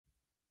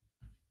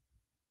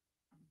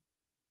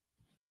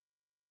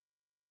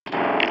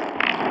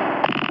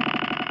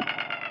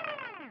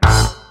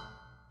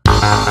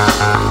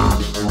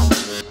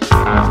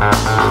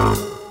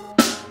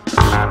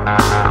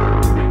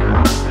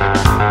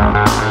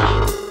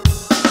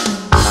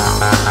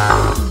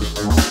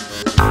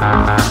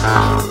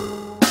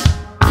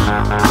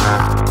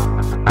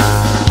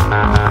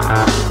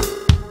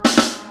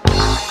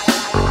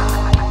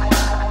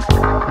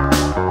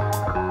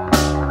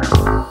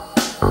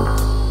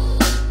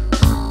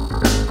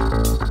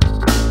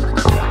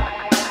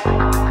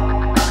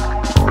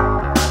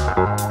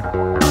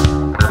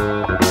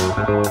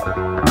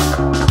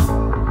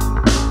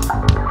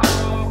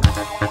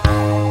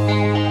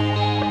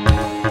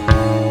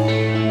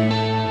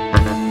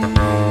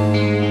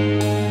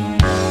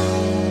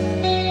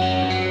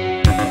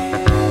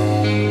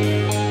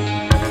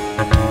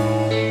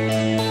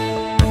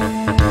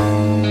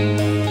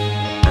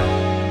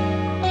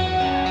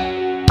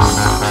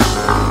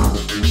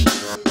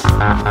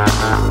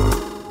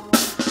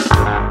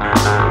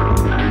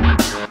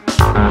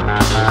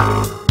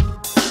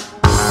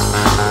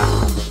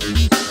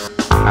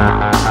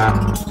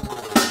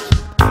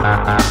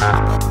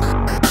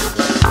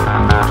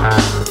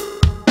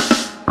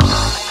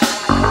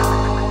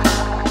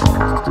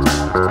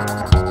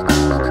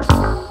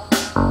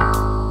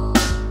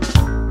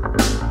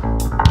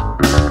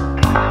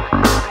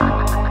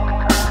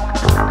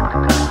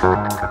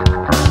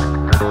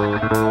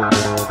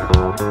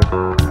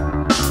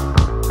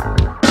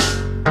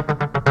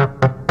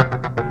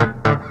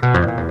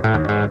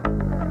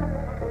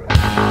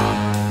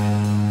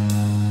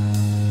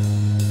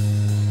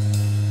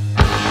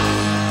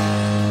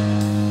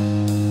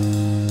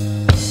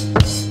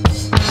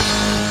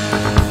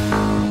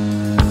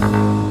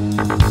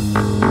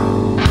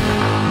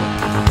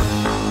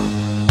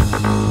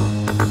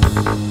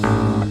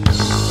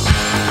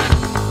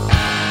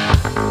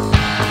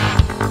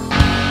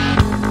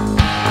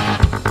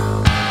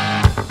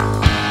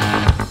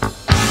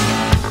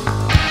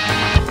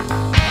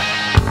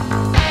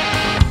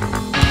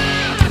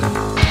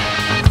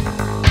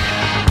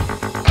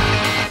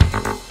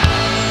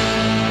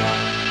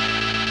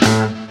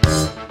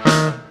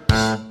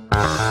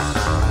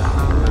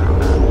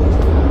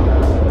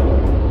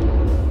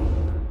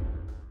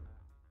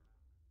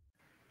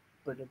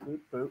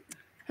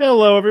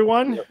Hello,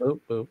 everyone.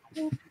 Welcome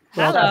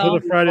To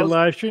the Friday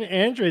live stream.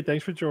 Andre,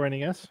 thanks for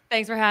joining us.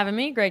 Thanks for having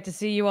me. Great to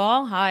see you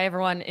all. Hi,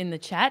 everyone in the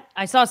chat.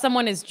 I saw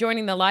someone is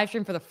joining the live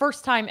stream for the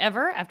first time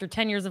ever after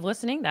 10 years of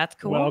listening. That's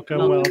cool.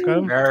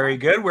 Welcome. Very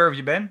good. Where have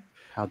you been?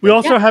 We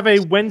also have a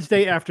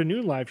Wednesday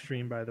afternoon live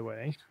stream, by the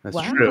way.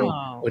 That's true,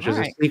 which is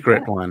a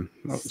secret one,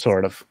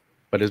 sort of,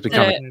 but it's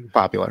becoming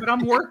popular. But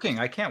I'm working.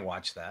 I can't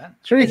watch that.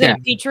 Sure you can. Is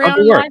it a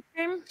Patreon live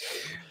stream?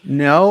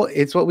 No,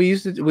 it's what we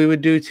used to do. We would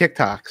do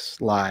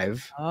TikToks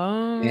live.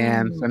 Oh.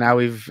 And so now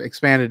we've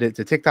expanded it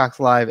to TikToks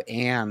live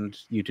and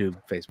YouTube,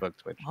 Facebook,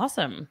 Twitch.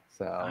 Awesome.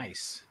 So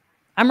nice.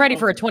 I'm ready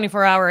for a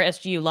 24-hour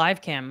SGU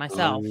live cam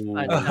myself.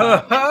 But,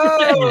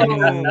 Oh.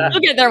 we'll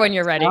get there when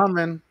you're ready.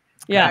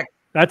 Yeah.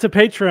 That's a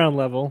Patreon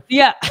level.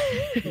 Yeah.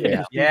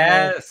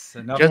 Yes.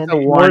 Just a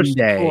one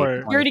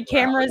day. Security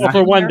cameras.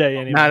 For one day,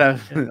 anyway. Not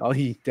a all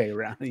day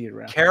round.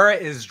 Kara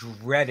is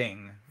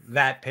dreading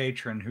that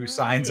patron who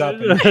signs up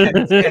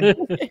and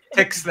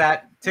ticks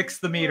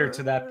the meter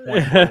to that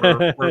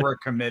point where we're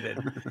committed.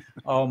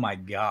 Oh my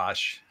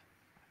gosh.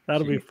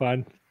 That'll be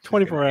fun.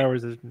 24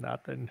 hours is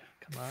nothing.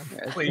 Come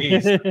on.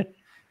 Please.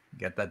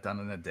 Get that done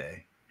in a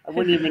day. I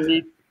wouldn't even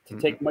need to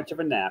take much of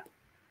a nap.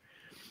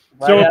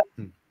 So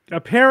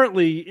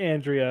apparently,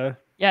 Andrea.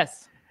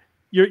 Yes.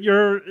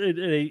 You're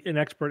an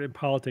expert in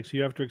politics. So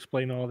you have to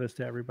explain all this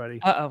to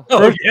everybody. Uh-oh.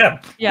 Oh,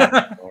 yeah.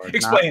 Yeah.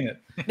 Explain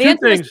it. The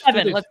answer is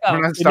 7. Let's go.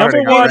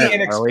 Number one,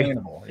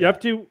 inexplainable. You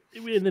have to,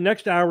 in the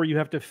next hour, you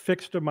have to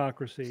fix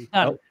democracy.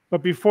 Oh.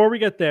 But before we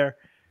get there,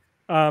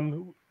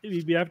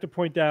 we have to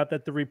point out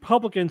that the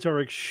Republicans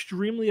are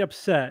extremely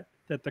upset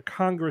that the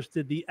Congress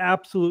did the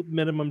absolute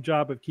minimum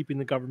job of keeping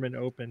the government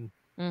open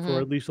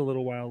for at least a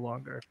little while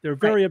longer. They're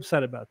very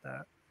upset about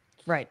that.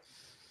 Right.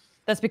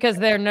 That's because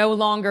they're no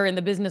longer in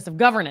the business of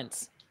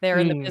governance. They're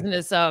in the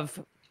business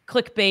of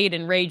clickbait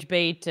and rage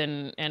bait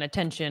and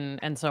attention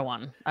and so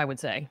on, I would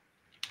say.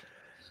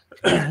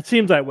 It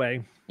seems that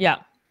way. Yeah.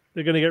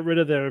 They're going to get rid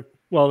of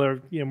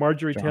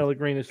Marjorie Taylor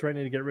Greene is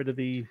threatening to get rid of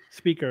the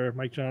speaker,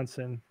 Mike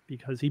Johnson,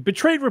 because he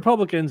betrayed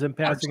Republicans in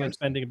passing a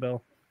spending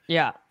bill.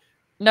 Yeah.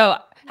 No,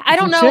 I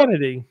don't know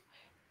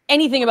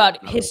anything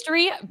about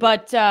history,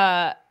 but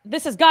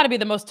this has got to be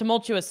the most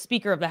tumultuous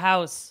Speaker of the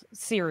House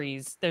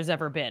series there's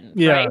ever been.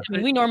 Yeah. Right? I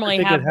mean, we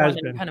normally have one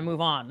and kind of move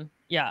on.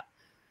 Yeah.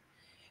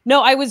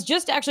 No, I was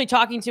just actually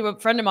talking to a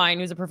friend of mine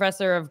who's a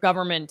professor of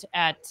government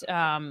at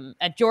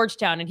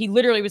Georgetown, and he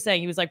literally was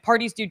saying, he was like,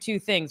 parties do two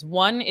things.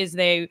 One is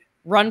they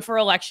run for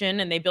election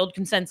and they build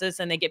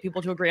consensus and they get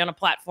people to agree on a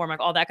platform, like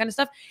all that kind of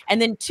stuff.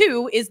 And then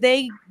two is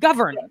they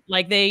govern,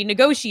 like they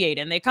negotiate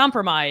and they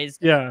compromise.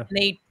 Yeah. And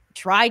they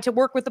try to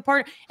work with the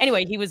party.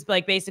 Anyway, he was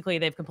like, basically,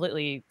 they've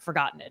completely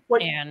forgotten it.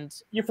 And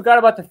you forgot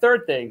about the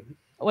third thing.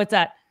 What's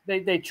that?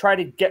 They try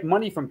to get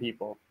money from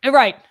people.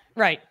 Right.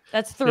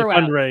 That's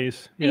throughout.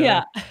 Fundraise.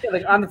 Yeah.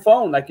 Like on the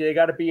phone, like they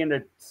got to be in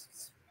a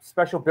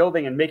special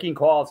building and making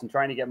calls and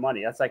trying to get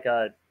money. That's like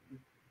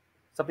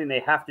something they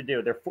have to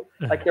do.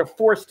 They're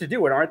forced to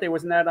do it, aren't they?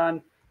 Wasn't that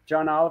on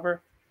John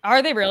Oliver?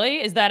 Are they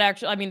really? Is that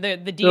actually? I mean, the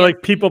they're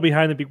like people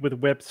behind the with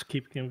whips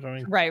keep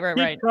going. Right.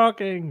 Keep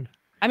talking.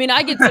 I mean,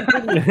 I get some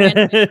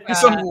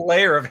some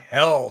layer of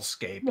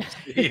hellscape.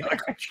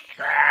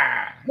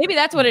 Maybe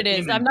that's what it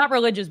is. I'm not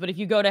religious, but if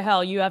you go to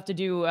hell, you have to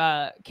do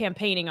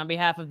campaigning on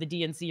behalf of the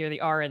DNC or the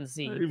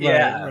RNC.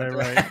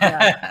 Right.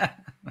 Yeah.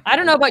 I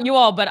don't know about you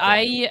all, but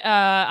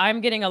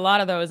I'm getting a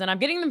lot of those, and I'm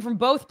getting them from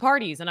both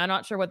parties, and I'm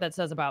not sure what that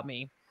says about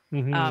me.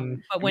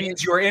 But when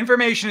your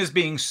information is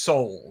being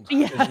sold,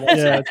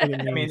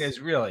 I mean, it's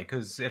really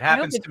because it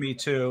happens to me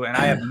too, and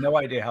I have no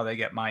idea how they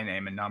get my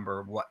name and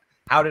number.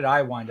 How did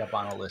I wind up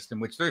on a list in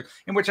which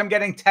I'm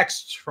getting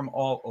texts from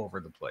all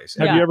over the place?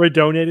 Have you ever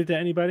donated to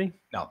anybody?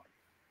 No.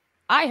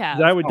 I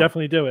have. I would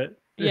definitely do it.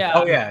 Yeah.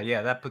 Oh yeah,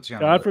 yeah. That puts you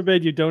on. God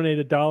forbid you donate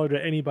 $1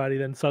 to anybody,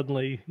 then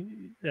suddenly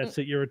that's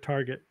it. You're a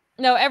target.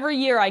 No, every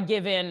year I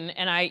give in,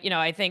 and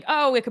I think,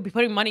 oh, it could be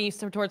putting money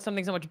towards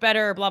something so much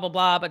better, blah blah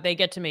blah. But they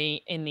get to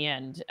me in the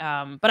end.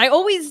 But I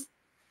always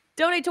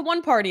donate to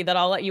one party that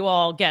I'll let you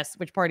all guess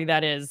which party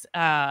that is.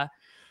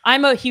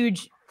 I'm a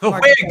huge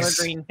Whigs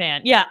Green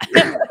fan. Yeah.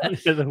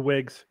 The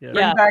Whigs. Yeah.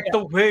 Bring back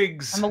the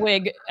Whigs. I'm a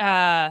Whig.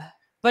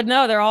 But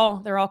no, they're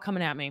all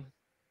coming at me.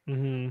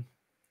 Mm-hmm.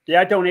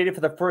 Yeah, I donated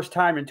for the first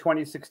time in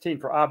 2016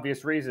 for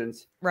obvious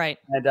reasons. Right.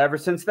 And ever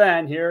since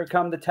then, here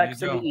come the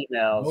texts and the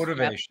emails.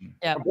 Motivation.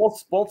 Yeah.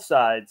 Both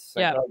sides.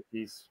 Yeah.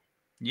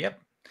 Yep.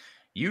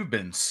 You've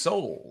been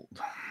sold.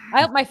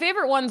 My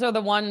favorite ones are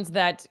the ones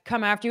that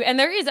come after you. And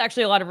there is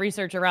actually a lot of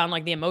research around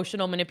like the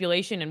emotional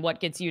manipulation and what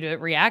gets you to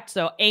react.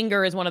 So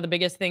anger is one of the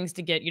biggest things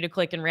to get you to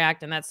click and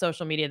react. And that's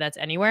social media. That's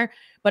anywhere.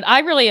 But I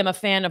really am a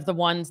fan of the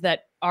ones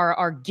that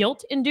are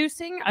guilt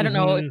inducing. I don't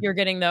know if you're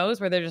getting those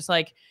where they're just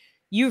like,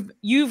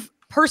 you've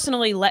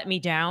personally let me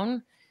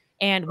down.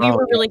 And we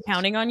were really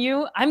counting on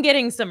you. I'm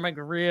getting some like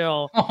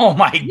real. Oh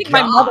my god!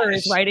 My mother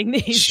is writing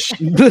these.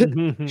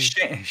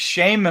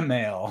 Shame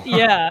mail.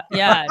 Yeah.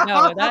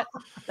 No,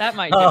 that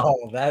might.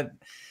 Does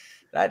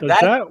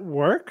that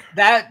work?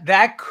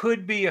 That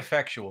could be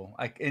effectual.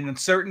 Like in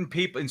certain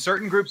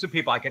groups of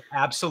people, I could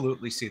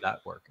absolutely see that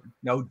working.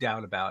 No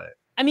doubt about it.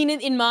 I mean,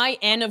 in my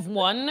N of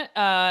one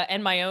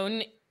and my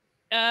own.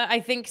 I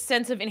think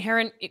sense of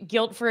inherent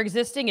guilt for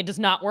existing. It does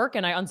not work,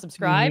 and I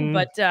unsubscribe.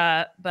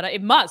 But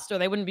it must, or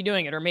they wouldn't be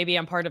doing it. Or maybe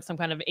I'm part of some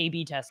kind of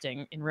A/B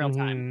testing in real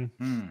time.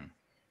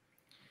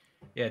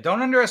 Yeah,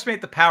 don't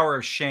underestimate the power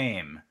of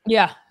shame.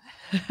 Yeah,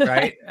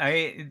 right.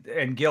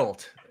 And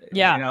guilt.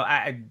 Yeah,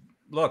 I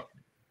look.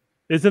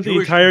 Isn't the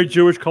entire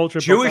Jewish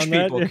culture Jewish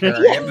people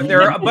carry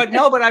it?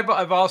 But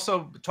I've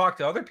also talked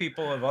to other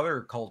people of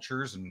other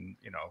cultures, and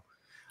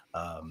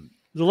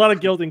there's a lot of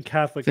guilt in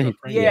Catholic.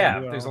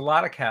 There's a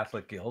lot of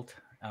Catholic guilt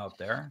out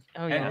there.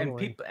 Oh, yeah. And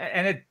people,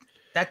 and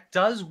that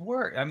does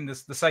work. I mean,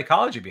 the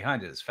psychology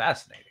behind it is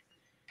fascinating.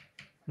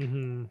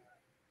 Mm-hmm.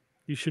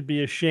 You should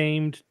be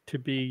ashamed to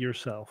be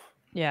yourself.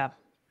 Yeah.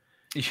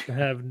 To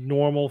have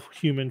normal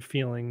human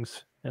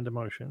feelings and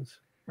emotions.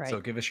 Right. So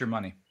give us your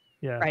money.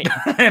 Yeah. Right.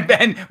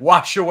 And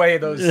wash away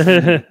those.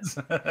 I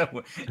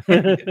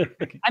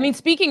mean,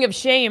 speaking of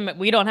shame,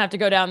 we don't have to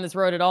go down this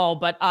road at all,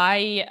 but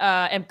I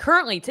am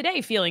currently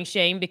today feeling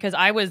shame because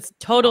I was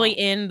totally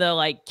in the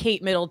like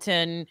Kate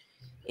Middleton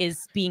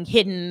is being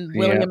hidden.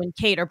 William and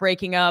Kate are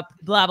breaking up,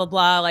 blah, blah,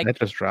 blah. Like that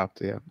just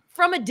dropped. Yeah.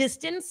 From a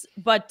distance.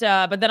 But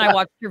then I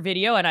watched your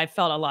video and I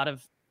felt a lot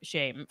of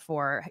shame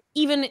for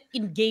even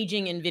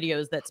engaging in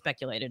videos that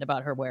speculated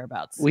about her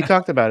whereabouts. We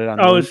talked about it on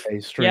the Wednesday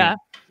stream. Yeah.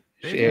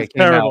 It's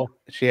terrible.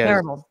 She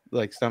has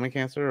like stomach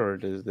cancer, or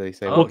does they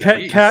say? Well,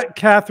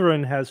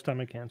 Catherine has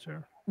stomach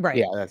cancer. Right.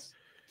 Yeah, that's.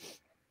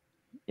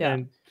 Yeah.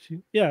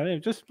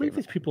 And just leave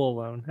these people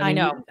alone. I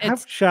know. How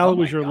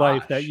shallow is your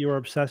life that you are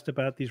obsessed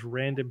about these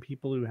random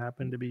people who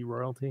happen to be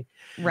royalty?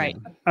 Right.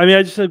 I mean,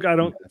 I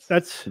don't.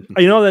 That's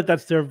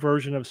that's their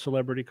version of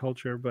celebrity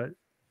culture, but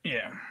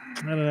yeah,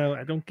 I don't know.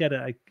 I don't get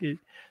it.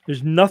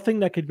 There's nothing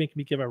that could make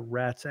me give a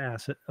rat's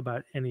ass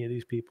about any of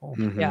these people.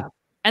 Mm-hmm. Yeah.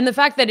 And the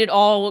fact that it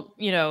all,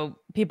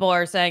 people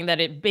are saying that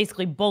it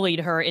basically bullied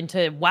her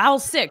into, while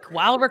sick,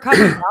 while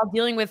recovering, while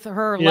dealing with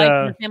her life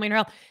and her family and her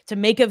health, to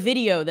make a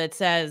video that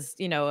says,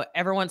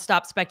 everyone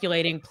stop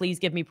speculating, please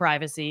give me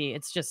privacy.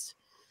 It's just,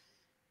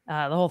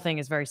 the whole thing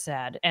is very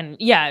sad. And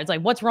yeah, it's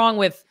like, what's wrong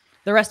with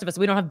the rest of us?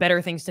 We don't have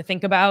better things to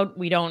think about.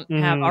 We don't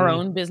have our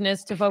own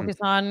business to focus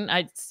on.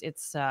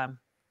 It's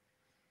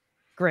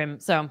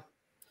grim. So,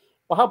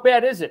 well, how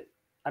bad is it?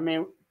 I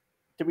mean,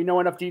 do we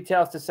know enough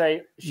details to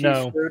say she's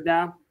screwed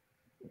now?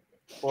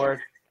 Or,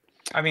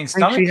 I mean,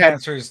 stomach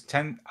cancer is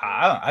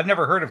I've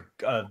never heard of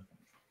a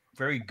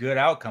very good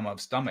outcome of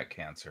stomach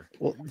cancer.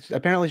 Well,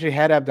 apparently she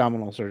had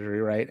abdominal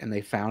surgery, right? And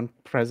they found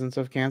presence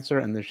of cancer,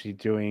 and then she's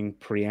doing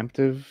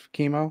preemptive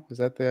chemo. Is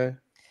that the?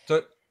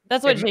 So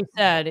that's what she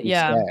said.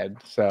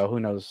 So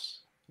who knows?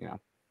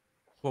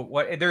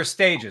 Well, there's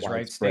stages,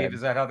 right, Steve?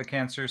 Is that how the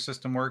cancer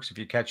system works? If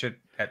you catch it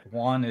at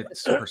one,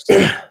 it's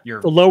the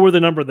lower the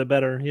number, the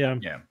better. Yeah.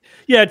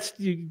 It's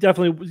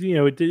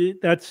definitely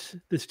that's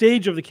the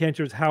stage of the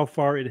cancer is how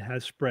far it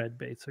has spread,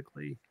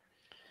 basically.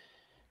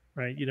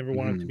 Right. You never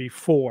want it to be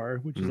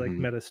 4, which is like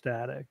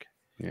metastatic.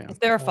 Yeah. Is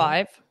there a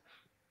 5?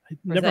 I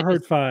never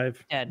heard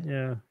 5. Dead?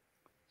 Yeah.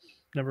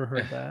 Never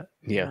heard that.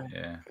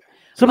 Yeah.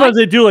 Sometimes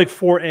they do like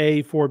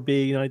 4A,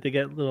 4B. Like they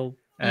get little.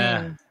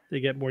 They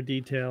get more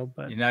detailed,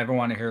 but you never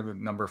want to hear the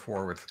number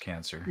 4 with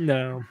cancer.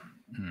 No.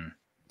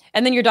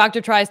 And then your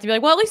doctor tries to be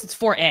like, well, at least it's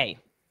 4A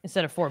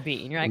instead of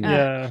 4B. And you're like,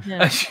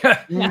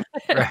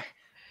 Right.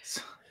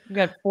 You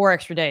got 4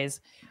 extra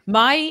days.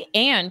 My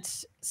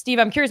aunt, Steve,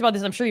 I'm curious about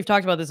this. I'm sure you've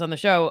talked about this on the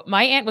show.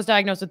 My aunt was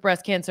diagnosed with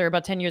breast cancer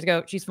about 10 years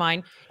ago. She's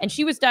fine. And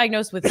she was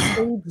diagnosed with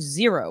stage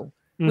 0,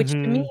 which to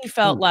me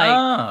felt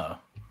like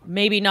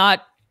maybe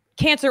not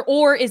cancer,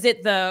 or is it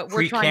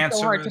we're trying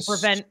so hard to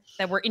prevent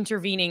that we're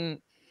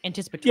intervening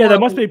anticipatory. Yeah, that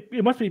must be.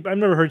 It must be. I've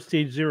never heard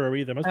stage 0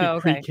 either. It must be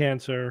okay.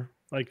 pre-cancer,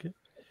 like.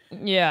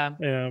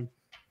 Yeah.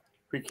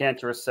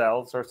 Precancerous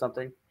cells or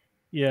something.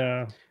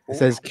 Yeah. It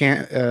says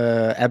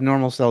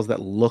abnormal cells that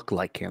look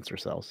like cancer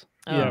cells.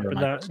 Yeah,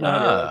 but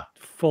not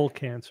full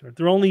cancer.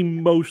 They're only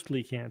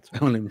mostly cancer.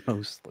 Only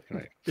mostly,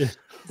 right?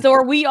 So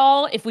are we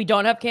all, if we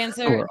don't have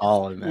cancer, We're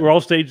all in that. We're all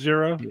stage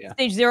 0. Yeah.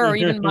 Stage 0 or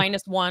even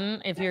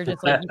 -1 if you're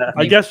just like.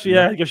 I guess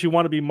yeah. I guess you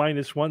want to be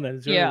 -1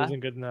 then. 0 isn't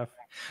good enough.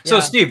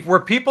 So Steve, were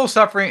people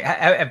suffering?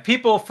 Have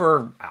people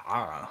for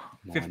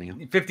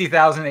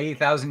 50,000,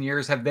 80,000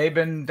 years, have they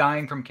been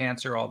dying from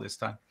cancer all this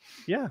time?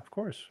 Yeah, of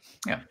course.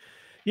 Yeah.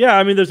 Yeah,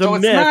 I mean, there's a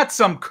myth. So it's not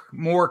some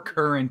more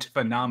current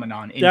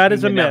phenomenon in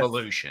human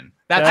evolution.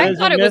 I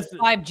thought it was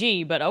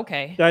 5G, but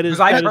okay. That is,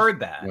 I've heard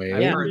that.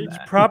 It's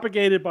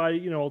propagated by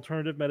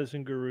alternative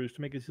medicine gurus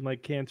to make it seem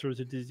like cancer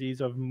is a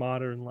disease of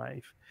modern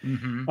life.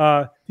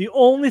 The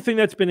only thing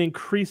that's been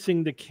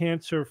increasing the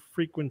cancer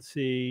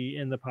frequency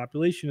in the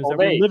population is that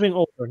we're living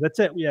older. That's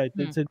it. Yeah,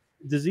 it's a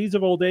disease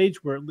of old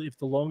age where if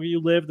the longer you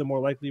live, the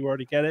more likely you are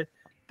to get it.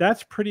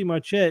 That's pretty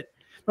much it.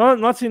 No,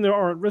 I'm not saying there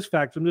aren't risk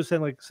factors. I'm just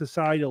saying like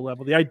societal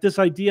level. This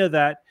idea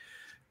that,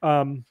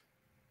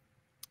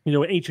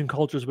 ancient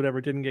cultures, whatever,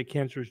 didn't get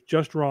cancer is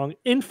just wrong.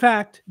 In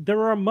fact,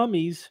 there are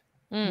mummies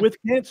with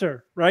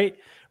cancer, right?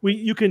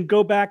 You can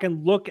go back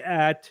and look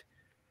at,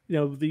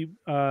 the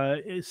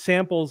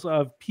samples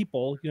of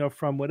people,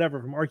 from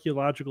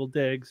archaeological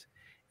digs,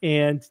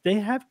 and they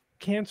have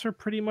cancer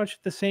pretty much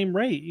at the same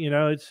rate.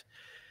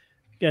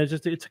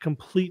 It's a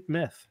complete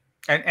myth.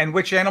 And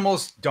which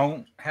animals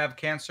don't have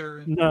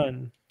cancer?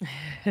 None.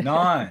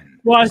 None.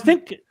 Well, I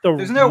think the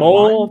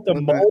mole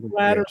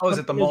rat. Is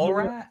it the mole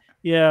rat?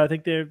 Yeah, I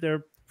think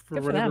they're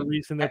for whatever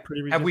reason they're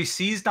pretty resistant. Have we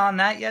seized on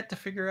that yet to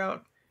figure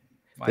out?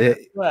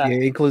 It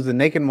includes the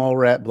naked mole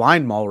rat,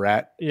 blind mole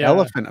rat,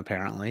 elephant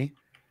apparently.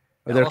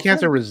 They're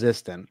cancer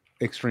resistant,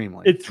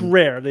 extremely. It's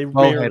rare. They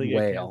rarely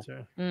get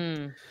cancer.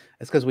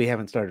 It's because we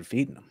haven't started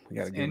feeding them. We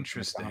got to get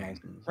interesting,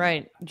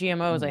 right?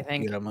 GMOs, I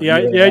think. The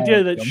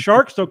idea that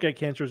sharks don't get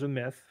cancer is a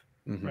myth,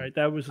 right?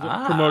 That was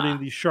promoting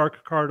the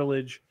shark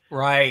cartilage,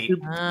 right?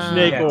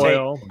 Snake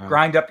oil.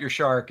 Grind up your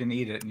shark and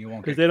eat it, and you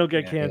won't. Because they don't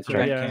get cancer.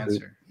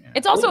 Cancer.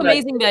 It's also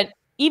amazing that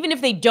even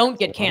if they don't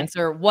get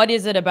cancer, what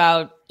is it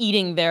about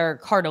eating their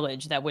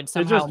cartilage that would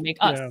somehow make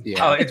us?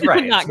 Oh, it's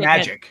right. It's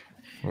magic.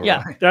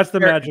 Yeah, that's the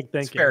magic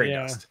thinking. It's fairy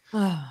dust.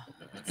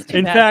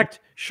 In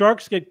fact,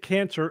 sharks get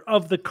cancer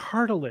of the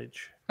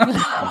cartilage.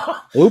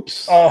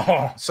 Oops.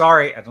 Oh,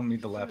 sorry. I don't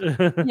mean to laugh.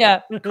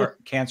 Yeah.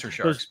 Cancer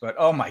sharks, but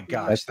oh my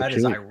gosh, that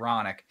is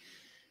ironic.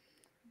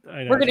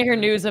 We're going to hear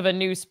news of a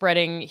new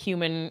spreading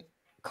human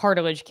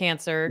cartilage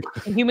cancer.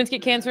 Can humans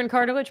get cancer in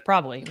cartilage?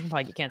 Probably. You can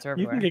probably get cancer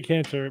everywhere. You can get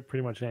cancer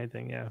pretty much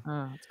anything, yeah.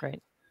 Oh, that's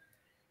great.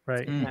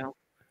 Right. No.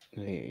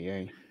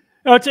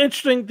 Oh, it's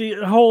interesting.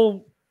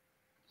 The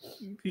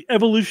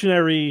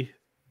evolutionary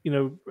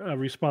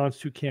response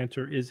to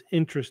cancer is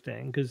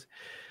interesting because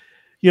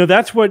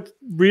that's what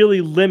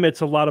really limits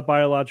a lot of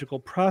biological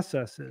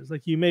processes.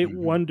 Like you may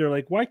wonder,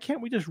 like, why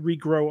can't we just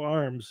regrow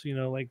arms,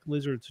 like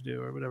lizards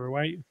do or whatever?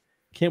 Why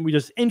can't we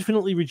just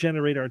infinitely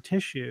regenerate our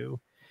tissue?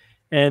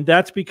 And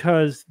that's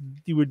because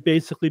you would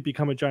basically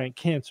become a giant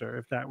cancer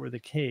if that were the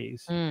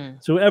case.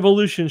 So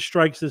evolution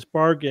strikes this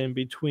bargain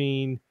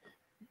between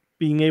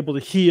being able to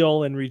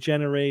heal and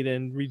regenerate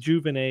and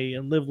rejuvenate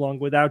and live long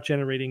without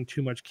generating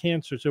too much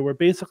cancer. So we're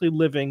basically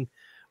living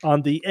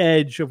on the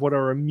edge of what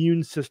our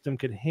immune system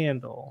could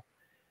handle,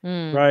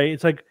 right?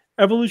 It's like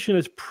evolution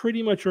has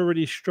pretty much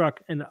already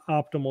struck an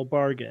optimal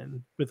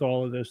bargain with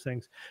all of those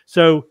things.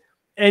 So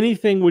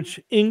anything which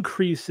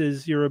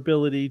increases your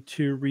ability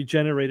to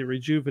regenerate or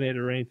rejuvenate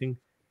or anything,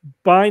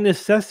 by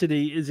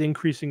necessity, is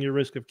increasing your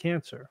risk of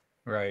cancer.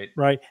 Right.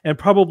 Right. And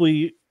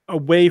probably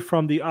away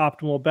from the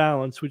optimal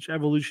balance, which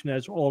evolution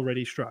has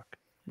already struck.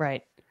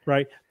 Right.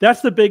 Right.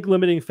 That's the big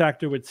limiting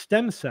factor with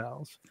stem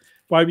cells.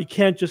 Why we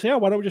can't just say, oh,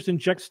 why don't we just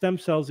inject stem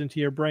cells into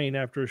your brain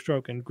after a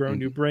stroke and grow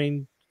new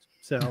brain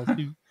cells?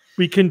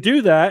 We can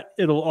do that.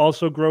 It'll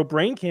also grow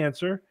brain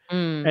cancer.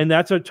 And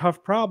that's a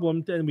tough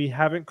problem. And we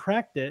haven't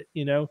cracked it.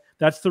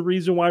 That's the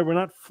reason why we're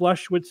not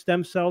flush with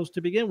stem cells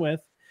to begin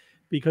with,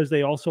 because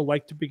they also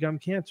like to become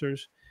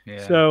cancers.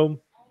 Yeah.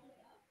 So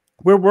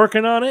we're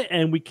working on it,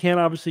 and we can't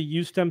obviously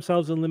use stem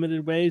cells in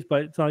limited ways,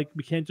 but it's not like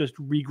we can't just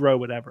regrow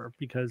whatever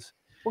because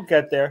we'll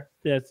get there.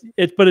 That's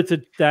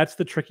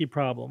the tricky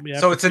problem.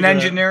 So it's an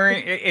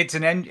engineering. It's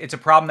a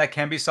problem that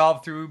can be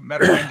solved through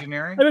medical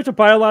engineering. I mean, it's a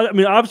biological. I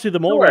mean, obviously the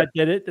mole rat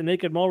did it. The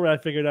naked mole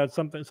rat figured out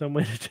some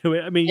way to do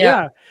it. I mean,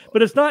 yeah,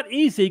 but it's not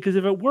easy because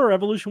if it were,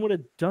 evolution would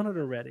have done it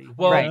already.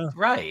 Well,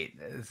 right.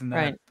 Isn't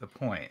that the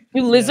point?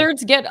 Do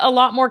lizards get a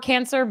lot more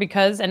cancer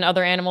and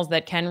other animals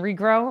that can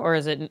regrow, or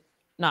is it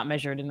not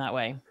measured in that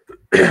way?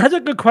 That's a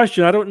good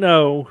question. I don't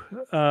know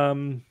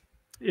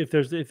if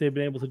they've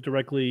been able to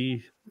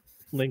directly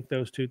link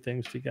those two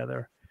things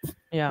together.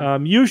 Yeah.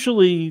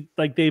 Usually,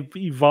 like, they've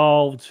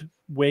evolved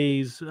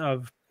ways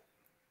of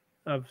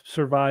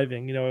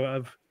surviving.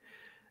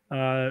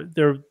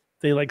 They're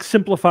they like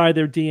simplify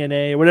their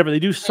DNA or whatever. They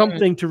do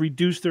something to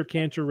reduce their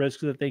cancer risk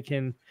so that they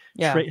can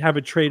have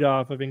a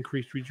trade-off of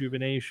increased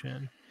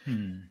rejuvenation.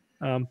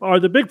 Or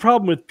the big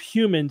problem with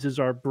humans is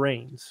our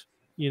brains.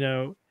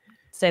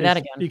 Say that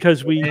again.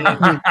 Because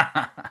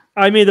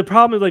I mean, the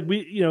problem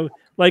is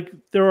like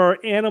there are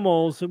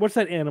animals. What's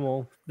that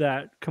animal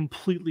that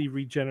completely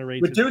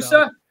regenerates?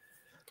 Medusa?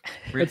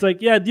 It's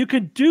like, yeah, you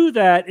could do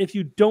that if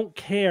you don't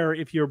care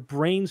if your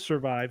brain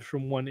survives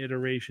from one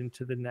iteration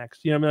to the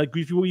next. I mean, like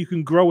you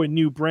can grow a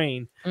new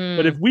brain,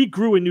 but if we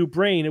grew a new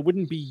brain, it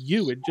wouldn't be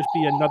you; it'd just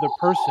be another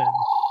person.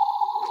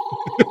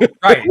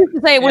 Right.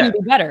 To say it wouldn't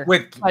be better,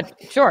 but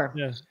sure.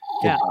 Yeah.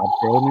 Did Bob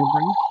grow a new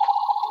brain?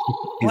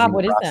 Bob,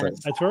 what is that?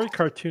 That's very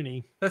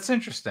cartoony. That's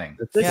interesting.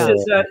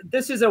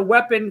 This is a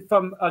weapon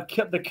from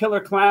the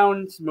Killer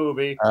Clowns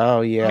movie.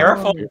 Oh yeah.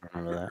 Careful. I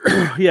remember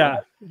that.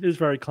 Yeah, it is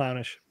very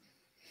clownish.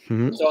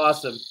 It's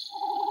awesome. That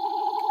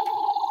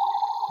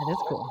is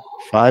cool.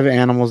 5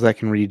 animals that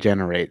can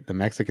regenerate: the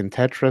Mexican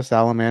tetra,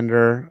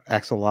 salamander,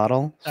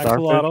 axolotl,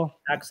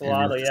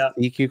 Axolotl, yeah.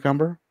 sea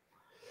cucumber.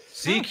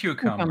 Sea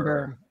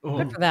cucumber.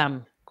 Good for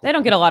them. They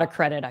don't get a lot of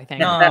credit, I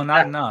think. No,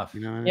 not enough.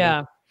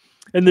 Yeah.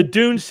 In the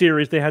Dune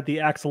series, they had the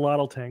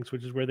axolotl tanks,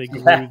 which is where they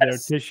grew their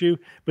tissue.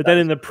 But then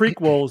in the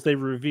prequels, they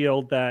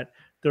revealed that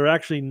they're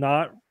actually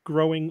not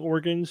growing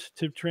organs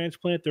to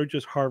transplant; they're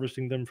just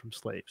harvesting them from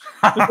slaves.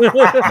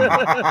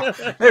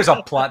 There's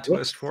a plot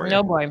twist for you.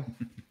 No boy.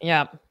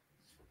 Yeah.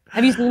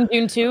 Have you seen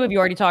Dune 2? Have you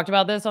already talked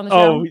about this on the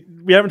show? Oh,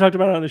 we haven't talked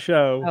about it on the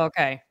show. Oh,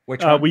 okay.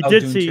 Which one? We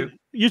did Dune see. 2?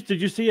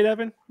 Did you see it,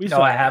 Evan?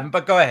 No, I haven't.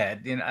 But go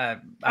ahead.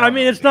 I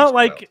mean, it's not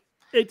like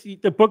it's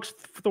the book's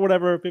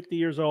whatever 50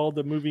 years old.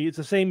 The movie, it's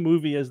the same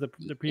movie as the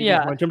previous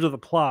one in terms of the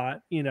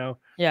plot.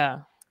 Yeah.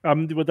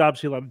 With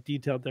obviously a lot of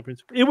detailed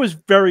difference. It was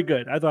very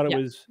good. I thought it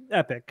was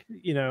epic.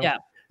 Yeah.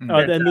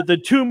 And the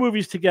 2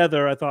 movies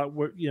together, I thought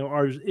were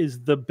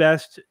is the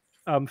best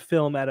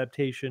film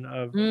adaptation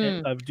of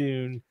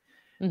Dune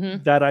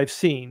that I've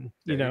seen.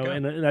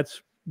 And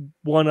that's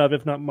one of,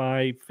 if not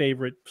my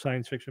favorite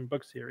science fiction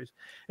book series.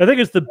 I think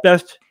it's the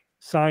best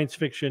science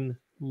fiction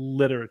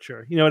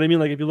literature. You know what I mean?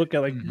 Like if you look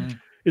at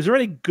is there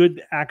any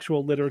good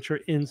actual literature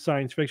in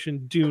science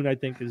fiction? Dune, I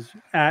think, is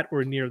at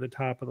or near the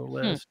top of the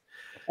list.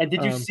 And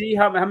did you see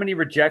how many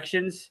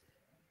rejections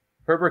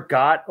Herbert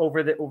got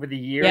over the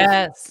years?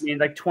 Yes. I mean,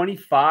 like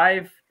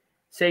 25,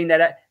 saying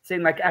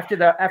like after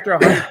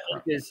 100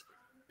 pages,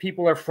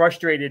 people are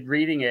frustrated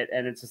reading it,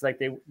 and it's just like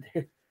they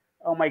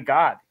oh my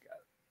God.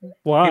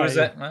 Why?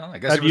 I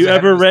guess have you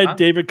ever read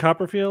David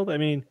Copperfield? I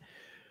mean,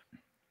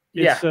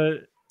 it's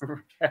right.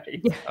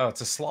 Oh,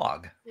 it's a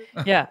slog.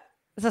 Yeah,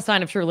 it's a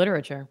sign of true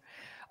literature.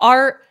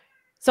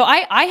 So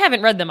I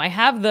haven't read them. I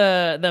have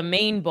the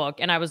main book,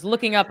 and I was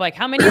looking up like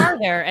how many are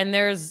there, and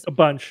there's a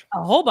bunch,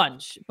 a whole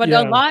bunch. But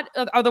a lot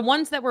are the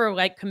ones that were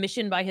like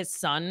commissioned by his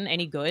son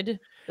any good?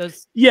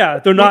 Those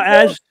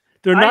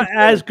they're not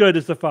as good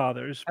as the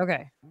fathers.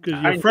 Okay,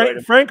 because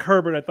Frank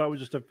Herbert, I thought, was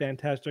just a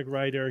fantastic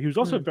writer. He was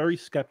also very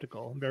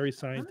skeptical, very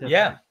scientific.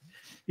 Yeah,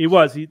 he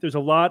was. There's a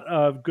lot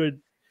of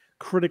good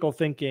critical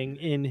thinking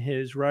in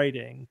his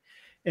writing,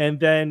 and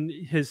then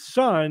his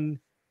son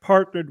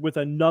partnered with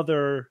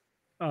another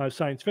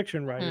science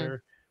fiction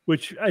writer,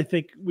 which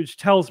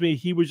tells me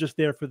he was just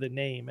there for the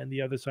name, and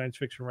the other science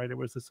fiction writer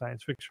was the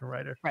science fiction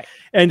writer. Right.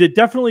 And it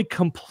definitely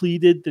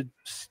completed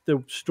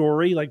the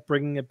story, like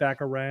bringing it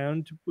back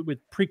around with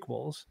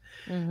prequels.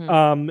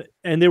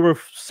 And they were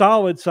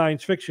solid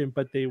science fiction,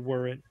 but they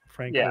weren't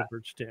Frank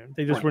Herbert's Dune.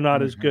 They just were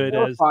not as good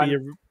as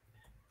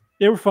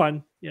they were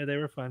fun. Yeah, they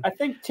were fun. I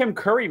think Tim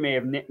Curry may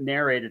have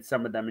narrated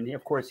some of them, and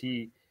of course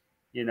he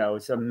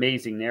is an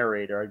amazing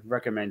narrator. I'd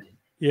recommend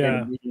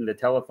him reading the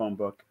telephone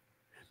book.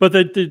 But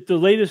the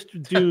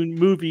latest Dune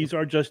movies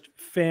are just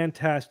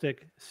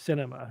fantastic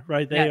cinema,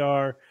 right? They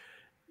are,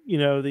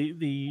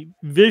 the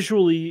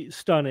visually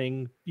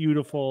stunning,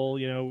 beautiful,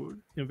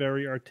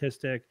 very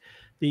artistic.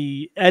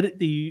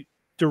 The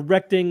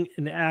directing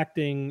and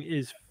acting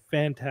is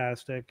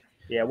fantastic.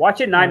 Yeah,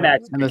 watch it in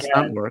IMAX. And the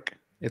stunt work.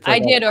 I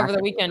did over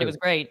the weekend. It was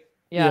great.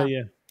 Yeah.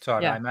 Saw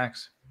it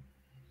IMAX.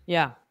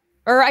 Yeah.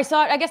 Or I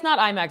saw it, I guess not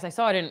IMAX. I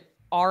saw it in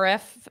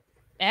RFX.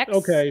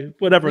 Okay,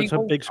 whatever. It's a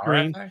big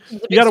screen.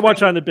 You got to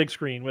watch it on the big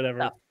screen,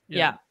 whatever.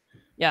 Yeah.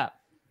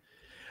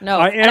 No,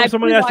 I am.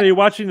 Somebody asked, "Are you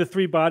watching the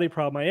 3 Body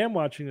Problem?" I am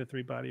watching the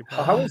 3 Body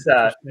Problem. How is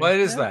that? What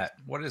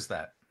is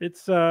that?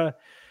 It's I've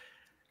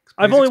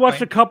only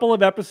watched a couple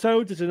of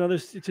episodes.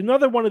 It's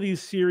another one of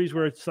these series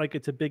where it's like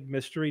it's a big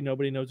mystery.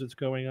 Nobody knows what's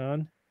going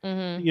on.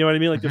 You know what I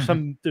mean? Like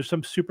there's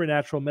some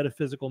supernatural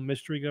metaphysical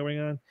mystery going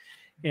on,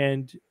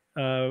 and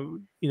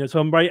so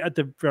I'm right at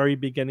the very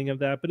beginning of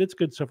that, but it's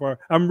good so far.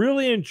 I'm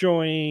really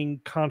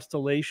enjoying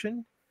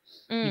Constellation.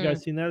 You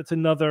guys seen that? It's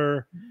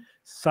another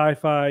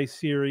sci-fi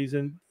series,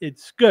 and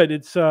it's good.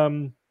 It's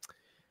about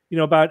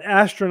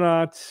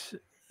astronauts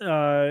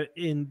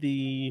in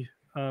the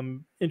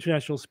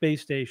International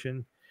Space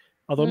Station,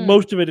 although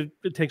most of it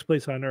takes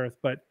place on Earth,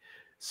 but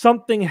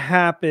something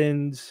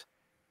happens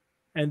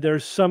and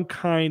there's some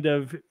kind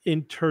of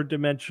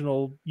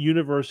interdimensional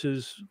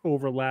universes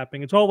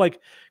overlapping. It's all like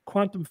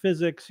quantum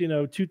physics, you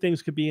know, two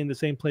things could be in the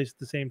same place at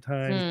the same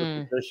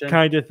time,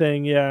 kind of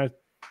thing. Yeah.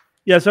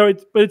 Yeah, so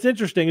it's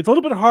interesting. It's a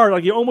little bit hard.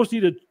 Like you almost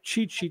need a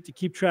cheat sheet to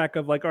keep track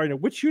of, like, all right,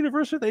 which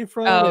universe are they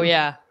from? Oh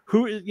yeah.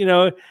 Who, you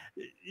know,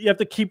 you have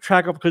to keep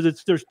track of,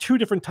 because there's two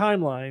different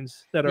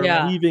timelines that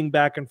are weaving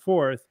back and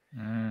forth,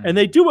 and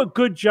they do a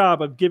good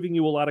job of giving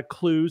you a lot of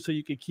clues so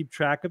you can keep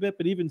track of it.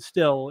 But even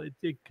still,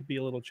 it could be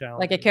a little challenging.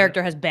 Like a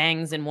character has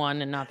bangs in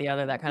one and not the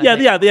other. That kind of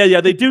thing.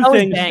 Yeah. They do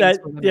things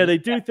they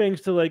do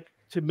things to like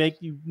to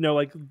make you know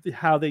like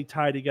how they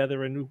tie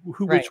together and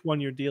which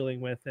one you're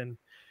dealing with and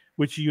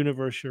which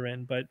universe you're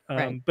in. But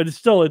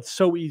it's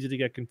so easy to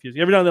get confused.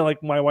 Every now and then,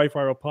 like my wife,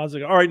 I will pause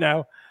and go, all right,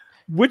 now,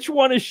 which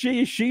one is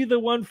she? Is she the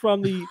one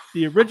from the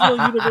original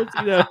universe?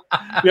 You know,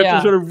 we have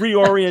to sort of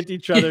reorient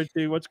each other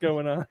to what's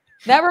going on.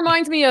 That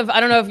reminds me of, I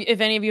don't know if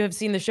any of you have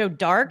seen the show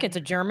Dark. It's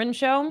a German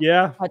show.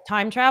 Yeah.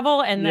 Time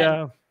travel. And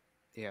then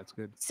it's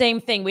good.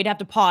 Same thing. We'd have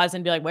to pause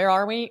and be like, where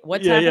are we?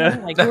 What's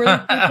happening? Like, who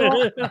are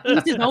these people?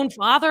 He's his own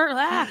father.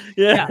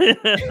 Yeah.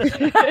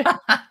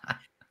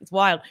 It's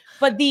wild.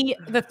 But the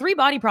three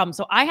body problem.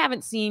 So I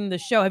haven't seen the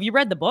show. Have you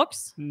read the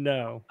books?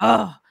 No.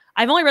 Oh,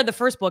 I've only read the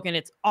first book and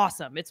it's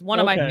awesome. It's one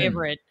of my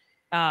favorite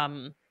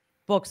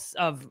books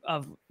of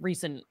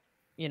recent,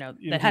 you know,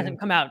 that hasn't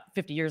come out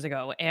 50 years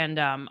ago. And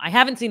I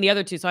haven't seen the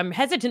other two. So I'm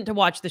hesitant to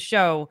watch the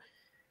show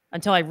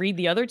until I read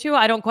the other two.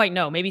 I don't quite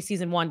know. Maybe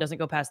season 1 doesn't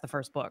go past the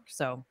first book.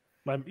 So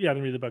I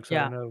didn't read the book. So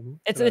I don't know.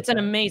 It's an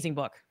amazing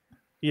book.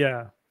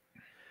 Yeah.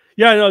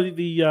 Yeah.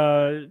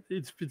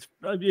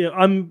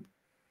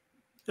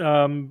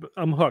 No,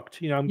 I'm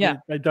hooked. You know,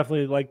 I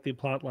definitely like the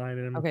plot line.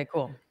 And okay,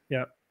 cool.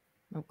 Yeah.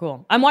 Oh,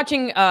 cool. I'm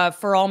watching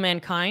For All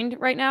Mankind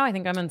right now. I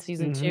think I'm on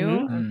season 2.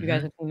 You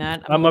guys have seen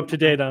that? I'm up to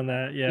date on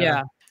that.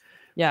 Yeah.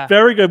 Yeah.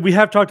 Very good. We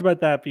have talked about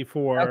that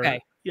before.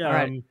 Okay. Yeah. All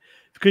right.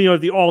 You know,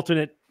 the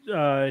alternate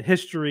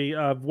history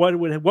of what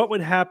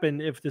would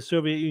happen if the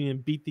Soviet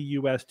Union beat the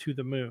U.S. to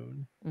the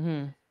moon.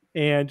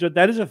 And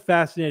that is a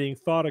fascinating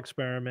thought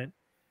experiment.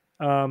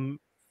 And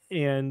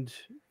you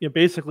know,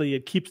 basically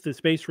it keeps the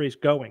space race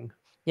going.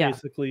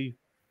 Basically,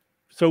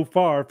 so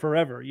far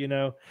forever. You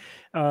know,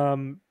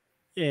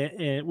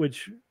 and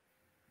which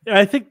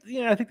I think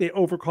they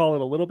overcall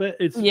it a little bit.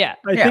 It's I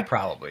think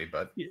probably,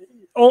 but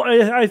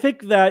I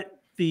think that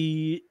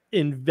the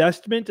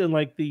investment and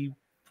we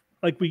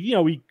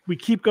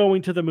keep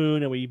going to the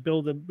moon and we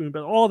build the moon,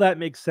 but all that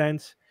makes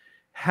sense.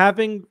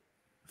 Having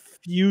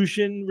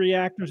fusion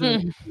reactors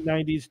in the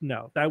 90s,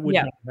 no, that would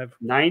not have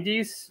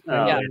 90s.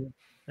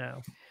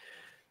 No.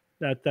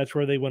 That's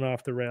where they went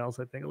off the rails,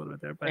 I think, a little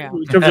bit there. But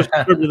in terms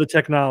of the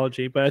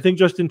technology, but I think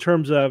just in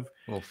terms of,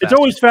 it's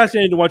always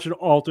fascinating to watch an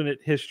alternate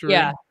history.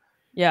 Yeah.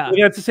 Like,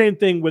 it's the same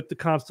thing with the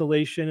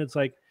constellation. It's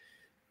like,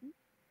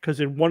 because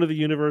in one of the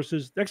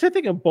universes, actually, I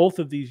think in both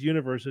of these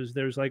universes,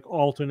 there's like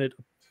alternate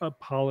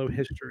Apollo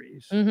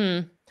histories.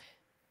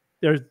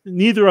 There's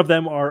neither of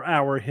them are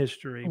our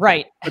history,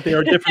 right? But they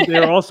are different. They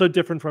are also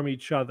different from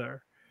each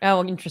other.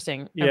 Oh,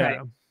 interesting. Yeah. Okay.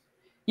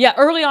 Yeah,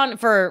 early on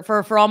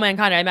for All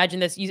Mankind, I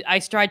imagine this. I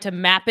tried to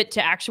map it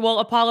to actual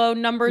Apollo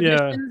numbered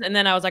missions, and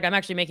then I was like, I'm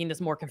actually making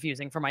this more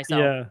confusing for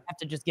myself. I have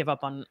to just give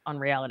up on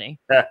reality.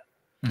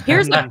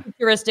 Here's a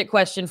futuristic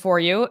question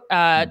for you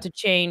to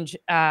change,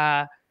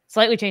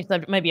 slightly change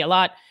subject, maybe a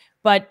lot.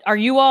 But are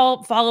you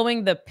all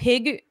following the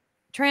pig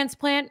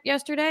transplant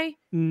yesterday?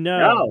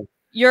 No.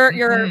 Your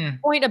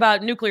point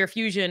about nuclear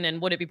fusion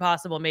and would it be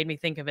possible made me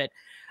think of it.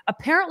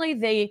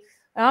 Apparently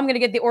I'm going to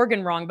get the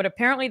organ wrong, but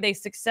apparently they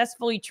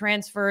successfully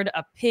transferred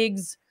a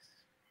pig's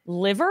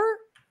liver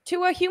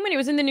to a human. It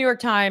was in the New York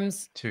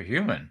Times. To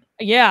human?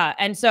 Yeah.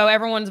 And so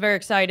everyone's very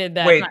excited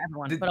that, not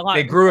everyone, but a lot.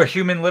 They grew a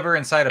human liver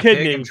inside a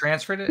pig and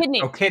transferred it?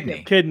 Kidney. Oh,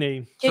 kidney.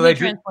 Kidney. So they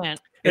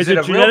transplant. Is it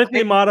a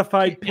genetically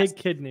modified pig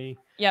kidney?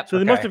 Yep. So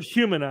they must have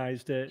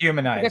humanized it.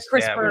 Like a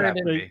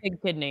CRISPR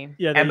pig kidney.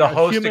 Yeah. And the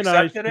host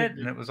accepted it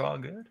and it was all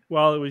good?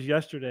 Well, it was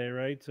yesterday,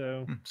 right?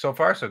 So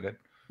far, so good.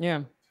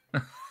 Yeah.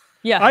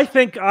 Yeah. I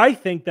think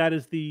that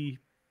is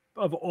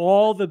of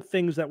all the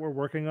things that we're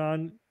working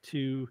on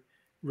to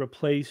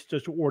replace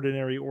just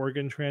ordinary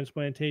organ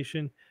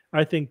transplantation,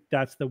 I think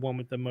that's the one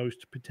with the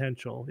most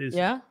potential is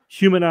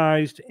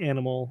humanized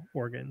animal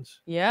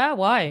organs. Yeah.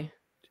 Why?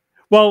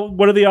 Well,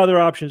 what are the other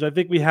options? I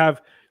think we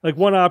have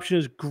one option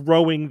is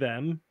growing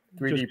them.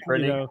 3D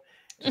printing.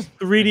 Just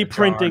 3D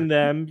printing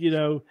them,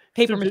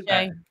 paper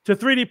mache. To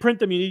 3D print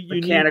them, you need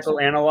mechanical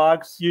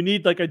analogs. You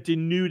need like a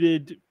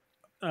denuded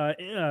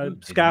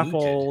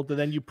scaffold, and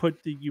then you print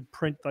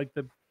like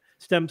the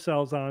stem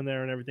cells on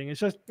there and everything. It's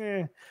just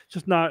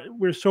not.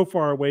 We're so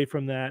far away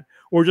from that.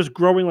 Or just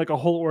growing like a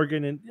whole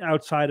organ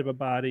outside of a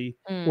body,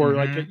 or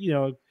like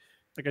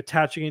like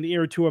attaching an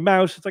ear to a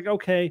mouse. It's like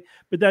okay,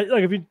 but that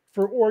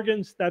for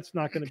organs, that's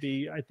not going to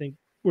be. I think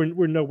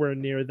we're nowhere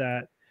near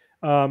that.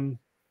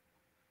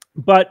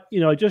 But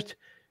just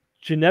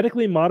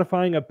genetically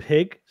modifying a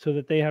pig so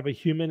that they have a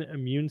human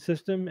immune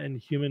system and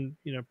human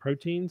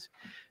proteins,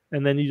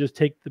 and then you just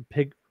take the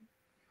pig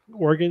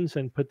organs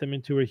and put them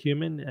into a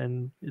human,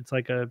 and it's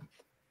like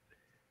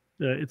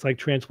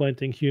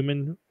transplanting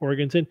human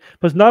organs in.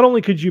 But not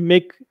only can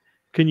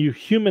you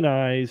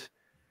humanize,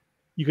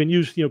 you can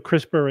use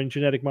CRISPR and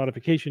genetic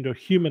modification to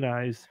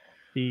humanize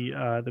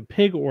the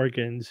pig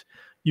organs.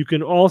 You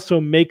can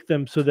also make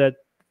them so that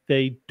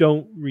they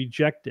don't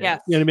reject it.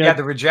 Yes. You know what I mean? Yeah,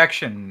 the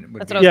rejection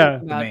would be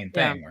the main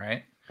thing,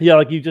 right? Yeah,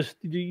 like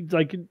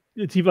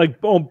it's even like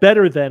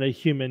better than a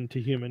human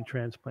to human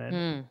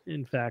transplant.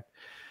 In fact,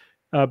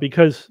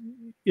 because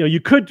you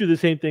could do the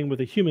same thing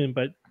with a human,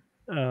 but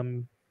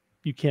you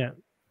can't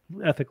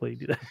ethically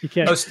do that. You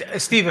can't. No,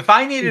 Steve, if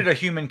I needed a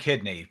human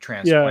kidney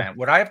transplant,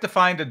 would I have to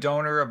find a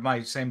donor of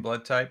my same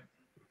blood type?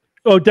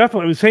 Oh,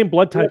 definitely. The same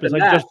blood type is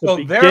like just the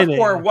beginning.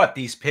 Therefore, what?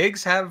 These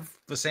pigs have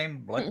the same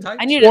blood type?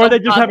 Or they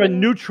just have a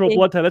neutral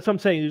blood type. That's what I'm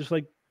saying. It's just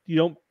like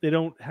they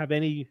don't have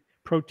any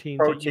proteins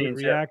that you would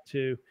react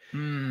to.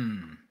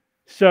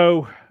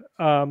 So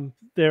I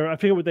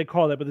forget what they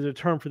call that, but there's a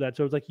term for that.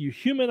 So it's like you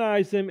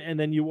humanize them, and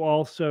then you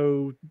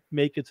also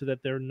make it so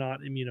that they're not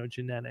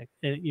immunogenic.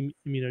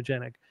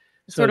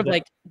 Sort of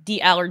like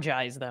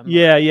de-allergize them.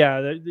 Yeah,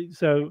 yeah.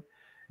 So,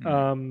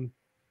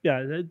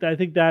 I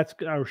think that's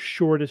our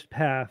shortest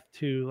path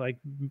to like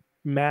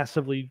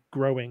massively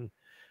growing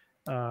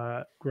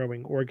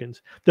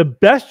organs. The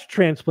best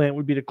transplant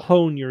would be to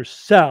clone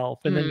yourself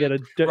and then get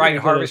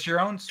harvest your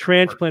own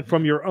transplant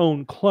from your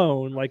own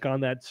clone, like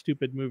on that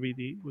stupid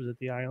movie.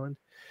 The Island?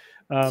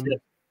 But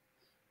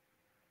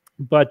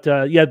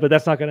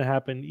that's not going to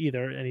happen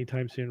either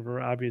anytime soon for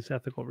obvious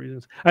ethical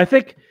reasons. I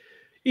think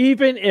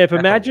even if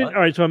imagine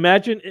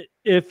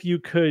if you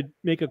could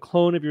make a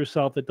clone of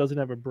yourself that doesn't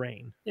have a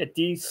brain. Yeah,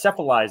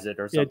 decephalize it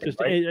or something. Yeah, just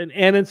an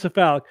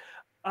anencephalic.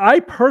 I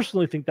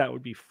personally think that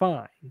would be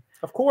fine.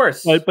 Of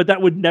course. But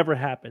that would never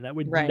happen. That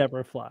would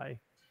never fly.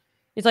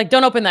 It's like,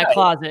 don't open that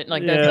closet.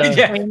 Like,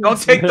 don't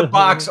take the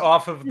box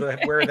off of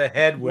where the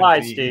head would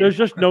be. Steve? There's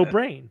just no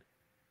brain.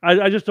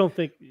 I just don't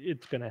think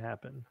it's going to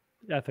happen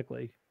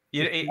ethically.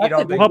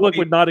 The public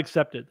would not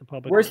accept it. The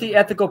public. Where's the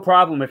ethical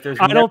problem if there's?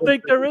 I don't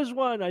think there is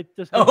one. I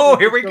just.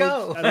 Here we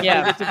go. I don't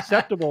think it's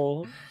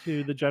acceptable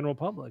to the general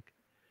public.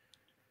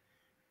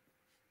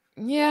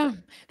 Yeah,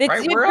 it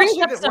brings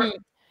up some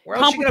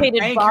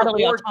complicated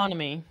bodily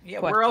autonomy. Yeah,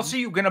 where else are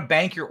you going to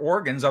bank your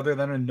organs other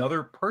than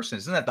another person?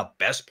 Isn't that the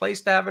best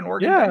place to have an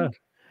organ bank?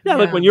 Yeah,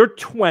 like when you're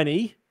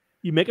 20,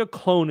 you make a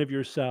clone of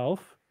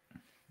yourself.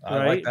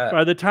 Right. Like that.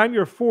 By the time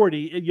you're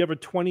 40, you have a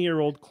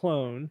 20-year-old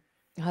clone.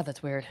 Oh,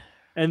 that's weird.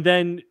 And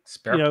then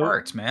spare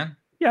parts, man.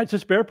 Yeah, it's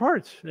just spare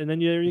parts, and then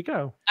there you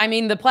go. I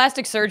mean, the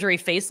plastic surgery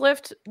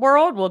facelift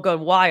world will go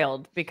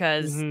wild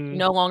because you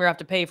no longer have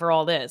to pay for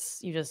all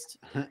this. You just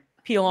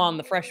peel on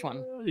the fresh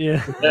one.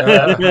 Yeah.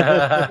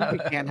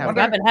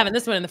 I've been having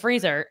this one in the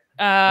freezer.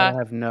 I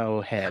have no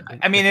head.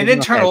 I mean, an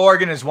internal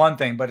organ is one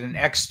thing, but an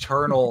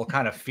external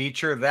kind of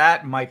feature,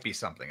 that might be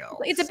something else.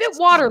 It's a bit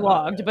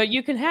waterlogged, but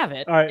you can have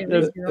it. All right.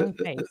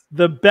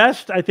 The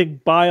best, I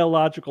think,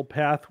 biological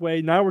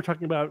pathway. Now we're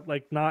talking about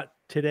like not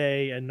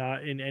today and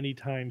not in any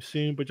time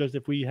soon, but just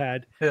if we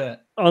had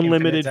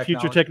unlimited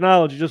future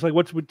technology, just like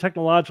what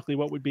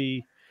would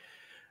be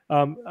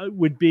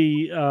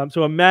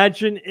so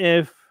imagine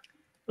if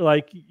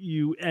like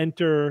you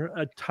enter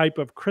a type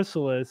of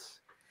chrysalis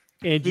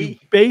and you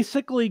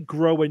basically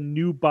grow a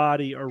new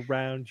body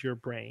around your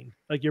brain.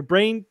 Like your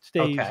brain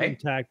stays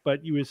intact,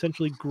 but you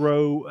essentially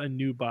grow a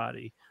new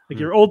body. Like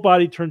your old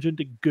body turns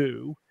into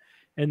goo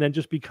and then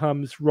just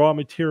becomes raw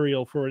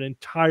material for an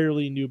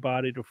entirely new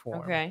body to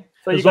form. Okay.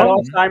 So you got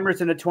Alzheimer's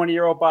in a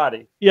 20-year-old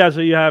body. Yeah, so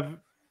you have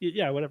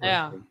whatever.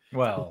 Yeah.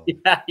 Well.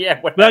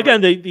 Whatever. But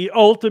again, the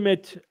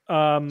ultimate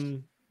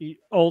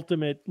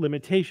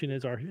limitation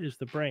is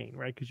the brain,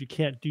 right? Because you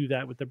can't do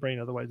that with the brain,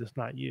 otherwise it's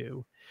not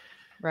you.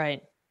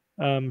 Right.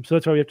 So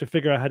that's why we have to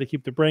figure out how to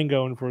keep the brain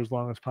going for as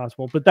long as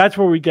possible. But that's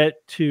where we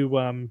get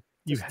to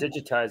just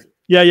digitize it.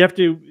 Yeah, you have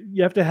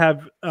to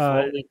have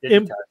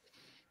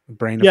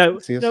brain. Yeah,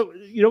 no,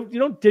 you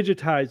don't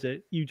digitize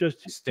it. You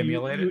just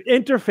stimulate it. You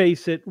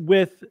interface it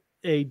with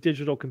a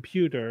digital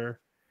computer,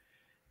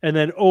 and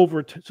then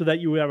so that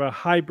you have a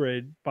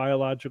hybrid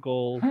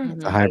biological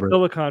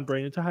silicon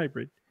brain. It's a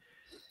hybrid,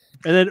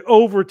 and then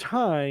over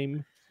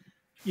time,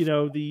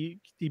 the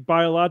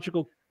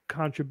biological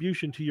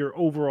contribution to your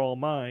overall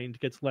mind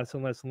gets less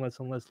and less and less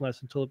and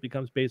less until it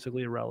becomes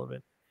basically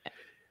irrelevant.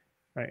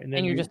 Right, and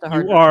then you're just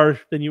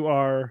you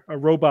are a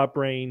robot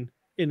brain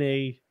and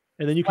then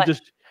you can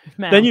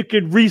then you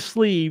can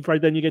re-sleeve,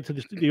 right? Then you get to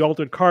the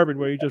altered carbon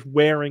where you're just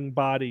wearing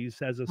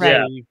bodies as a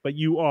sleeve, but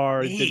you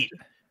are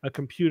a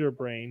computer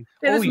brain.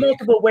 There's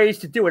multiple ways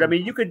to do it. I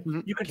mean, you could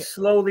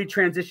slowly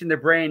transition the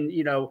brain,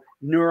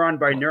 neuron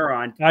by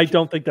neuron. I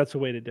don't think that's the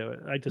way to do it.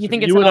 I disagree. You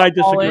think you and I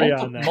disagree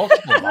on that. No,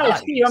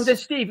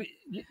 Steve.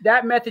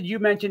 That method you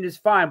mentioned is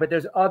fine, but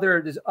there's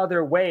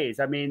other ways.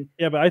 I mean,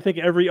 yeah, but I think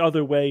every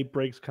other way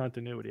breaks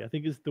continuity. I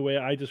think it's the way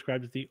I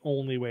described is the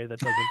only way that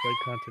doesn't break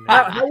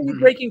continuity. How are you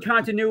breaking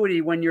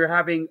continuity when you're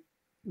having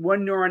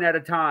one neuron at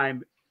a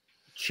time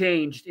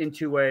changed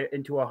into a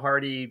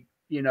hardy,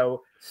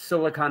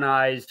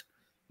 siliconized,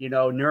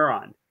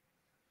 neuron?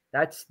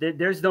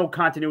 There's no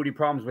continuity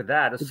problems with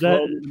that. A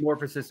slow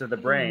metamorphosis of the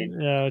brain.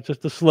 Yeah, it's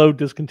just a slow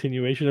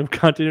discontinuation of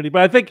continuity.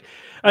 But I think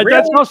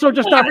that's also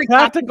just not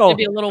practical.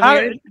 Be a little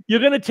weird. You're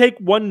going to take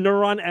one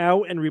neuron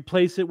out and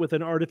replace it with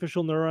an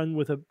artificial neuron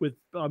with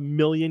a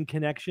million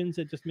connections.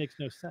 It just makes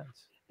no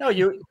sense. No,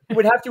 you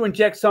would have to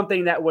inject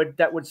something that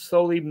would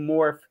slowly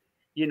morph,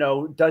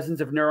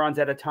 dozens of neurons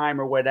at a time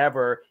or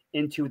whatever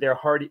into their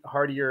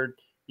hardier,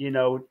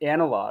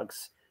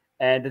 analogs.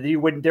 And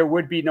there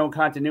would be no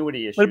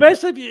continuity issue. But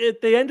basically,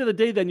 at the end of the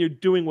day, then you're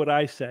doing what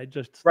I said,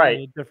 just in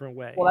a different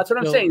way. Well, that's what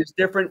I'm saying. There's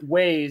different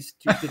ways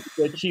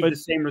to achieve the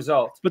same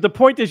result. But the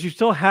point is, you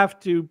still have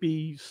to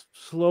be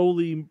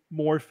slowly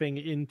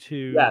morphing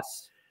into.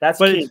 Yes, that's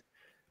key.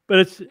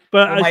 Will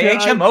my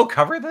HMO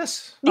cover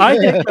this? I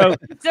think so.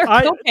 They're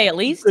okay, at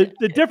least.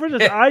 The difference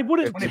is, I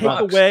wouldn't take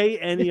away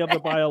any of the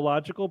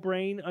biological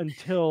brain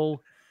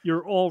until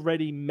you're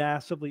already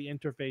massively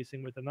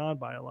interfacing with the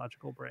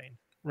non-biological brain,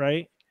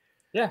 right?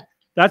 Yeah,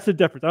 that's the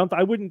difference.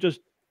 I wouldn't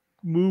just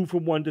move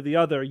from one to the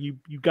other. You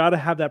got to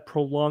have that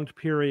prolonged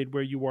period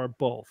where you are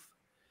both,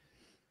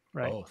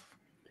 right? Both.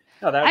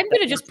 I'm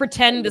going to just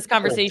pretend this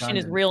conversation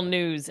is real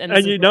news, and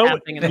this you is know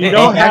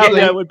how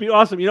that would be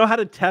awesome. You know how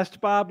to test,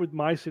 Bob, with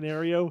my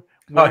scenario?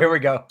 Here we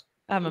go.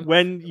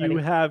 When you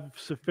have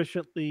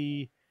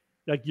sufficiently,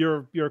 like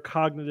your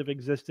cognitive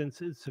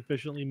existence is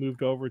sufficiently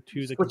moved over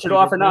to the switch it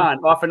off and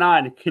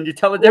on. Can you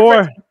tell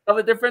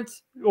the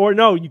difference? Or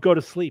no, you go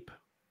to sleep.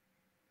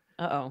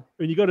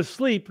 When you go to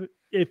sleep,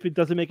 if it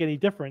doesn't make any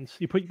difference,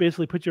 you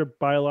basically put your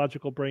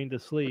biological brain to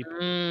sleep.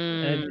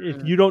 And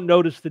if you don't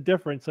notice the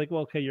difference, like,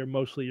 well, okay, you're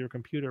mostly your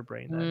computer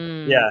brain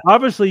then. Yeah.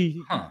 Obviously,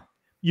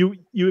 you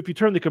if you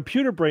turn the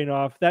computer brain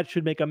off, that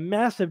should make a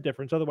massive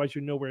difference. Otherwise,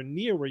 you're nowhere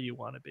near where you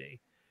want to be,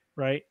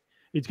 right?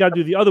 It's got to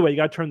do the other way. You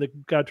got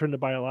to turn the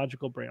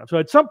biological brain off. So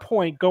at some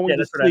point, going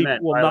to sleep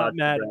will not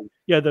matter. Brain.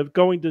 Yeah, the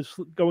going to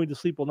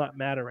sleep will not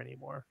matter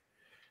anymore.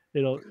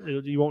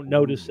 You won't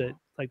notice it.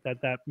 Like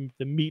that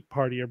the meat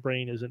part of your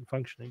brain isn't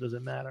functioning,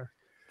 doesn't matter.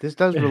 This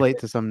does relate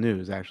to some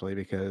news, actually,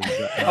 because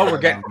we're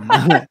getting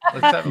let's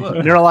have a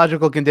look.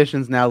 Neurological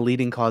conditions now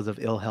leading cause of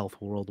ill health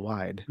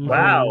worldwide.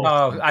 Wow.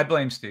 Oh, I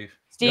blame Steve.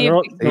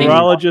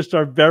 Neurologists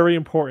are very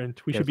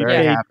important. We should be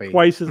paid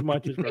twice as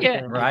much as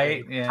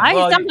right. Yeah.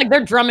 It sounds like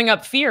they're drumming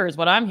up fear, is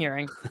what I'm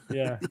hearing.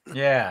 Yeah.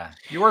 Yeah.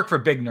 You work for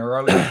Big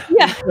Neuro.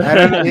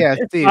 Yeah.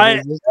 Steve.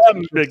 I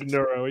am Big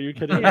Neuro. Are you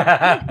kidding me?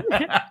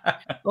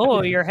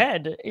 Oh, your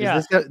head. Yeah.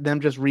 Is this them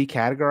just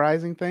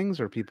recategorizing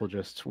things, or people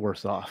just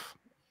worse off?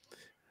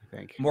 I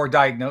think more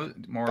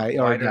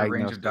wider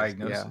range of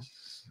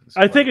diagnosis.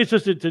 Yeah. I think it's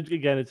just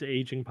it's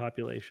aging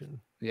population.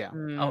 Yeah.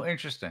 Oh,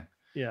 interesting.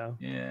 Yeah.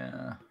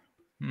 Yeah.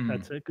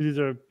 That's it. Because these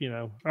are,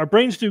 our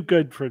brains do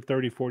good for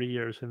 30, 40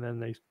 years, and then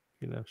they,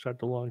 start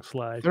the long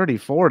slide. 30,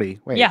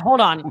 40. Wait. Yeah,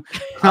 hold on.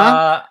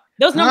 Huh?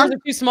 Those numbers are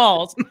too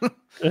small.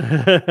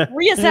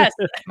 Reassess.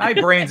 My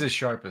brain's as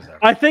sharp as ever.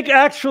 I think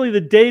actually the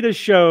data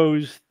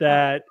shows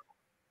that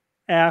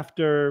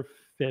after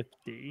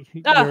 50,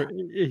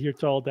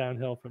 it's all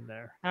downhill from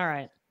there. All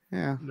right.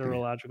 Yeah.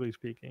 Neurologically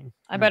speaking.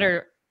 I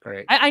better.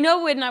 Great. I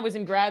know when I was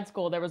in grad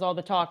school, there was all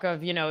the talk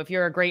of, if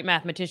you're a great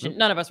mathematician,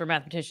 none of us were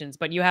mathematicians,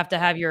 but you have to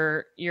have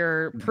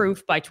your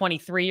proof by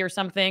 23 or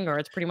something, or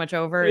it's pretty much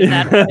over. Is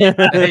that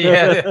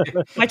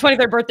My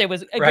 23rd birthday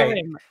was right.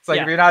 It's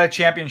like if you're not a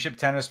championship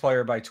tennis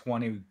player by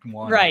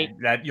 21, right,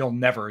 that you'll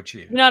never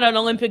achieve. You're not an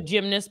Olympic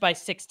gymnast by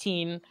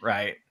 16.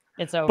 Right.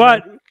 It's over.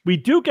 But we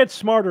do get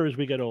smarter as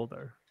we get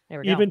older,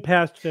 even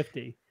past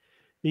 50.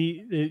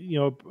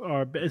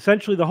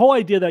 Essentially the whole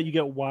idea that you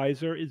get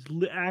wiser is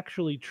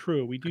actually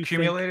true. We do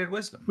accumulated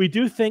wisdom. We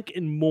do think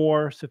in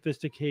more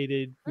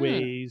sophisticated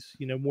ways.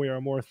 We are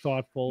more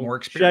thoughtful, more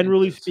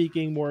generally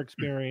speaking, more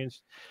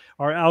experienced.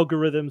 Our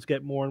algorithms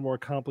get more and more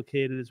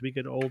complicated as we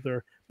get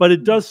older, but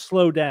it does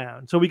slow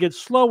down. So we get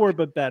slower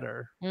but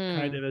better,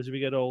 kind of as we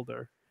get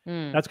older.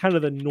 That's kind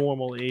of the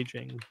normal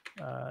aging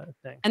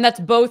thing. And that's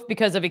both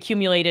because of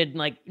accumulated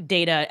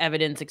data,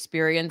 evidence,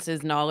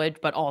 experiences, knowledge,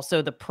 but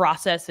also the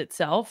process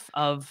itself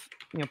of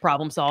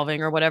problem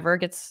solving or whatever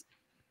gets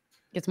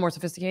more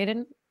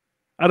sophisticated.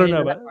 I don't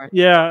know. I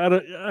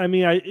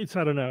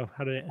don't know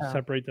how to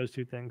separate those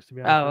two things, to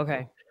be honest. Oh,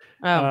 okay.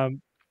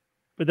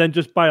 But then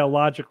just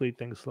biologically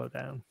things slow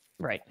down.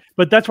 Right.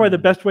 But that's why the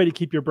best way to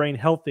keep your brain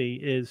healthy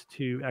is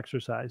to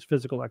exercise,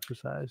 physical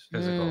exercise.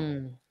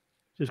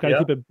 Just got to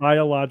keep it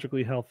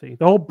biologically healthy.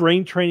 The whole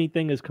brain training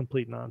thing is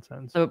complete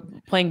nonsense. So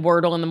playing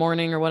Wordle in the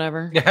morning or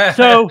whatever.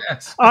 So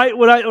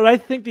what I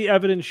think the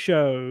evidence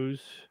shows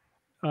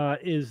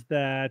is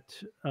that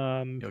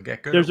you'll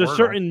get good there's a Wordle.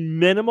 certain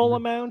minimal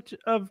amount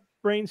of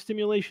brain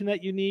stimulation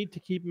that you need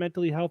to keep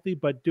mentally healthy,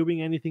 but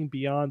doing anything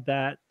beyond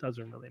that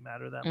doesn't really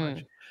matter that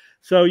much.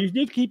 So you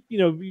need to keep,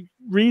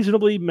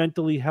 reasonably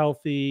mentally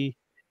healthy.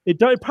 It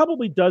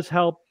probably does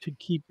help to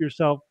keep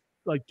yourself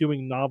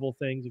doing novel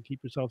things and keep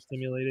yourself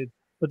stimulated.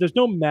 But there's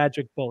no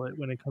magic bullet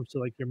when it comes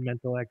to your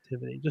mental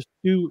activity. Just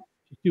do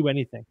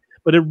anything.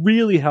 But it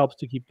really helps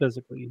to keep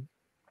physically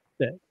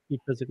fit, be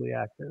physically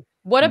active.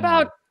 What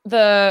about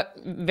the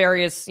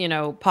various,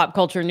 pop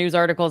culture news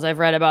articles I've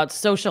read about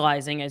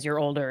socializing as you're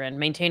older and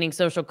maintaining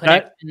social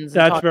connections?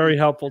 That's very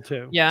helpful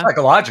too. Yeah.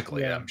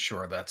 Psychologically, I'm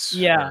sure that's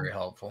very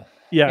helpful.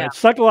 Yeah, it's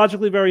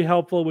psychologically very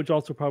helpful, which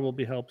also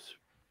probably helps,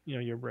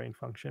 your brain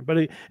function.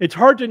 But it's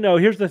hard to know.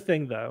 Here's the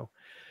thing, though.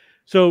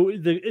 So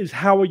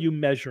how are you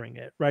measuring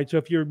it, right? So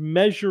if you're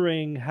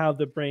measuring how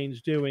the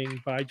brain's doing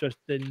by just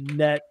the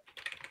net,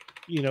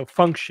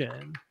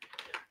 function,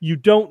 you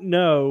don't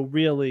know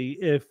really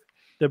if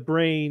the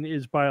brain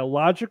is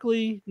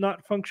biologically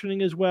not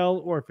functioning as well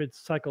or if it's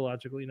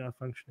psychologically not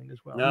functioning as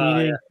well.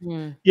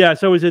 Meaning,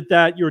 so is it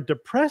that you're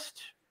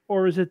depressed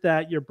or is it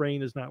that your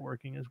brain is not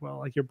working as well?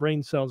 Like your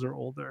brain cells are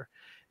older,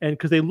 and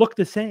because they look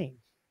the same,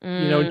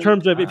 in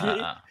terms of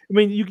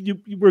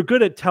you we're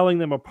good at telling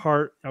them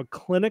apart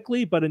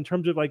clinically, but in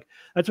terms of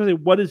that's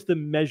what is the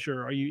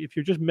measure? If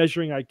you're just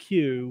measuring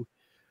IQ,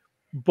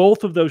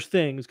 both of those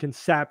things can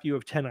sap you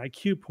of 10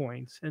 IQ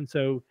points. And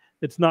so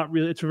it's not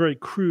really, it's a very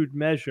crude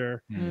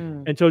measure.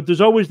 And so there's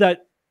always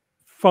that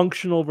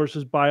functional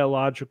versus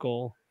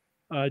biological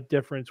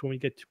difference when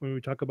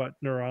we talk about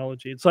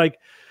neurology. It's like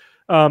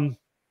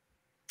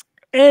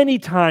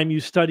anytime you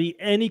study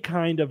any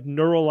kind of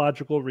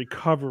neurological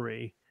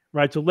recovery,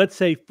 right? So let's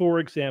say, for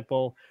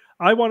example,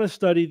 I want to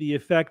study the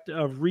effect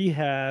of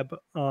rehab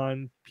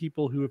on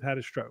people who have had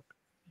a stroke.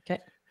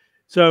 Okay.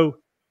 So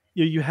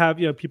you have,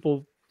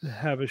 people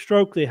have a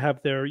stroke,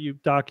 you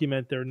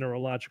document their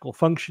neurological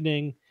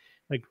functioning,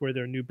 like where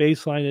their new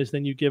baseline is,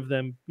 then you give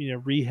them,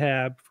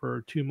 rehab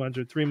for 2 months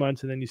or 3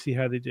 months, and then you see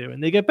how they do,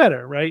 and they get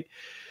better, right?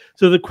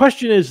 So the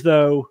question is,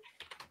 though,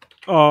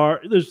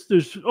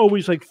 there's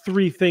always like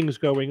three things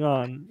going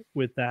on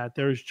with that.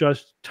 There's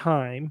just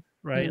time,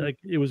 right? Like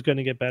it was going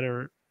to get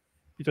better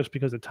just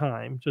because of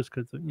time, just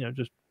because,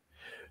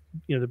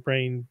 the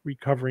brain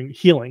recovering,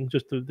 healing,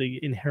 just the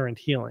inherent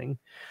healing.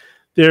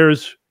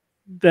 There's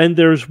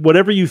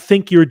whatever you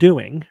think you're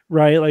doing,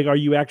 right? Like, are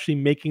you actually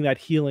making that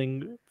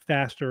healing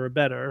faster or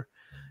better?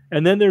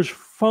 And then there's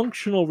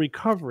functional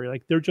recovery.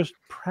 Like they're just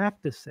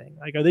practicing.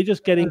 Like, are they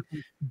just getting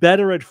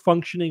better at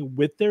functioning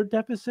with their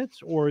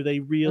deficits, or are they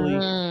really,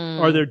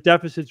 are their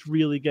deficits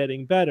really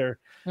getting better?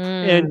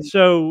 And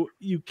so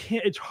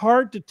it's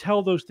hard to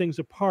tell those things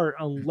apart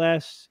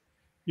unless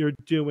you're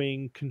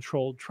doing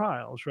controlled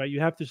trials, right? You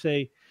have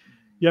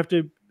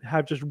to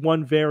have just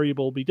one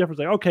variable be different.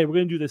 It's like, okay, we're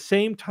going to do the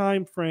same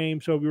time frame,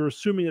 so we're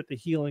assuming that the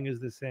healing is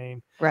the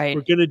same. Right.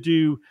 We're going to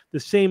do the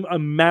same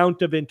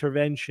amount of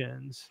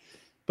interventions,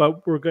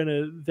 but we're going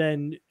to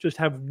then just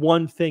have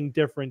one thing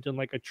different in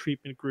like a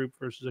treatment group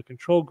versus a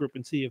control group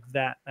and see if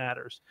that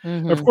matters.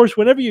 Of course,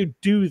 whenever you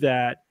do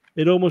that,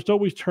 it almost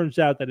always turns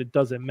out that it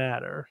doesn't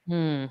matter.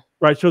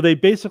 Right. So they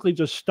basically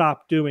just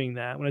stop doing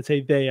that. When I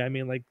say they, I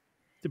mean like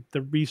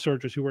the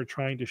researchers who are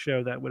trying to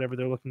show that whatever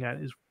they're looking at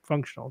is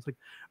functional. It's like,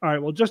 all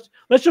right, well,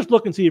 let's just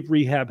look and see if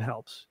rehab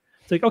helps.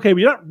 It's like, okay,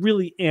 we're not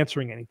really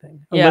answering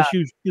anything unless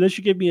you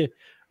give me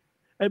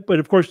but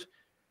of course,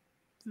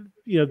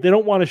 they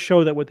don't want to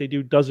show that what they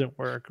do doesn't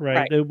work,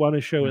 right? They want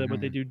to show that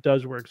what they do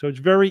does work. So it's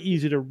very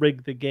easy to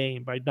rig the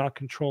game by not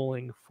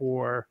controlling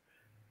for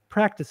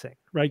practicing,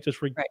 right? Just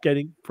for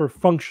for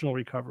functional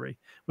recovery.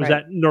 Was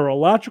that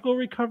neurological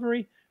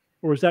recovery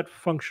or was that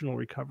functional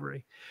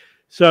recovery?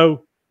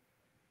 So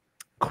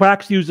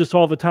quacks use this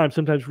all the time,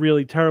 sometimes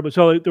really terrible.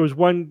 So there was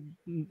one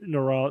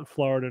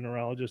Florida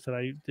neurologist that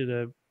I did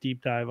a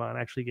deep dive on,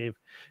 actually gave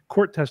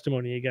court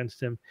testimony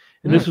against him.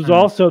 And this was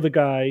also the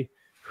guy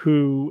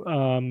who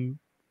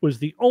was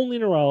the only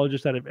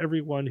neurologist out of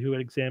everyone who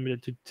had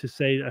examined it to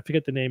say, I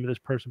forget the name of this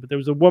person, but there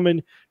was a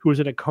woman who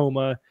was in a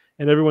coma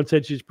and everyone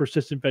said she's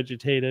persistent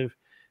vegetative,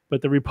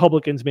 but the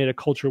Republicans made a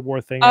culture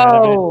war thing out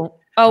of it.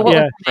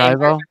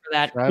 Shivo.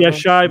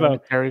 Shivo.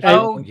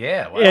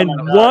 Wow. And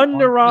one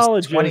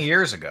neurologist 20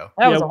 years ago.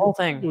 That was the whole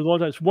thing. It was a long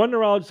time. One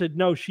neurologist said,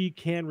 no, she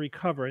can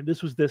recover. And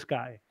this was this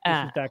guy.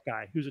 This was that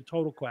guy who's a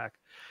total quack.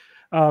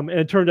 And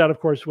it turned out, of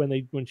course,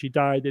 when she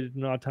died, they did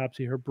an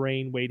autopsy. Her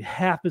brain weighed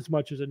half as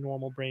much as a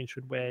normal brain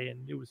should weigh,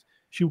 and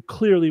she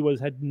clearly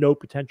had no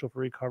potential for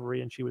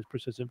recovery, and she was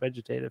persistent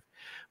vegetative.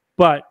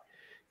 But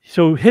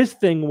so his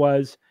thing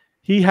was,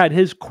 he had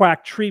his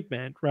quack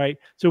treatment, right?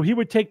 So he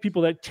would take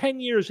people that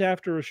 10 years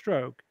after a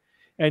stroke,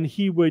 and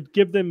he would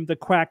give them the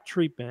quack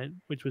treatment,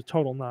 which was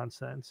total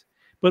nonsense,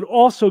 but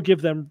also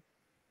give them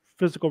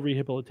physical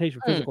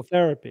rehabilitation, physical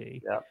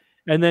therapy. Yeah.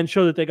 And then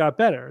show that they got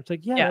better. It's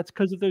like, that's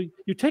because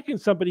you're taking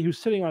somebody who's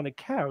sitting on a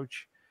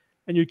couch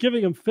and you're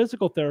giving them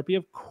physical therapy.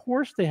 Of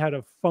course they had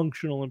a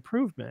functional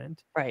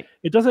improvement. Right.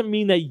 It doesn't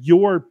mean that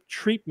your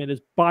treatment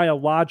is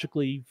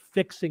biologically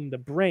fixing the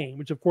brain,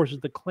 which of course is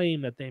the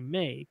claim that they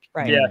make.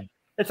 Right. Yeah.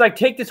 It's like,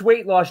 take this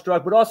weight loss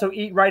drug, but also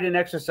eat right and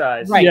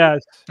exercise. Right.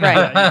 Yes.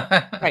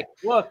 Right. Right.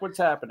 Look what's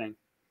happening.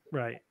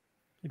 Right.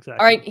 Exactly.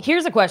 All right,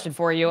 here's a question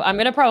for you. I'm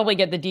going to probably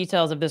get the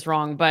details of this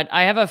wrong, but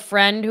I have a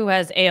friend who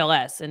has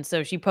ALS, and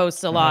so she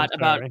posts a lot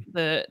about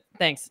the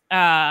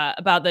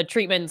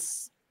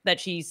treatments that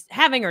she's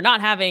having or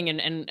not having,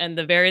 and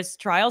the various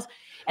trials.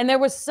 And there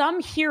was some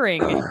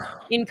hearing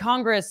in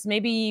Congress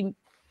maybe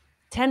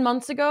 10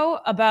 months ago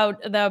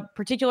about the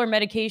particular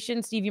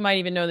medication. Steve, you might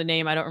even know the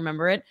name. I don't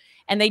remember it.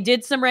 And they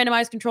did some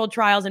randomized controlled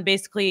trials, and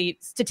basically,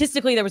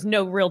 statistically, there was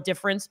no real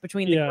difference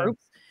between the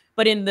groups.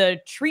 But in the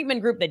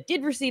treatment group that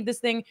did receive this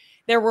thing,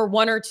 there were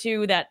one or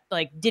two that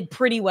like did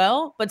pretty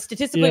well, but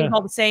statistically it was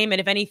all the same. And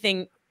if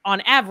anything,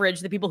 on average,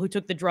 the people who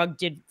took the drug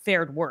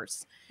fared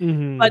worse.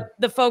 But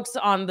the folks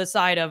on the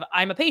side of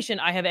I'm a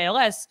patient, I have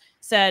ALS,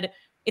 said,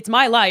 it's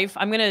my life.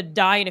 I'm going to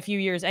die in a few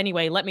years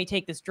anyway. Let me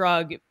take this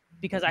drug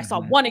because I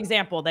saw one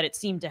example that it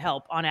seemed to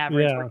help on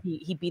average. Where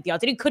he beat the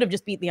odds. And he could have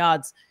just beat the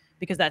odds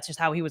because that's just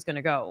how he was going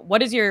to go.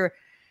 What is your...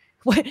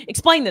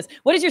 explain this.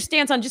 What is your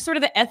stance on just sort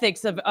of the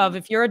ethics of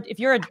if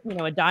you're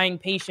a dying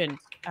patient,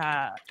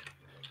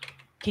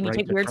 can you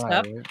take weird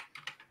stuff? Right?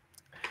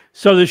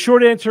 So the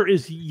short answer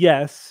is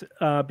yes,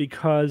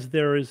 because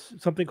there is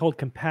something called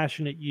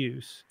compassionate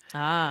use.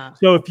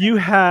 So if you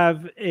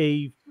have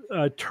a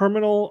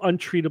terminal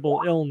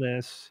untreatable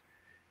illness,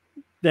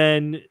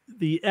 then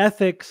the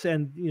ethics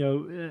and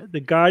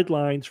the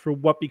guidelines for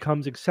what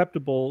becomes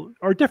acceptable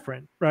are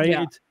different,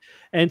 right?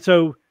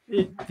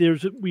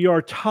 We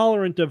are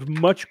tolerant of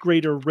much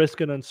greater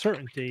risk and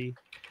uncertainty.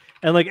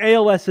 And like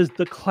ALS is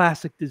the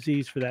classic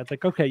disease for that. It's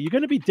like, okay, you're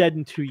going to be dead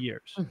in 2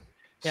 years.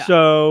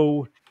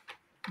 So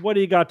what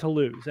do you got to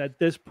lose at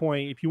this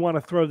point if you want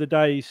to throw the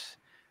dice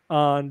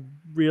on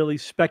really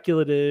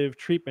speculative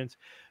treatments?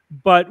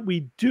 But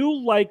we do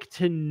like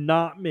to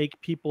not make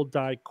people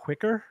die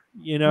quicker,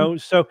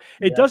 so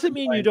it doesn't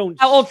mean you don't.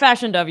 How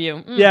old-fashioned of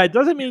you. Yeah, it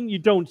doesn't mean you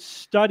don't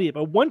study it.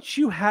 But once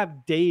you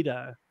have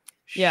data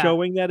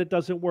showing that it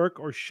doesn't work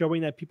or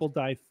showing that people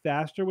die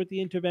faster with the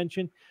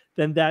intervention,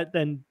 then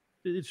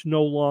it's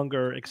no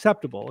longer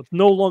acceptable. It's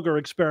no longer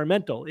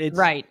experimental. It's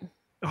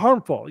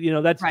harmful.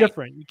 That's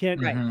different. You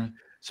can't.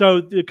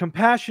 So the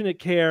compassionate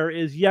care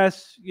is,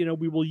 yes,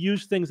 we will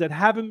use things that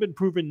haven't been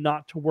proven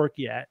not to work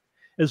yet,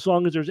 as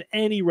long as there's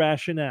any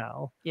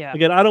rationale.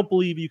 Again, I don't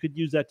believe you could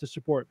use that to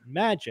support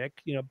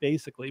magic,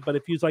 basically. But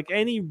if you use like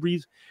any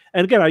reason,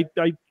 and again,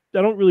 I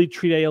don't really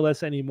treat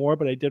ALS anymore,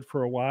 but I did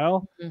for a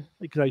while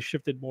because I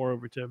shifted more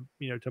over to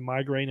to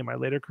migraine in my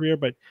later career.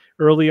 But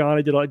early on,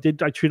 I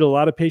treated a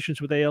lot of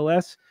patients with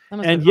ALS,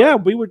 and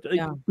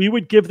we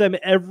would give them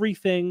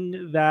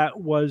everything that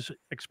was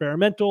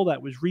experimental,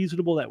 that was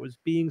reasonable, that was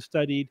being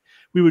studied.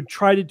 We would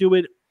try to do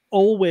it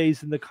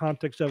always in the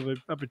context of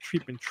a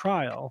treatment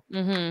trial,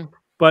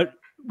 but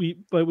we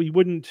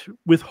wouldn't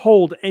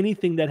withhold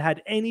anything that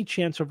had any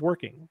chance of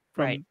working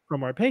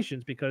from our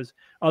patients, because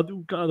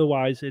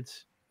otherwise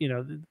it's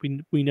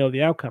we know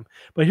the outcome.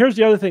 But here's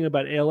the other thing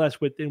about ALS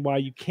and why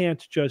you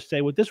can't just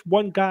say, well, this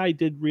one guy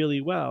did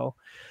really well,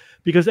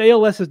 because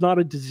ALS is not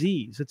a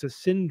disease. It's a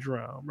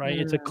syndrome, right?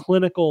 It's a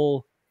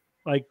clinical,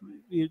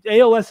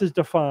 ALS is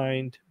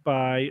defined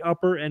by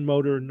upper and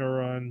lower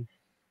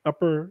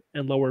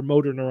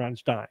motor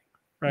neurons dying,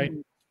 right?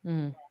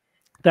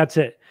 That's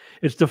it.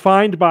 It's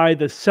defined by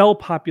the cell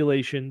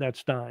population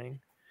that's dying,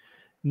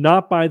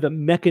 not by the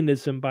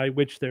mechanism by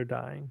which they're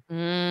dying.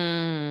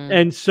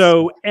 And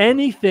so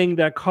anything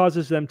that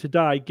causes them to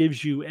die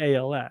gives you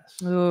ALS.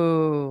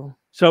 So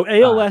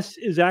ALS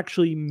is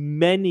actually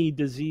many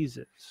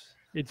diseases.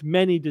 It's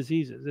many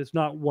diseases. It's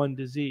not one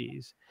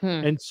disease.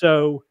 And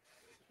so,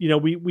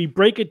 we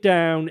break it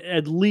down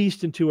at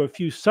least into a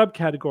few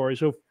subcategories.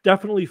 So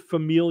definitely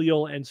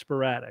familial and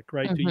sporadic,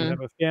 right? Do you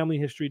have a family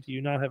history? Do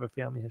you not have a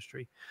family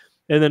history?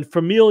 And then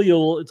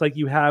familial, it's like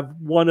you have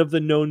one of the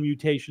known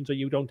mutations or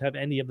you don't have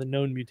any of the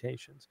known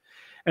mutations.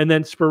 And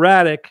then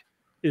sporadic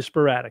is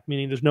sporadic,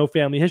 meaning there's no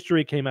family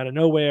history, came out of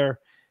nowhere.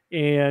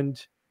 And,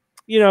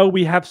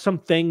 we have some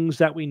things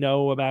that we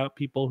know about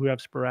people who have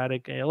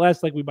sporadic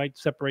ALS, like we might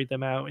separate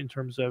them out in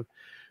terms of,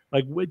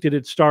 like, did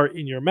it start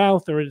in your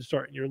mouth or did it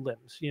start in your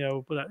limbs?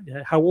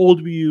 How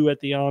old were you at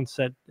the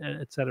onset,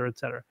 et cetera, et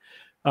cetera.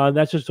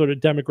 That's just sort of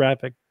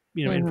demographic,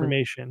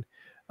 information.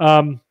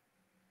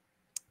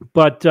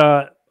 But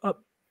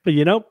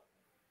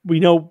we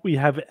know we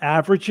have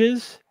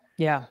averages.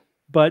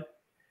 But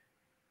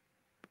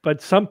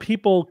some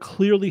people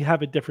clearly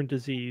have a different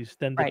disease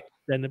than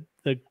the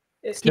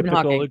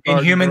typical.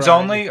 In humans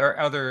only, or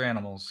other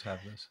animals have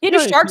this?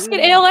 Do sharks get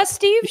ALS,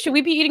 Steve? Should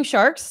we be eating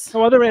sharks?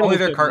 No, other animals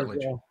only their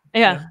cartilage.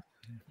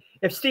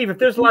 If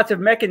there's lots of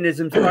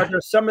mechanisms, are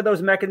there some of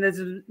those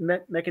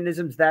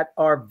mechanisms that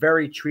are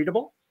very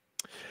treatable?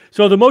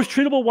 So the most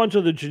treatable ones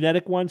are the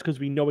genetic ones, because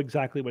we know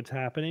exactly what's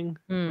happening,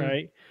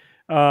 right?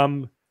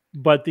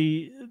 But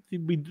we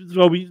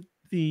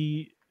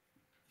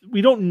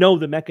don't know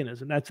the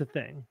mechanism. That's the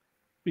thing.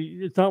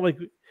 It's not like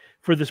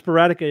for the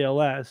sporadic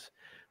ALS,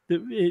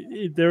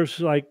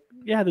 there's like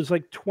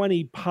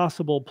 20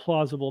 possible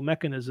plausible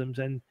mechanisms,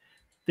 and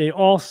they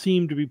all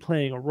seem to be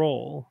playing a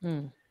role.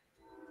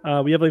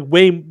 We have like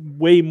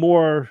way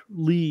more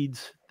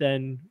leads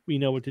than we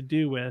know what to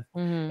do with.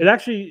 It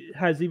actually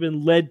has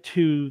even led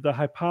to the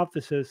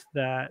hypothesis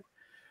that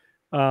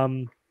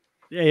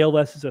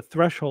ALS is a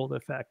threshold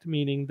effect,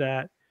 meaning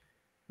that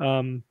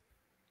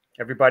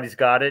Everybody's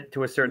got it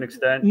to a certain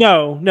extent.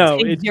 No,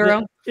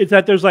 Zero. it's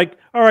that there's like,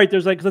 all right,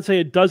 there's like, let's say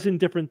a dozen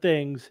different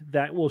things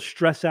that will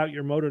stress out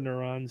your motor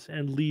neurons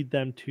and lead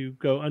them to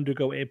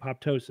undergo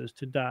apoptosis,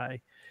 to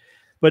die.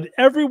 But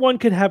everyone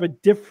could have a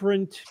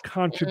different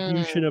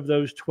contribution of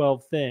those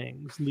 12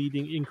 things,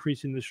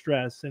 increasing the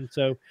stress. And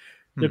so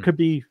there could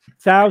be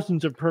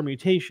thousands of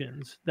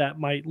permutations that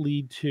might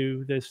lead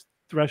to this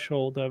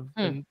threshold of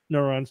the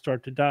neurons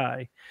start to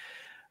die.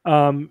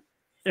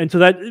 And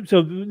so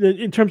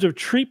in terms of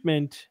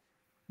treatment,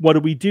 what do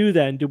we do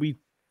then? Do we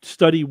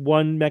study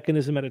one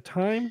mechanism at a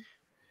time?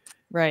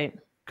 Right.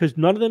 Because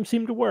none of them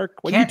seem to work.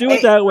 When you do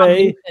it that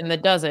way,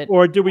 that does it.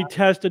 Or do we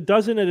test a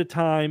dozen at a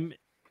time,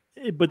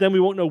 but then we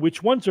won't know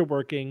which ones are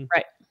working,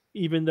 right?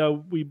 Even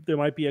though there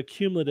might be a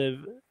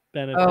cumulative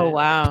benefit. Oh,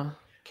 wow.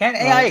 Can't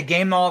AI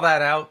game all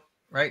that out,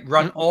 right?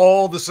 Run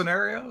all the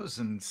scenarios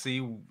and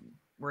see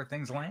where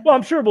things land? Well,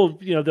 I'm sure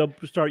they'll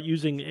start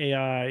using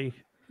AI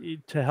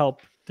to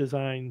help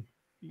design,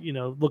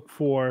 look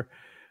for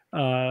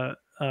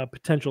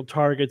potential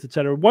targets, et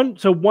cetera.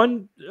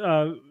 One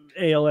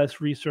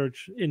ALS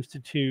Research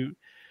Institute,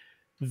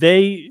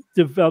 they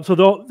developed,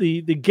 so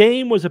the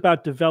game was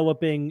about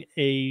developing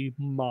a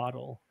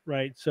model,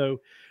 right?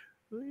 So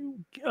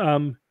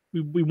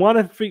we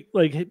want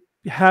to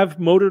have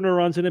motor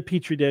neurons in a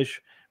petri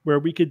dish where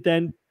we could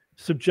then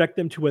subject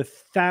them to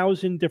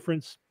 1,000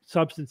 different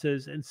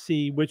substances and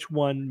see which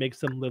one makes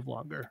them live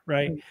longer,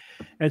 right?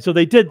 And so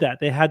they did that.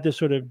 They had this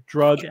sort of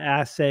drug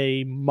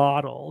assay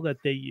model that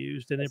they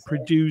used, and it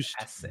produced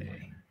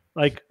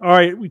like, all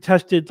right, we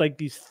tested like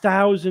these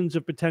thousands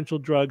of potential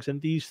drugs,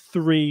 and these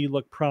 3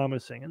 look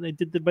promising, and they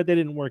did, but they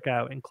didn't work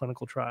out in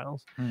clinical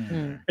trials.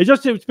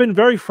 It's been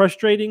very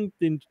frustrating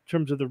in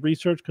terms of the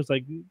research, because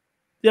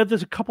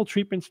there's a couple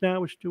treatments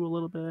now which do a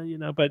little bit,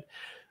 but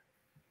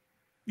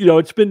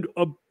it's been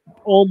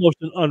almost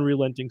an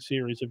unrelenting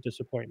series of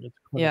disappointments.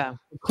 Yeah,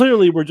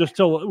 clearly we're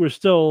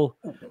still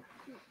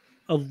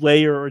a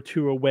layer or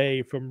 2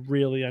 away from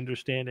really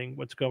understanding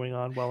what's going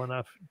on well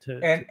enough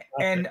to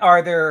and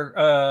are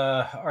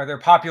there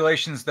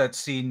populations that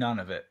see none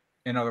of it?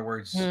 In other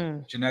words,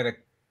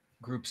 genetic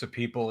groups of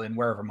people in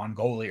wherever,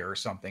 Mongolia or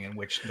something, in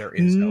which there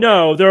is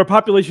no. There are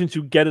populations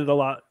who get it a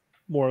lot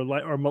more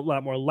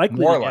likely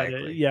to get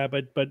it. Yeah,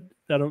 but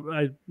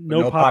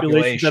no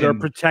populations that are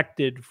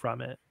protected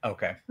from it.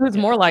 Okay, who's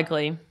more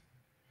likely?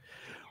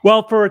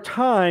 Well, for a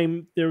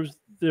time, there's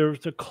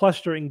a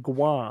cluster in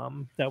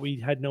Guam that we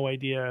had no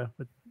idea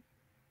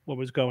what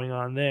was going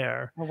on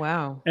there. Oh,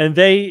 wow. And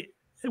they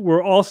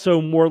were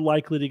also more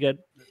likely to get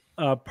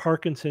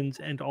Parkinson's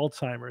and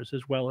Alzheimer's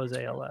as well as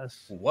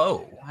ALS.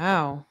 Whoa.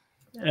 Wow.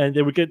 And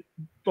they would get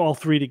all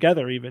 3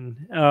 together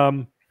even.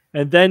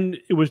 And then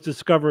it was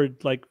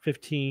discovered like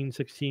 15,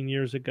 16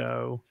 years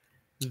ago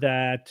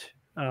that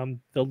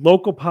the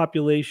local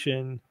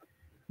population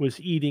was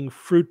eating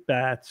fruit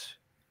bats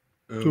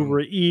who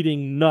were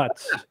eating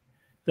nuts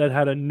that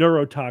had a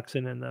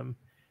neurotoxin in them,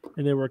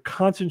 and they were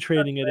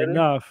concentrating it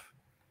enough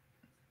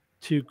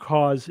to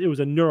cause, it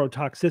was a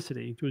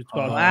neurotoxicity.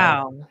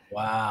 Wow.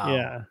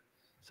 Yeah.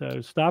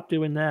 So stop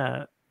doing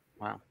that.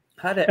 Wow.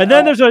 And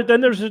then there's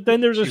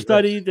a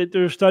study that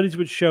there are studies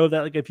which show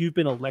that like if you've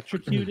been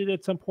electrocuted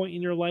at some point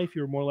in your life,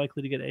 you're more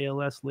likely to get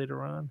ALS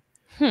later on.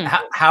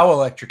 How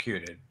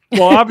electrocuted?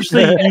 Well,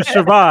 obviously you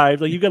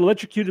survived. Like you got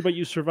electrocuted, but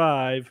you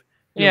survive.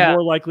 You're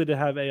more likely to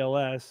have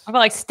ALS. I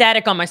feel like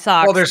static on my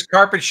socks. Well, there's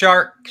carpet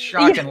shock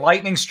and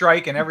lightning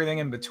strike and everything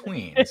in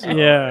between. So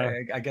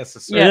I guess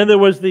it's and then there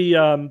was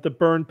the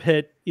burn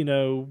pit,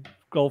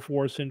 Gulf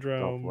War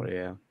syndrome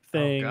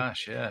thing. Oh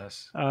gosh,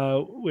 yes.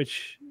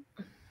 Which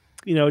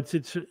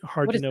it's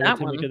hard to know what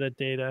to make of that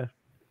data.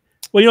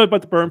 Well, you know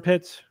about the burn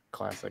pits?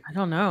 Classic. I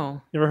don't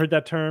know. You ever heard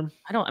that term?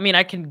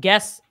 I can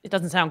guess. It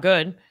doesn't sound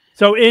good.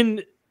 So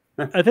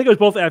I think it was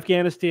both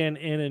Afghanistan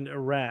and in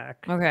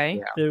Iraq. Okay.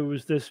 Yeah. There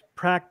was this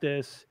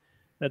practice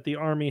that the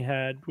army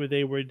had where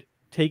they would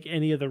take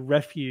any of the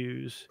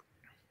refuse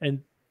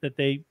and that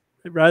they,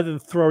 rather than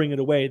throwing it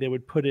away, they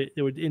would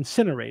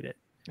incinerate it.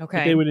 Okay.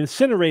 But they would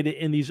incinerate it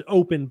in these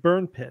open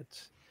burn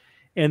pits.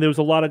 And there was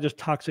a lot of just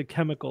toxic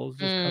chemicals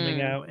just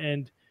coming out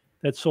and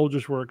that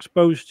soldiers were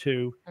exposed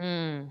to.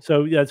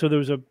 So there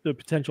was the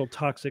potential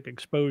toxic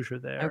exposure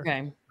there.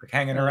 Okay. Like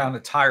hanging around a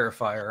tire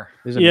fire.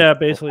 Yeah,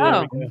 basically.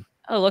 Oh,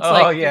 it looks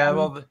like. Yeah.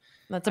 Well,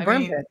 that's a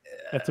burn pit.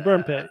 That's a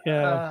burn pit.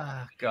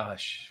 Yeah.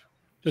 Gosh.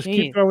 Just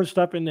keep throwing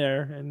stuff in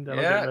there, and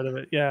that'll get rid of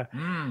it. Yeah.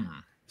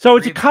 So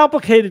it's a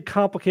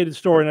complicated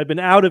story, and I've been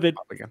out of it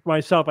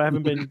myself. I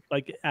haven't been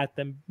like at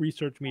them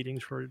research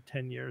meetings for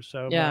 10 years,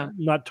 so I'm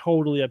not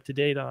totally up to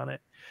date on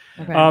it.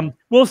 Okay.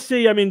 We'll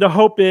see. I mean, the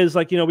hope is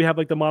we have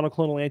like the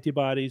monoclonal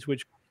antibodies,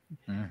 which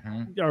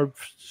are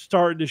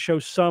starting to show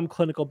some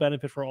clinical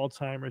benefit for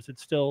Alzheimer's.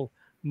 It's still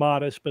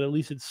modest, but at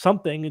least it's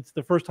something. It's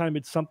the first time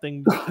it's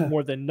something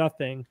more than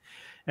nothing,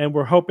 and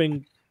we're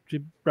hoping to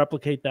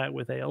replicate that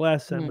with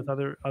ALS and with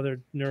other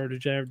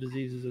neurodegenerative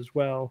diseases as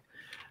well.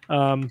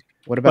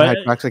 What about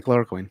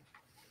hydroxychloroquine?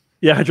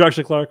 Yeah,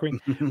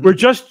 hydroxychloroquine. We're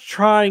just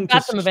trying to.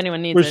 Got them if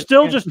anyone needs we're it.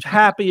 still just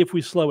happy if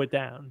we slow it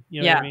down.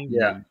 You know what I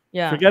mean?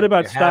 Yeah. Forget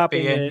about You're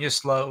stopping happy and it. you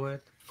slow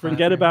it.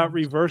 Forget about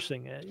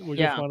reversing it. We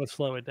just want to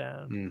slow it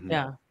down.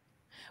 Yeah.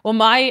 Well,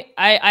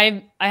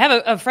 I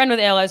have a friend with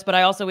ALS,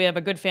 but we have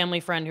a good family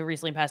friend who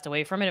recently passed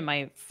away from it, and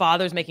my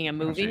father's making a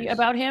movie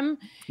about him.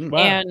 Wow.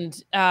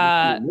 And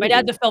my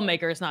dad's a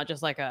filmmaker. It's not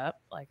just like a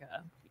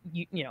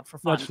for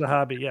fun. Not just a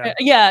hobby.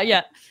 Yeah.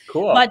 Yeah.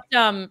 Cool.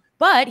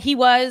 But he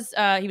was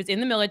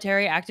in the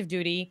military, active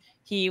duty.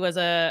 He was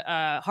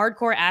a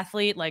hardcore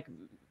athlete, like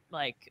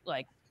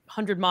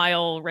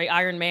 100-mile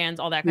Ironmans,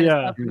 all that kind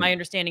of stuff. My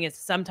understanding is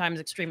sometimes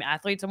extreme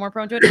athletes are more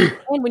prone to it.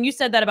 And when you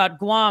said that about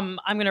Guam,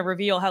 I'm going to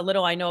reveal how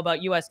little I know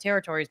about U.S.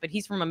 territories, but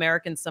he's from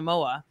American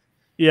Samoa.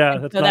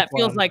 Yeah, so that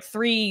feels like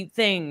three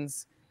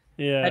things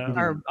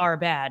that are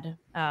bad.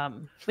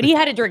 But he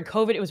had it during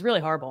COVID. It was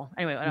really horrible.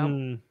 Anyway,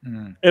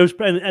 it was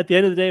at the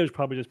end of the day, it was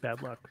probably just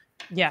bad luck.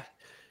 Yeah,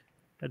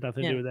 had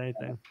nothing to do with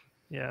anything.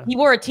 Yeah. He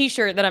wore a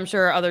T-shirt that I'm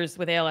sure others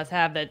with ALS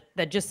have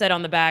that just said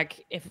on the back,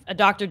 if a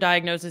doctor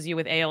diagnoses you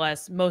with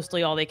ALS,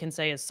 mostly all they can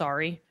say is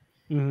sorry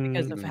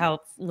because of how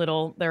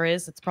little there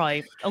is. It's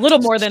probably a little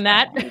more than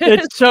that.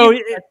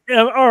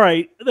 All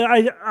right.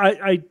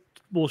 I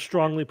will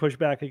strongly push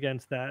back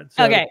against that.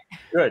 So okay.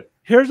 Good.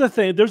 Here's the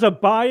thing. There's a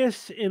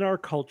bias in our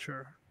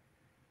culture,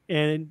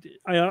 and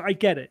I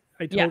get it.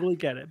 I totally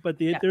get it. But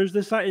there's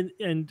this,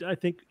 and I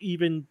think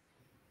even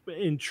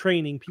in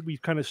training, people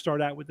kind of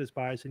start out with this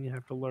bias, and you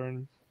have to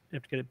learn, you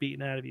have to get it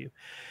beaten out of you,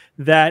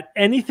 that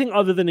anything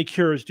other than a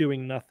cure is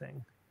doing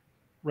nothing,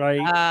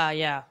 right?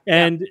 Yeah.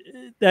 And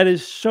that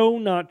is so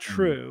not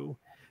true.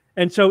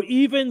 And so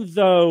even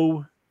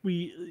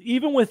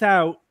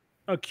without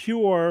a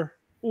cure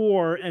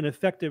or an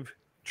effective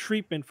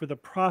treatment for the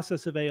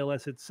process of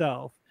ALS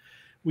itself,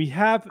 we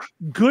have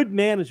good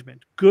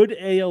management. Good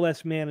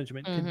ALS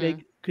management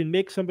can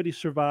make somebody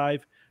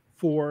survive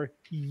for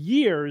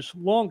years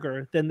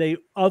longer than they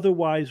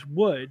otherwise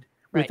would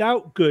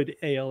without good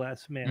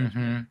ALS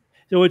management.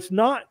 So it's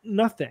not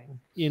nothing,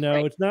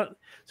 it's not.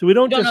 So we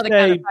don't just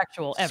say,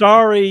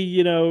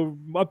 sorry,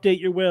 update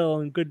your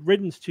will and good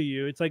riddance to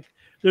you. It's like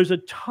there's a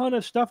ton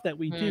of stuff that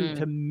we do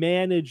to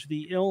manage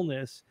the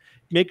illness,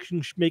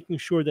 making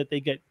sure that they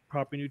get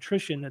proper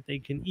nutrition, that they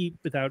can eat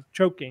without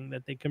choking,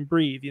 that they can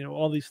breathe,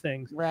 all these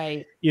things.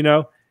 Right.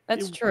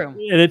 That's true.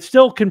 And it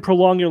still can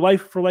prolong your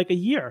life for like a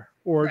year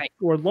or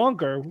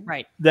longer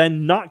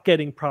than not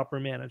getting proper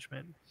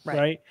management.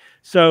 Right.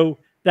 So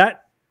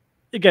that,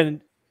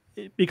 again,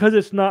 because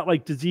it's not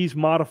like disease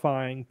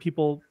modifying,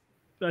 people,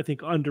 I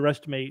think,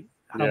 underestimate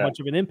how much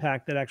of an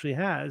impact that actually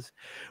has.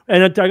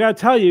 And I got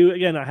to tell you,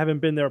 again, I haven't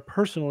been there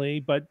personally,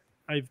 but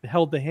I've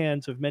held the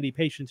hands of many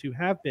patients who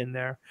have been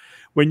there.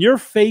 When you're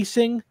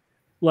facing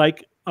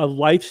like a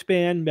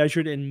lifespan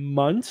measured in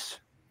months,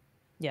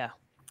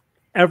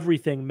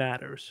 everything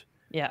matters.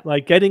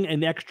 Like getting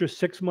an extra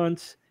 6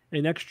 months,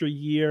 an extra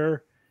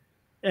year,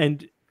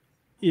 and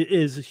it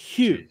is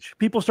huge.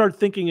 People start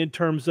thinking in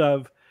terms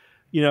of,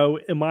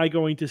 am I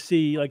going to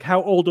see, like,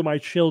 how old are my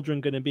children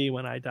going to be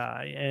when I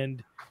die?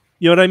 And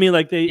you know what I mean?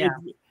 Like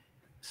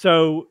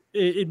so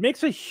it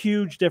makes a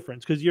huge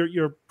difference because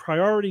your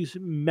priorities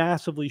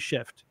massively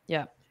shift.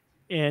 Yeah.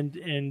 And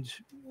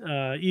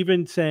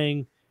even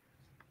saying,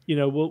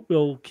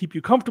 we'll keep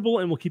you comfortable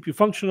and we'll keep you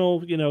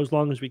functional, as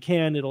long as we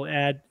can. It'll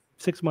add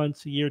 6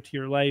 months, a year to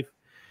your life,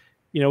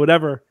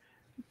 whatever,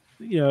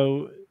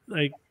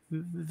 like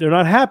they're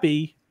not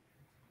happy,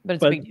 but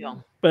it's a big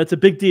deal. But it's a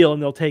big deal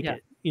and they'll take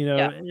it,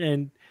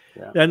 and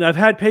I've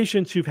had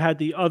patients who've had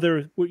the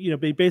other,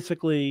 they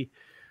basically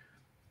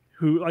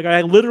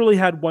I literally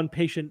had one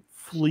patient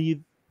flee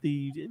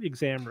the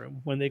exam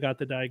room when they got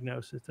the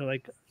diagnosis. They're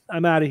like,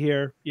 I'm out of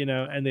here,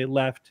 and they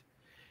left,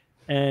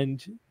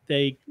 and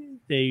they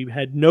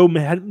had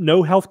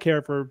no health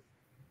care for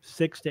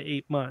 6 to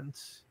 8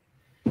 months.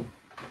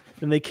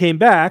 And they came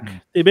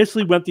back. They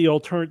basically went the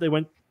alternative. They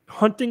went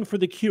hunting for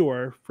the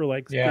cure for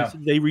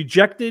they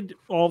rejected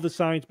all the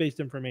science-based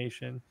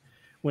information,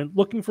 went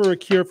looking for a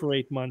cure for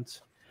 8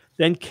 months,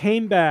 then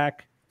came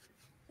back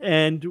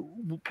and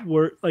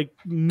were like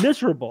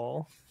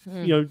miserable,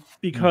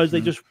 because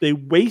they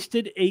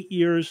wasted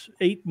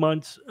 8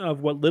 months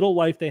of what little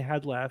life they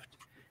had left.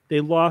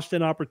 They lost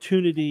an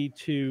opportunity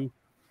to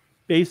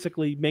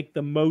basically make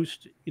the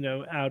most,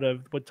 out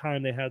of what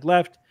time they had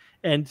left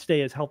and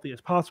stay as healthy as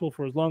possible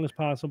for as long as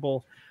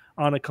possible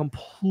on a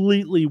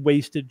completely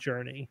wasted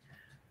journey.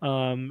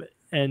 And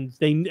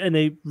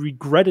they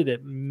regretted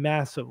it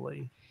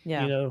massively.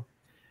 And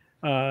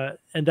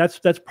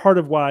that's part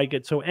of why I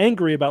get so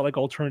angry about like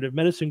alternative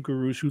medicine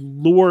gurus who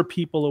lure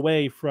people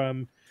away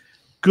from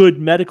good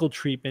medical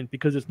treatment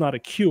because it's not a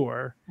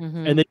cure,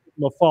 and they give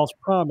them a false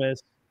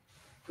promise,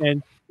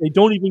 and they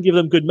don't even give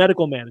them good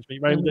medical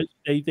management, right?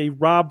 They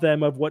rob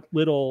them of what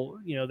little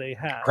they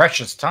have.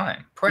 Precious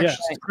time.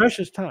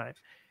 Precious time.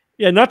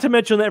 Yeah, not to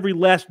mention every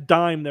last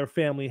dime their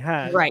family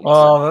has. Right.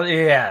 Oh,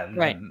 yeah.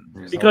 Right.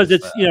 Because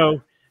it's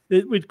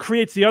it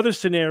creates the other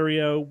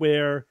scenario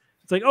where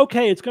it's It's like,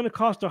 okay, it's going to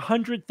cost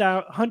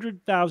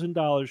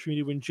 $100,000 for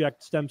you to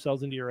inject stem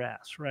cells into your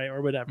ass, right,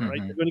 or whatever,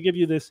 right? They're going to give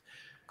you this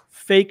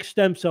fake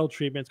stem cell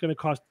treatment. It's going to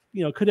cost,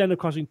 could end up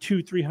costing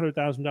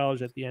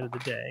 $200,000-$300,000 at the end of the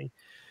day.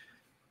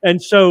 And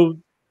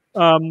so,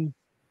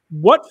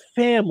 what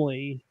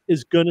family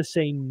is going to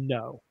say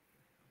no?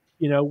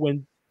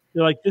 When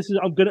they're like, this is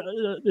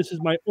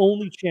my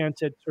only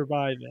chance at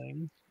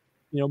surviving,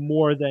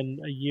 more than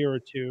a year or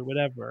two,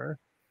 whatever.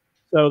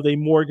 So they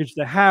mortgage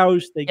the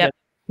house, they get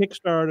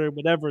Kickstarter,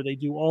 whatever. They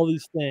do all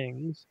these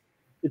things.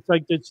 It's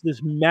like it's this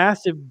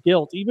massive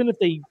guilt. Even if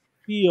they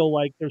feel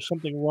like there's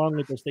something wrong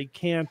with this, they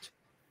can't.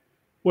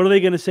 What are they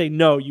going to say?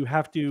 No, you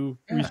have to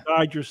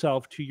resign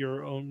yourself to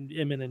your own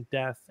imminent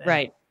death.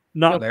 Right.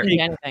 Not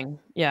anything.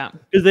 Yeah.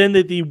 Because then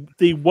the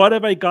what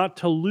have I got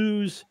to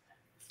lose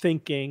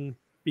thinking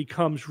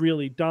becomes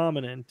really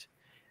dominant.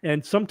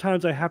 And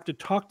sometimes I have to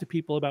talk to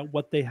people about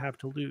what they have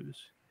to lose.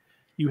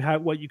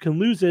 What you can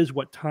lose is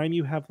what time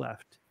you have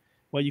left.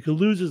 What you can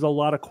lose is a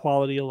lot of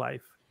quality of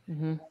life.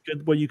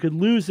 What you could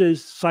lose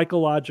is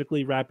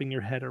psychologically wrapping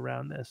your head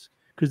around this.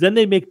 Because then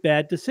they make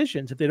bad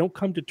decisions. If they don't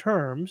come to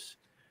terms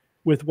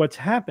with what's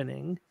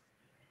happening,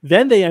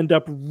 then they end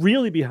up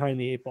really behind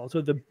the eight ball.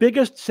 So the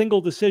biggest single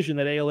decision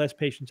that ALS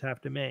patients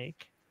have to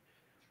make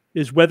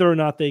is whether or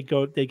not they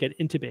get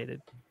intubated.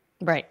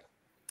 Right.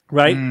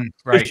 Right.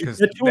 Right.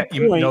 Because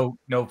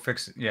no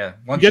fix. Yeah.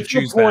 Once you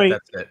choose that,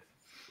 that's it.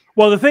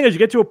 Well, the thing is, you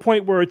get to a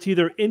point where it's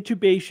either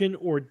intubation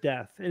or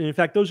death, and in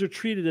fact, those are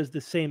treated as the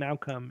same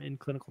outcome in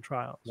clinical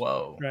trials.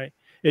 Whoa! Right?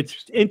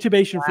 It's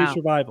intubation-free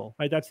survival.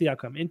 Right? That's the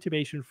outcome.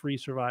 Intubation-free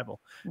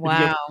survival.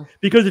 Wow!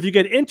 Because if you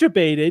get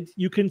intubated,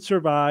 you can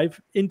survive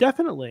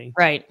indefinitely.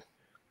 Right.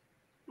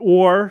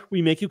 Or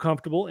we make you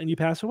comfortable and you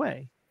pass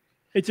away.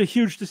 It's a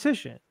huge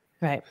decision.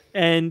 Right.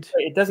 And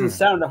it doesn't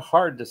sound a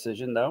hard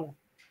decision, though.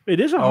 It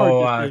is a hard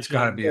decision. It's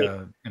got to be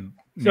an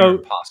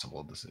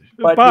impossible decision.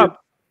 But Bob,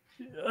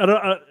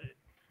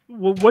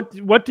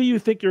 what do you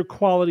think your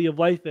quality of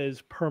life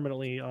is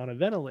permanently on a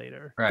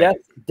ventilator? Right.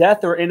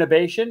 Death or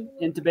intubation?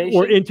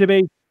 Or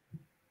intubation.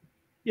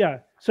 Yeah.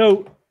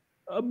 So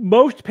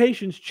most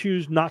patients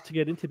choose not to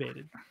get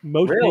intubated.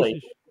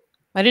 Patients,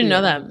 I didn't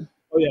know that.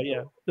 Oh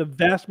yeah. The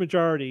vast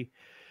majority,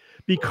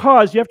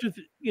 because you have to,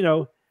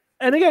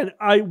 and again,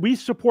 we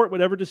support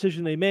whatever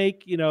decision they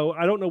make.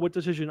 I don't know what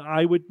decision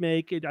I would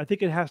make. I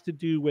think it has to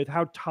do with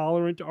how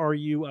tolerant are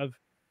you of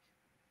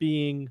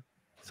being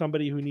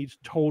somebody who needs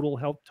total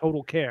health,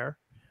 total care.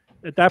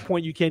 At that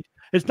point, you can't.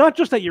 It's not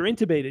just that you're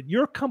intubated;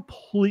 you're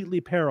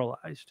completely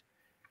paralyzed,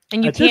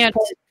 and you can't.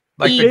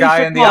 Like the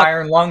guy in the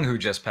iron lung who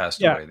just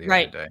passed away the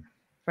other day.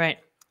 Right.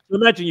 So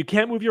imagine you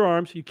can't move your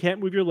arms, you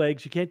can't move your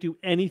legs, you can't do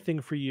anything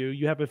for you.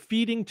 You have a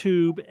feeding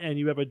tube, and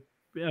you have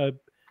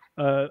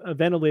a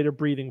ventilator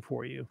breathing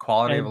for you.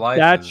 Quality of life.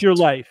 That's your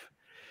life.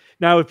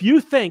 Now, if you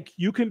think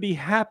you can be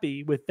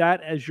happy with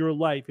that as your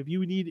life, if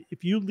you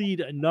lead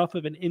enough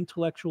of an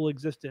intellectual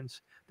existence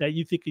that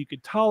you think you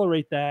could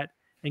tolerate that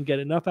and get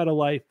enough out of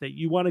life that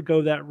you want to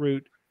go that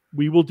route,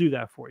 we will do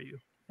that for you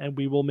and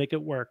we will make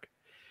it work.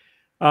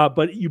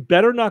 But you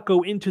better not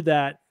go into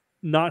that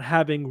not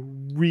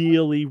having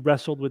really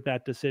wrestled with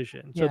that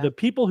decision. So the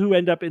people who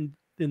end up in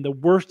the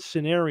worst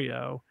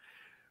scenario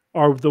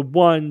are the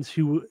ones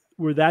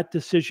where that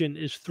decision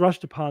is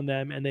thrust upon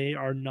them and they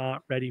are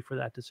not ready for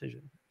that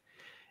decision.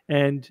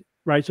 And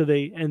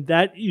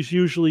that is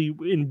usually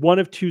in one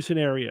of two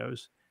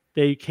scenarios.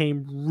 They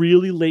came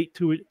really late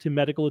to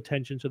medical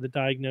attention, so the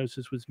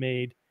diagnosis was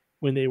made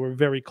when they were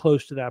very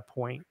close to that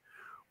point,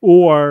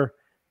 or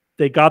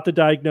they got the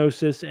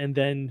diagnosis and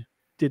then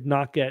did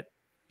not get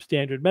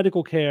standard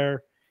medical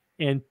care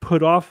and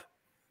put off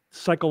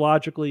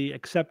psychologically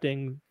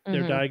accepting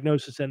their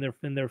diagnosis and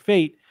their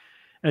fate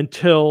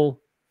until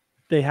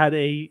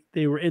they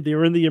were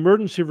in the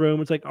emergency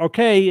room. It's like,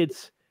 okay,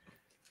 it's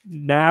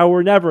now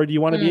or never. Do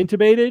you want to be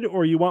intubated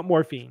or you want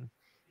morphine?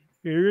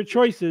 Here are your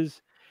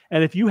choices.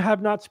 And if you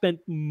have not spent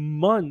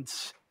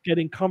months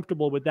getting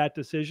comfortable with that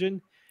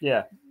decision,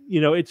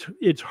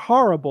 it's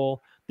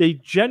horrible. They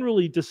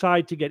generally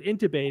decide to get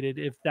intubated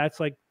if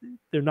that's like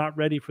they're not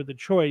ready for the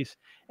choice.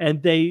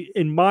 And they,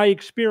 in my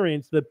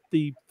experience,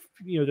 the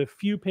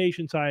few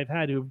patients I've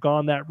had who've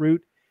gone that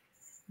route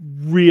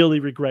really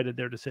regretted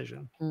their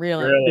decision.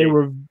 Really? They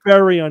were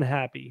very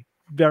unhappy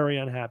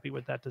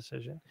with that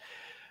decision.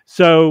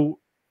 So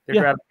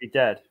they'd rather be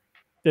dead.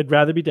 They'd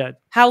rather be dead.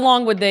 How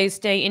long would they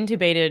stay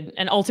intubated?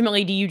 And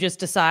ultimately, do you just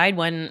decide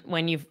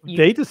when you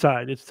They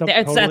decide. That's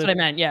what I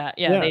meant. Yeah,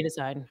 they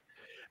decide.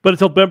 But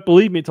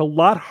believe me, it's a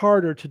lot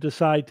harder to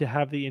decide to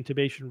have the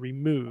intubation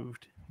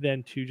removed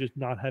than to just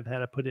not have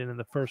had it put in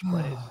the first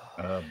place.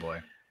 Oh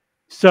boy.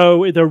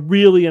 So they're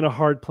really in a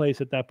hard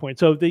place at that point.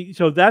 So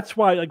that's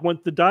why, like,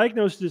 once the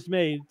diagnosis is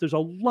made, there's a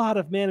lot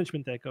of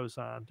management that goes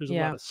on. There's a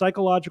lot of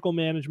psychological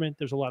management.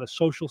 There's a lot of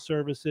social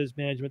services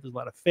management. There's a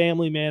lot of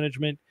family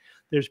management.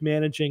 There's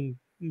managing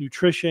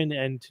nutrition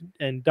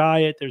and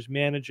diet. There's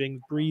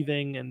managing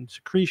breathing and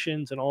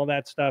secretions and all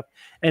that stuff.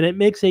 And it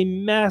makes a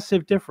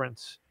massive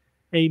difference.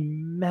 A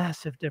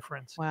massive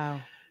difference. Wow.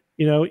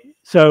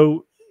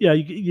 So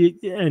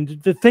yeah, and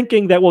the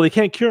thinking that, well, they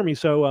can't cure me,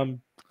 so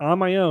on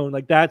my own,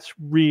 like that's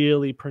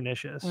really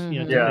pernicious.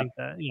 You know, to think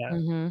that.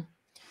 Yeah.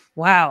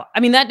 Wow. I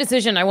mean, that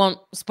decision, I won't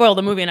spoil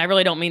the movie, and I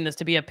really don't mean this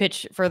to be a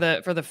pitch for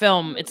the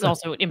film. It's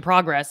also in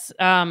progress.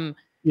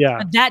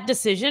 Yeah. That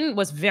decision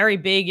was very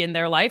big in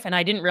their life, and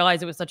I didn't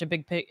realize it was such a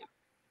big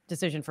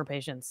decision for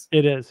patients.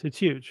 It is. It's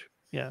huge.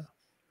 Yeah.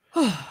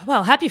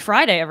 Well, happy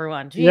Friday,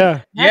 everyone. Gee,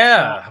 boy.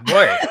 Yeah.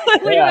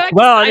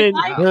 Well, I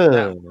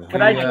mean,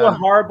 can I do a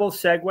horrible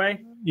segue?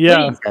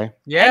 Yeah. Okay.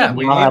 Yeah,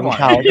 we need I'll one.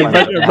 have a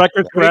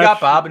Record We got scratch.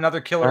 Bob,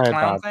 another killer All right,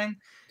 clown Bob. thing.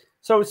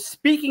 So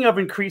speaking of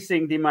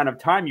increasing the amount of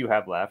time you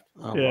have left,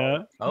 Yeah.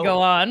 Oh.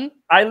 Go on.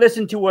 I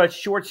listened to a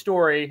short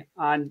story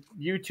on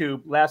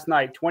YouTube last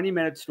night,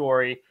 20-minute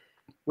story,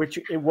 which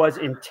it was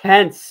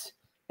intense,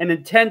 an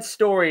intense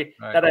story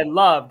Right. that I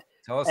loved.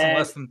 Tell us in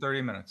less than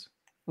 30 minutes.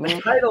 The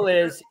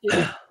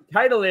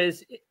title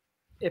is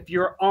 "If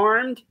You're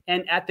Armed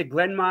and at the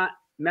Glenmont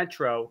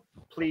Metro,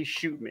 Please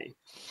Shoot Me."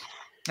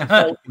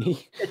 So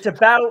it's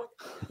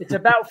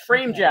about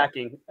frame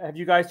jacking. Are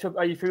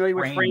you familiar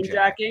with frame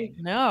jacking?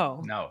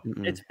 No.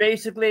 It's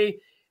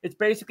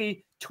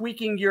basically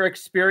tweaking your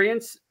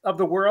experience of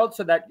the world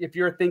so that if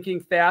you're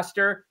thinking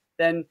faster,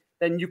 then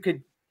you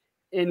could,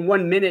 in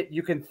 1 minute,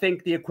 you can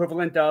think the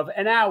equivalent of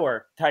an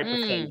hour type of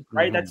thing,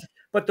 right?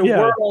 But the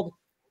world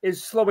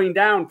is slowing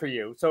down for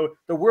you. So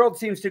the world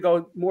seems to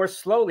go more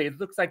slowly. It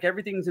looks like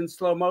everything's in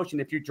slow motion.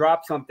 If you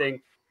drop something,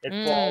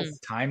 it falls.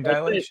 Time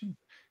dilation.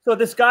 So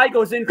this guy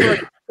goes in for an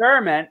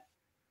experiment.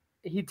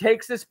 He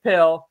takes this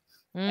pill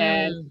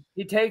and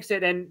he takes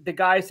it. And the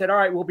guy said, all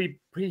right,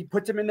 he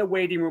puts him in the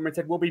waiting room and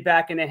said, we'll be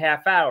back in a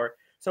half hour.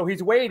 So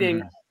he's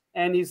waiting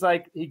and he's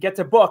like, he gets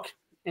a book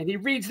and he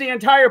reads the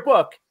entire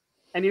book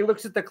and he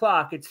looks at the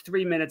clock. It's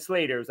 3 minutes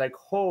later. It's like,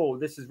 oh,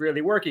 this is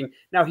really working.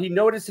 Now he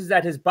notices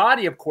that his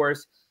body, of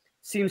course,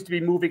 seems to be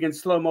moving in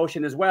slow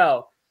motion as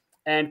well.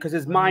 And because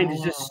his mind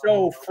is just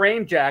so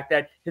frame jacked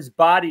that his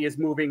body is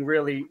moving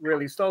really,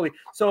 really slowly.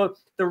 So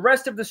the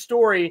rest of the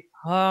story,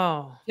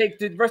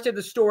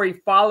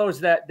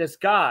 follows this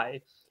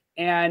guy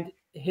and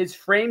his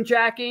frame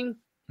jacking.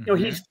 You know,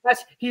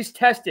 he's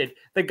tested.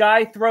 The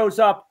guy throws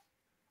up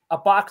a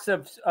box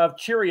of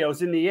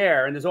Cheerios in the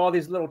air, and there's all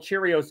these little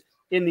Cheerios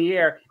in the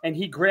air, and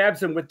he grabs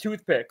them with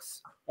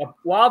toothpicks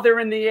while they're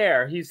in the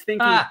air. He's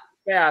thinking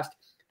fast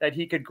that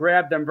he could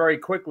grab them very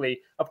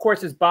quickly. Of course,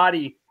 his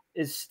body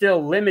is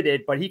still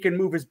limited, but he can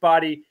move his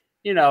body.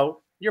 You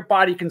know, your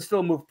body can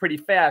still move pretty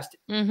fast.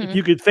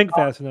 You could think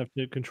fast enough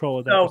to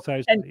control it that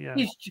precisely.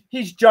 And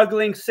he's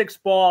juggling 6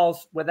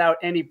 balls without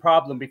any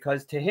problem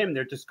because to him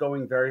they're just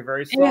going very,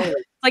 very slowly.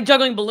 It's like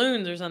juggling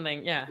balloons or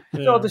something. Yeah.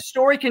 So the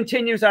story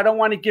continues. I don't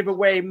want to give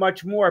away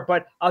much more,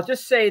 but I'll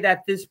just say that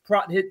this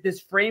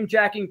frame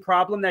jacking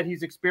problem that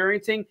he's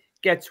experiencing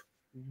gets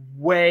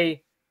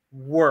way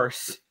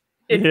worse.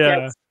 It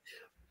gets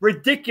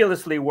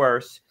ridiculously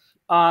worse.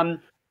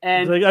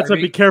 And like, that's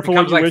be careful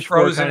what you wish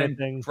for kind of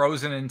thing.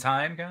 Frozen in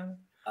time, kind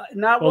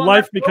of.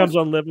 Life becomes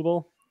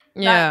unlivable.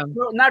 Yeah,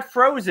 not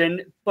frozen,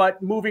 but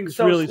moving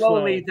so really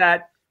slowly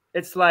that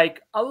it's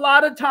like a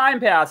lot of time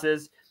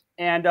passes.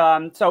 And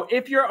so,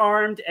 if you're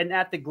armed and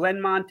at the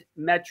Glenmont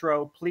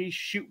Metro, Please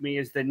Shoot Me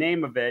is the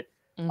name of it.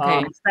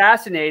 Okay. It's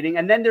fascinating.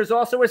 And then there's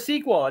also a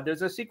sequel.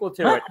 There's a sequel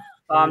to it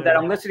that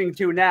I'm listening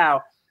to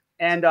now.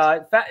 And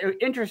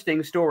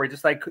interesting story.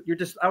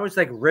 I was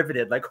like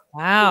riveted. Like,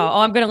 wow. Oh,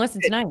 I'm gonna listen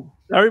tonight.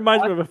 That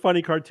reminds me of a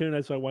funny cartoon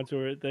I saw once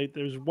where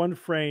there's one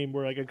frame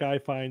where like a guy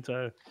finds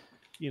a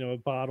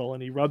bottle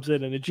and he rubs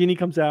it and a genie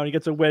comes out and he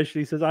gets a wish.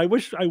 And he says, I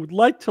would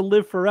like to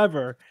live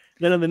forever.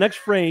 Then in the next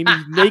frame,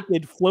 he's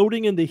naked,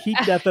 floating in the heat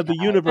death of the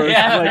universe.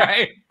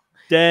 Like,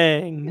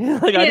 dang.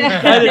 Like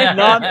I did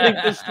not think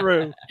this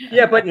through.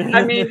 Yeah, but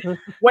I mean,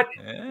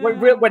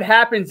 what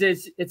happens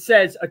is it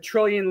says 1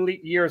 trillion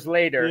years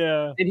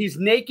later, and he's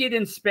naked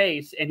in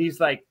space, and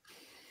he's like,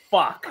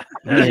 "Fuck."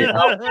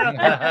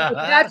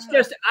 That's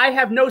just. I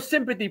have no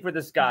sympathy for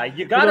this guy.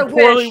 You got a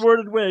poorly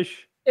worded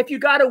wish. If you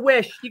got a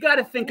wish, you got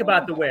to think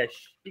about the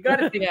wish. You got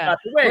to think about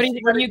the wish.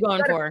 What are you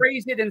going for?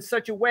 Phrase it in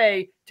such a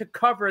way to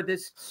cover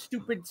this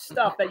stupid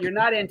stuff that you're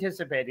not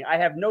anticipating. I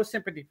have no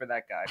sympathy for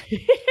that guy.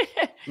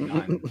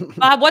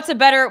 Bob,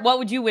 what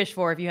would you wish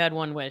for if you had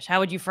one wish? How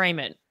would you frame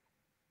it?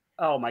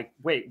 Oh my!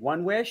 Wait,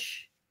 one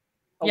wish?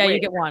 Oh, yeah, wait,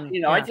 you get one.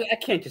 You know, I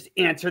can't just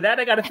answer that.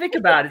 I got to think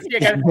about it. See, I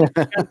got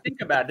to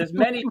think about it.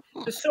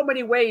 There's so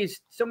many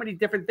ways, so many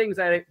different things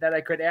that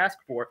I could ask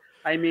for.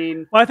 I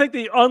mean, I think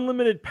the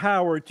unlimited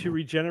power to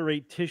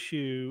regenerate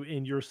tissue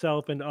in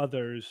yourself and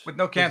others with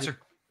no cancer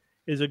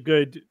is a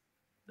good.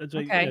 Is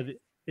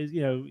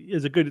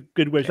a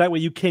good wish. That way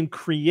you can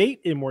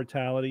create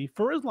immortality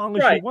for as long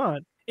as you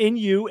want in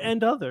you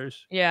and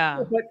others.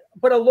 Yeah,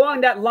 but along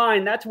that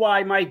line, that's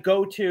why my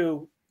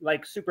go-to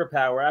like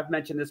superpower. I've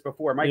mentioned this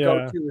before. My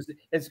go-to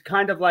is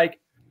kind of like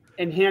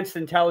enhanced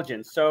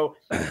intelligence. So,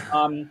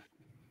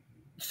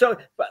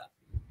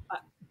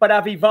 but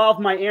I've evolved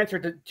my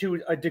answer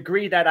to a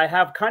degree that I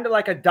have kind of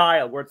like a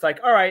dial where it's like,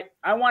 all right,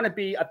 I want to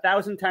be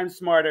 1,000 times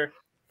smarter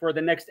for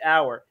the next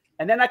hour.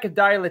 And then I could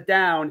dial it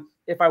down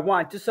if I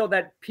want, just so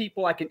that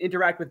I can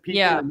interact with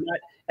people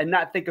and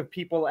not think of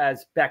people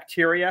as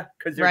bacteria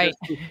because they're just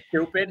too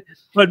stupid.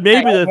 But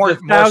maybe the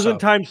 1,000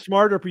 times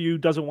smarter for you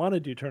doesn't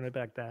want to turn it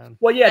back down.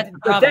 Well, yeah,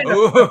 but then I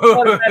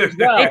thought of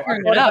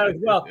that as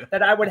well.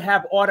 That I would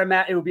have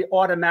it would be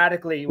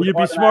automatically. You'd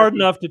be smart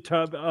enough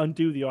to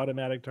undo the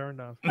automatic turn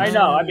off. I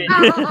know. I mean,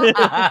 you can take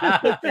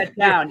that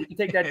down. You can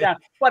take that down.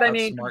 But I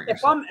mean,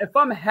 if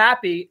I'm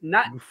happy,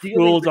 not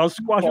dealing with I'll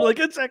squash you like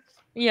insects.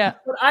 Yeah,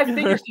 but I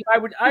figure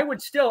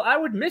I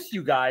would miss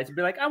you guys and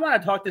be like, I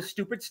want to talk to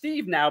stupid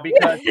Steve now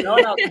because and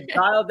I'll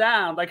dial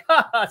down like,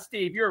 ha,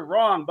 Steve, you're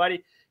wrong,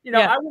 buddy.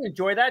 I would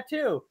enjoy that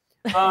too.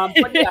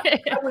 But yeah,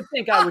 I would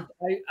think I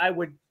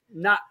would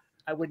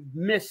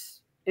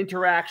miss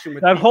interaction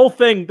with that people. Whole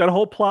thing. That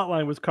whole plot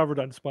line was covered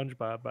on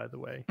SpongeBob, by the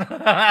way. Was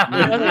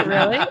it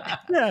really?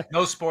 Yeah.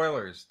 No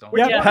spoilers.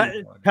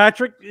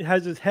 Patrick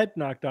has his head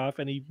knocked off,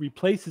 and he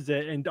replaces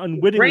it and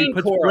unwittingly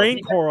puts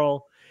brain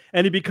coral.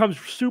 And he becomes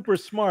super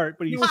smart,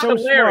 but he's so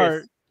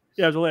smart.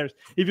 Yeah, it was hilarious.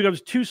 He becomes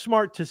too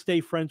smart to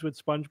stay friends with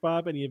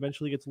SpongeBob, and he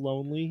eventually gets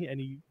lonely, and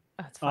he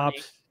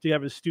opts to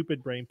have his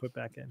stupid brain put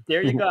back in.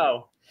 There you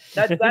go.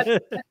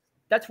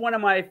 That's one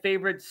of my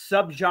favorite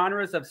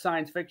subgenres of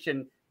science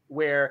fiction,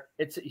 where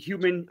it's a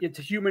human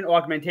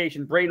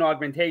augmentation, brain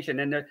augmentation,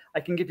 and I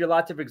can give you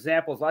lots of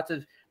examples. Lots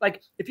of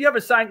if you have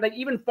a like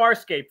even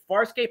Farscape.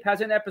 Farscape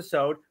has an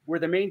episode where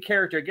the main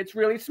character gets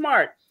really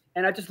smart.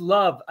 And I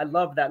love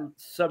that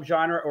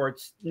subgenre, or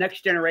it's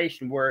Next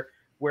Generation, where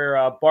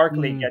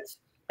Barclay gets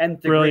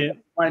brilliant.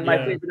 One of my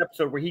favorite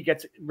episode where he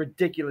gets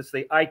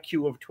ridiculously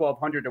IQ of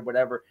 1,200 or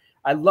whatever.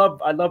 I love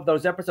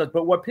those episodes.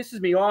 But what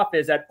pisses me off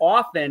is that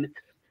often,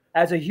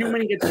 as a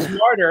human gets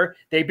smarter,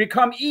 they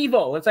become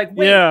evil. It's like,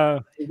 wait,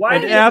 why are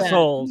they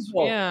assholes?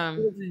 Evil? Yeah,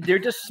 they're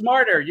just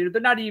smarter. They're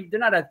not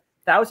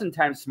 1,000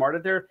 times smarter.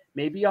 They're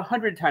maybe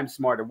 100 times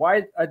smarter.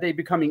 Why are they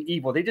becoming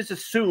evil? They just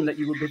assume that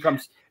you would become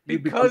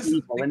evil,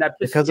 and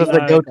because of the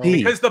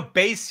goatee. Because the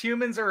base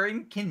humans are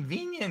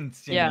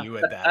inconveniencing you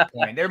at that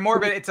point. They're more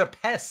of it's a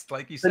pest,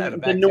 like you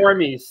said. The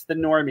normies.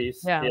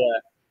 Yeah.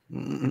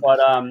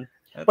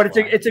 But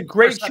it's a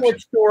great short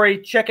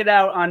story. Check it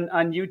out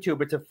on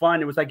YouTube. It's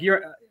it was like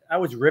I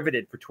was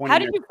riveted for 20 minutes.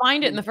 How did you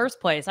find it in the first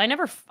place?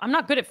 I'm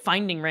not good at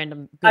finding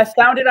random. I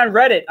found it on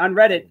Reddit.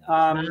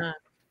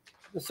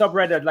 The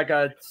subreddit, like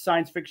a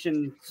science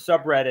fiction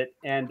subreddit,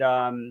 and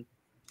I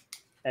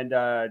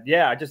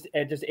just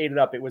ate it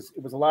up. It was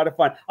a lot of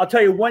fun. I'll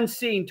tell you one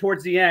scene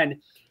towards the end.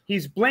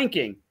 He's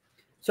blinking,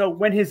 so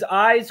when his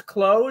eyes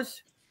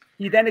close,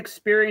 he then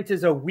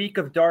experiences a week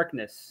of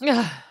darkness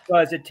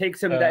because it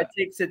takes him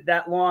it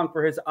that long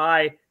for his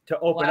eye to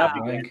open up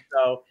again.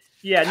 So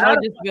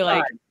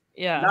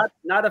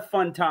not a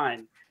fun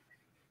time.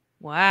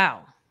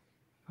 Wow.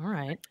 All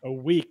right. A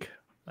week.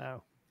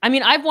 Wow. I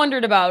mean, I've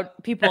wondered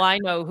about people I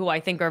know who I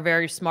think are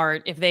very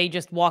smart if they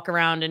just walk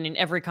around and in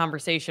every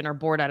conversation are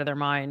bored out of their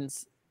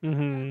minds.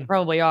 They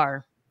probably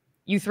are.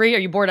 You three, are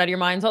you bored out of your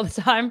minds all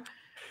the time?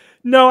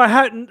 No, I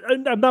hadn't.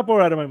 I'm not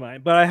bored out of my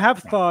mind, but I have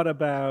thought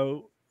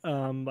about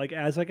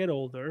as I get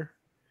older,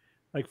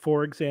 like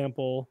for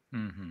example,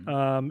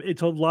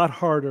 it's a lot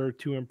harder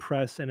to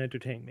impress and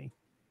entertain me.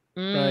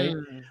 Right?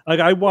 Like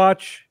I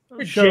watch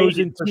shows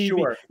in TV.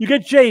 Sure. You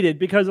get jaded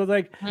because of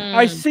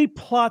I see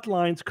plot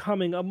lines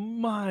coming a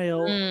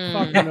mile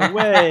fucking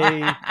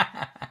away.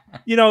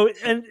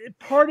 And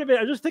part of it,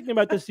 I was just thinking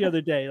about this the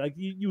other day. Like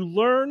you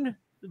learn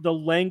the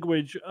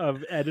language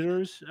of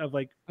editors, of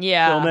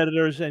film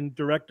editors and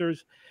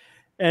directors,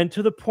 and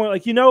to the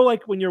point,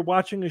 when you're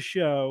watching a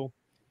show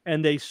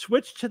and they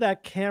switch to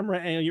that camera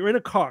and you're in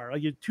a car,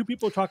 like you two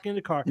people talking in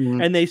the car,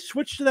 and they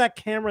switch to that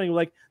camera and you're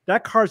like,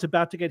 that car's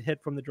about to get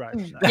hit from the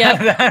driver's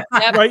side.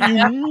 Right?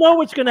 You know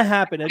what's going to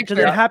happen because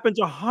it happens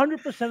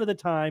 100% of the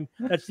time.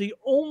 That's the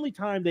only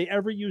time they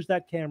ever use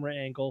that camera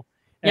angle,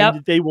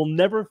 and they will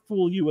never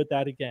fool you with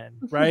that again.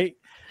 Right?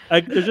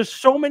 There's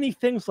just so many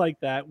things like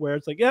that where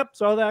it's like, yep,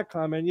 saw that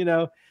coming.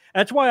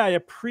 That's why I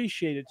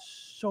appreciate it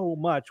so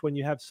much when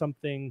you have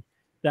something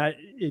that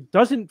it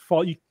doesn't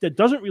that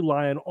doesn't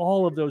rely on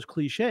all of those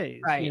cliches.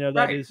 Right.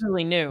 That is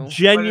really new.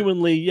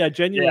 Genuinely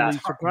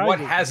surprising. What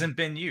hasn't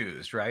been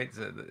used, right?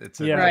 It's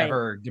a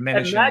never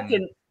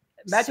diminishing.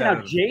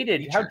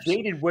 Imagine how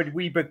jaded would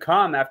we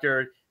become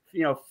after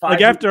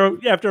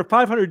after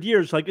 500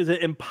 years? Is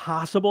it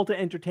impossible to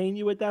entertain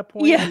you at that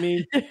point? Yeah. I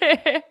mean,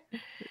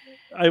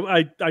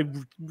 I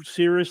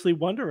seriously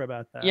wonder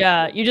about that.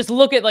 Yeah, you just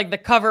look at the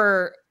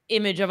cover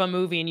image of a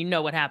movie and you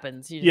know what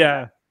happens.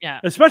 Yeah.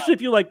 Especially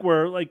if you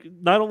were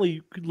not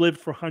only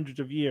lived for hundreds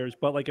of years,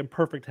 but in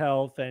perfect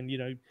health and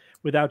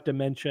without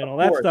dementia and all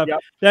that stuff. Yep.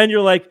 Then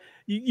you're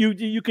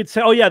you could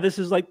say, oh yeah, this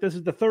is the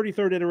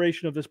 33rd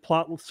iteration of this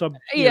plot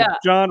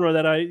genre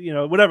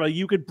that whatever.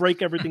 You could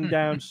break everything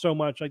down so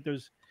much.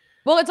 There's.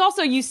 Well, it's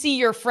also you see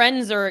your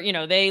friends or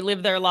they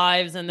live their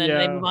lives and then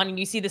they move on and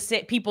you see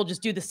people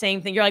just do the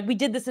same thing. You're like, we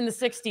did this in the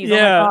 60s.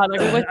 Yeah, oh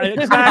my God.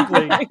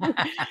 Exactly.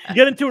 You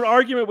get into an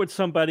argument with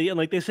somebody and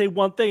they say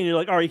one thing and you're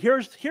like, all right,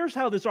 here's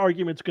how this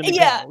argument's going to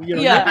go. You're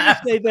going to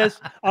say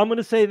this, I'm going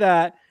to say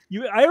that.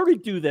 I already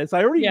do this.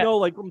 I already Yeah. know,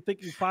 like, I'm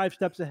thinking 5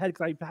 steps ahead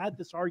because I've had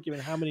this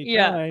argument how many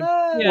Yeah. times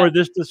Yeah. or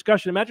this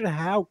discussion. Imagine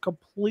how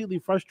completely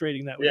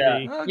frustrating that would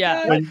be.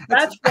 Yeah. Okay.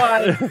 That's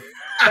why.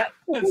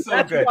 That's so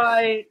That's good.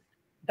 why.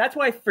 That's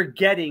why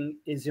forgetting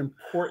is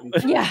important.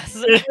 Yes.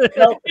 So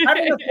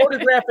having a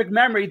photographic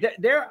memory,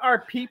 there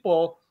are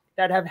people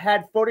that have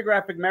had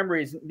photographic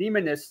memories,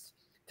 mnemonists,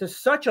 to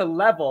such a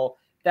level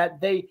that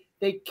they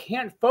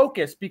can't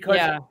focus because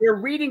they're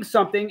reading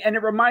something and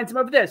it reminds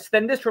them of this,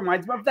 then this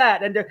reminds them of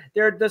that, and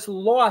they're just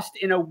lost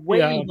in a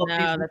wave of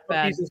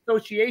these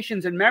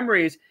associations and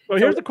memories. Well,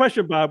 here's the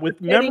question, Bob.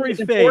 With memory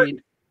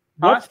fade,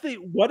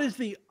 what is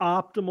the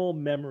optimal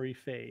memory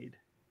fade?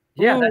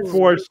 Yeah, that's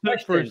for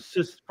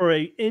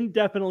a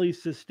indefinitely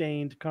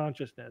sustained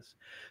consciousness.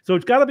 So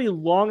it's got to be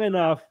long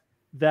enough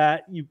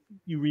that you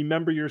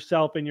remember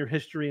yourself and your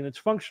history and it's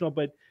functional,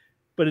 but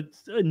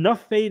it's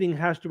enough fading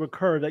has to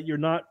occur that you're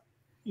not,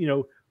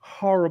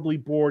 horribly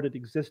bored at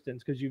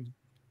existence because you've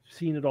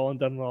seen it all and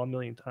done it all a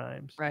million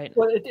times. Right.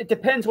 Well, it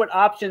depends what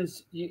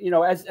options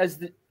as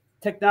the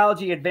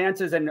technology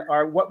advances and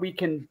what we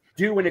can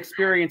do and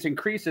experience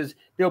increases,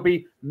 there'll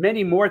be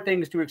many more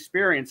things to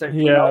experience.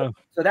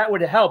 So that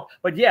would help.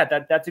 But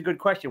that's a good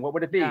question. What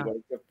would it be?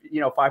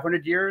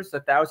 500 years,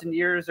 1,000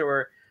 years,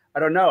 or I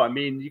don't know. I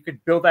mean, you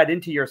could build that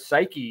into your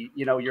psyche,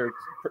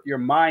 your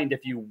mind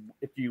if you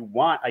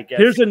want, I guess.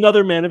 Here's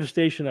another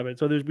manifestation of it.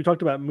 So we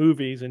talked about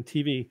movies and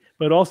TV,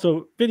 but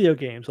also video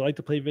games. I like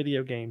to play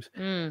video games.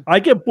 I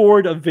get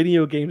bored of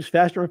video games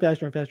faster and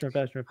faster and faster and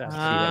faster and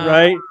faster.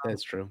 Right?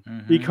 That's true.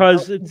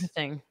 Because it's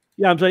interesting.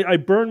 Yeah, I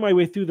burn my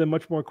way through them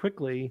much more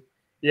quickly.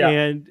 Yeah.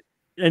 And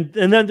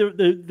then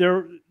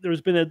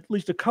there's been at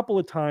least a couple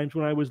of times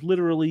when I was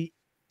literally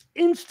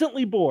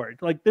instantly bored.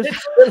 Like this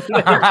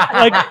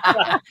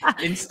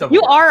instantly.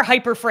 You are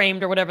hyper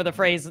framed or whatever the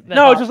phrase.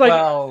 No, just like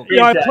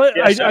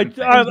I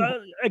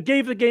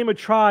gave the game a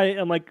try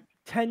and like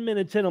 10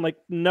 minutes in, I'm like,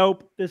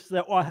 nope,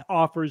 that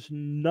offers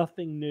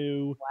nothing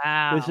new.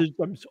 Wow.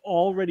 I'm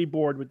already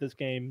bored with this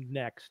game.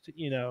 Next,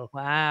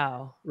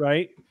 Wow.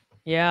 Right?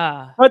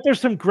 Yeah. But there's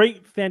some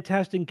great,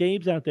 fantastic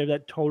games out there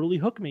that totally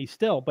hook me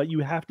still, but you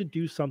have to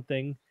do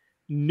something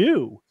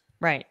new.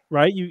 Right.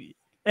 Right?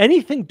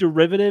 Anything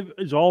derivative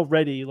is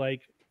already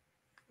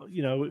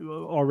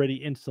already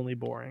instantly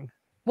boring.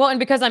 Well, and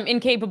because I'm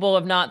incapable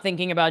of not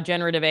thinking about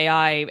generative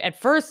AI, at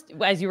first,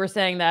 as you were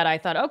saying that, I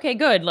thought, okay,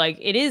 good. Like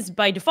it is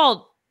by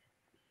default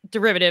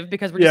derivative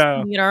because we're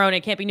just using our own.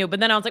 It can't be new. But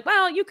then I was like,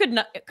 well, you could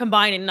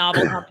combine in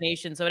novel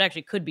combinations, so it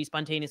actually could be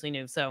spontaneously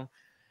new. So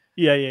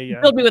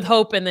yeah. Filled me with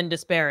hope and then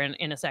despair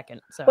in a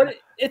second. So, but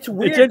it's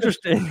weird. It's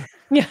interesting.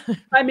 Yeah.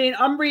 I mean,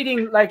 I'm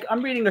reading a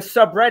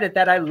subreddit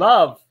that I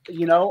love.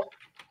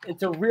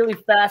 It's a really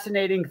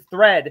fascinating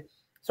thread.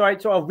 So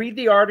I'll read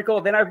the article,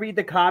 then I read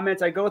the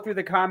comments. I go through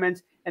the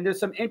comments, and there's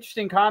some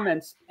interesting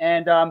comments.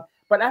 And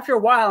but after a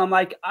while, I'm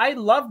like, I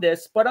love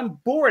this, but I'm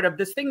bored of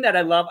this thing that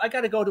I love. I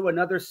got to go to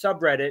another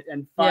subreddit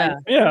and find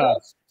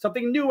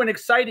something new and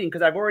exciting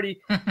because I've already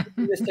done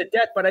this to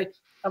death. But I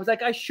was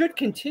like, I should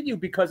continue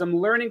because I'm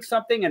learning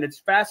something and it's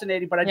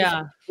fascinating. But I just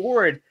get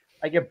bored.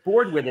 I get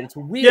bored with it. It's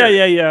weird.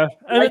 Yeah.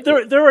 I mean,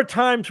 there are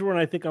times when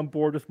I think I'm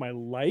bored with my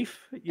life.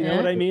 You know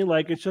what I mean?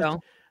 Like it's just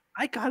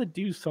I got to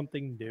do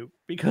something new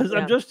because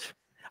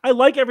I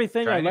like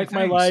everything. I like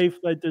my life.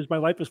 Like my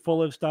life is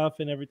full of stuff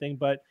and everything,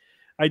 but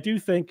I do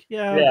think,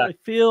 I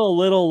feel a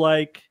little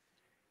like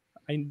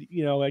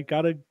I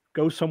gotta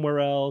go somewhere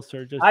else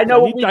or just. I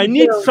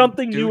need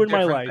something new in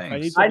my life.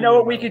 I know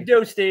what we could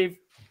do, Steve.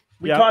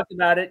 We talked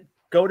about it.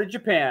 Go to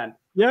Japan.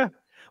 Yeah.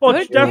 Well,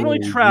 it's definitely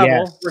travel.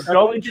 Yes. We're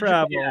going to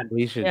travel.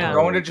 We should. We're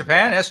going to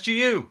Japan.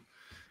 SGU.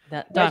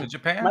 Done. To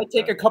Japan. Might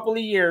take a couple of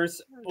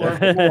years or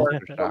more,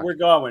 but we're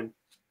going.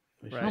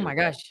 Right. Oh my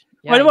gosh.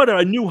 Yeah. What about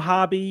a new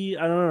hobby?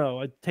 I don't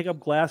know. I take up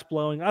glass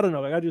blowing. I don't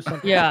know. I gotta do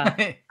something.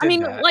 Yeah. I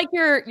mean, like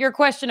your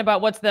question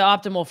about what's the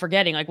optimal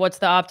forgetting, like what's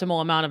the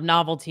optimal amount of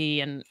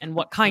novelty and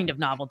what kind of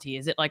novelty?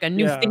 Is it like a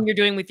new thing you're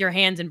doing with your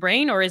hands and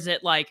brain, or is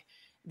it like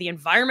the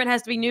environment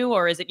has to be new,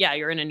 or is it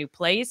you're in a new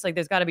place? Like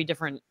there's got to be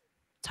different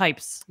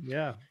types.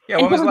 Yeah.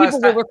 And different people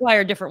will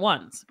require different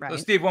ones, right? So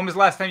Steve, when was the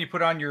last time you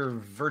put on your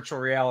virtual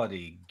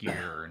reality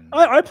gear?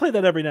 I play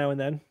that every now and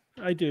then.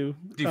 I do.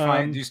 Do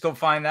you still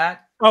find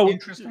that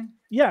interesting?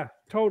 Yeah,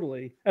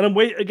 totally. And I'm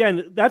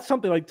again, that's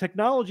something like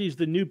technology is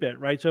the new bit,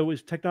 right? So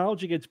as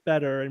technology gets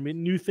better and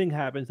new thing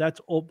happens, that's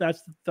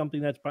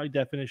something that's by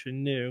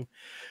definition new.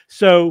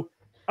 So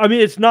I mean,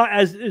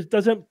 it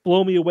doesn't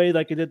blow me away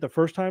like it did the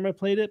first time I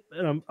played it.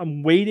 And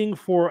I'm waiting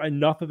for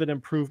enough of an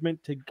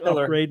improvement to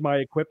upgrade my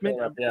equipment.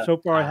 So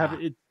far I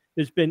haven't.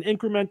 It's been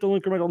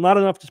incremental, not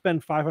enough to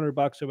spend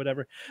 $500 or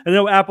whatever. I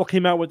know Apple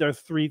came out with their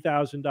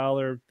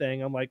 $3,000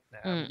 thing. I'm like,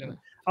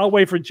 I'll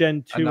wait for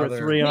Gen 2 or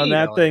 3 on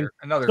that thing.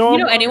 So you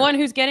know anyone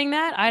who's getting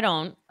that? I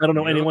don't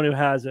know anyone who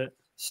has it.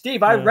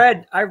 Steve, I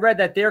read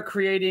that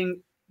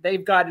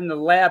they've got in the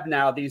lab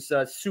now these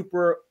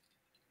super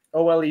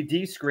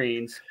OLED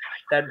screens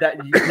that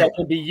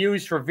can be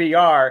used for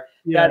VR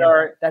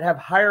that have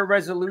higher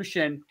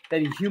resolution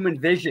than human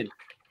vision.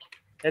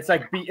 It's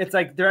like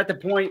they're at the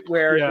point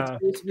where it's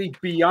basically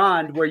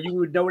beyond where you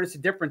would notice a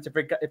difference if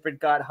it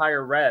got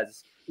higher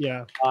res.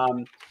 Yeah.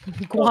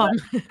 Guam.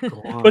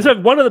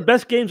 But one of the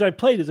best games I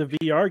played is a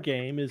VR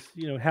game. Is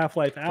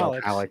Half-Life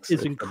Alex. Alex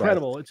is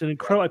incredible. It's an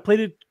incredible. I played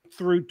it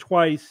through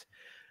twice.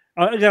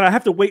 Again, I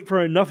have to wait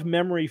for enough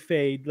memory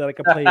fade that I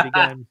can play it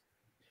again.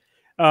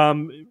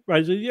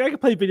 Right, so, I can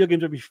play video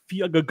games.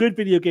 A good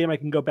video game, I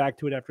can go back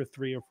to it after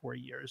 3 or 4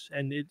 years,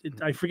 and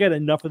I forget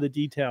enough of the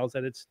details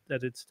that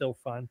it's still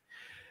fun.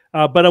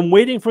 But I'm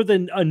waiting for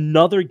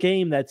another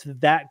game that's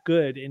that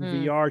good in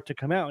VR to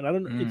come out, and I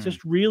don't. It's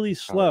just really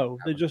slow.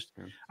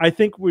 I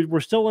think we're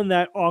still in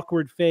that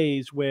awkward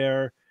phase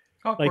where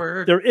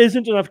like there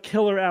isn't enough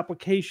killer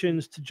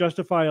applications to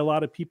justify a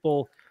lot of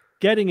people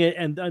getting it,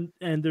 and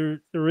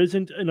there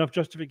isn't enough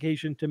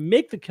justification to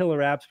make the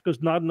killer apps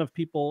because not enough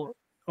people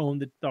own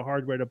the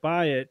hardware to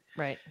buy it.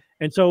 Right.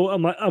 And so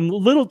I'm a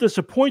little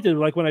disappointed.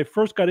 Like when I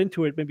first got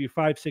into it, maybe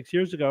 5-6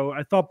 years ago,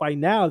 I thought by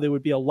now there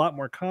would be a lot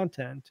more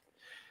content.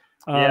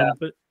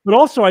 But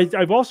also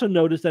I've also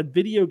noticed that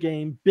video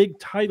game big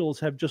titles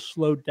have just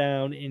slowed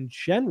down in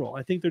general.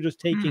 I think they're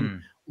just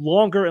taking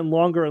longer and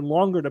longer and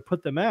longer to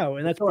put them out,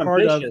 and that's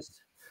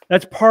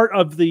part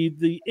of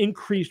the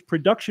increased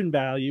production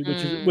value,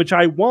 which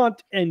I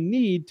want and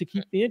need to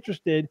keep me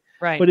interested.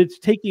 Right. But it's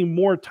taking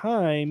more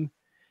time.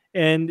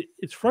 And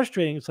it's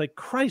frustrating. It's like,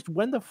 Christ,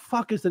 when the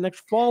fuck is the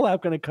next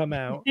Fallout going to come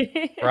out?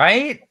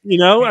 Right?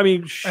 I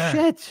mean,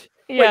 shit.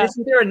 Wait,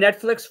 isn't there a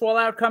Netflix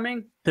Fallout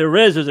coming? There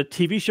is. There's a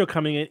TV show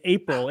coming in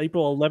April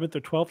 11th or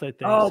 12th, I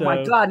think. Oh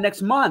my God,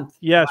 next month.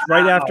 Yes,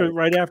 wow.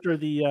 right after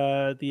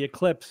the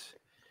eclipse.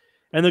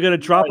 And they're going to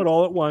drop it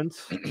all at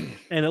once.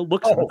 And it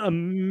looks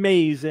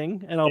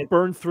amazing. And I'll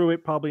burn through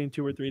it probably in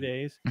 2 or 3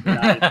 days.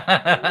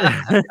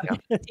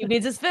 He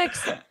needs his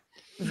fix.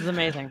 This is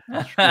amazing.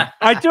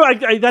 I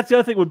do. That's the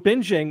other thing with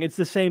binging. It's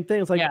the same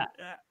thing. It's like,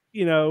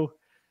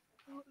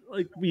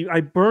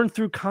 I burn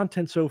through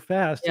content so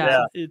fast.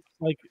 Yeah. It's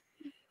like,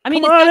 I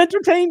mean, come on,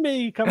 entertain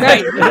me. Come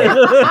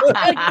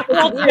on.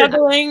 All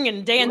juggling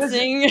and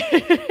dancing.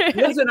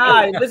 Liz and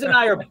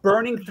I are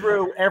burning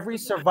through every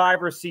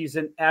Survivor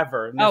season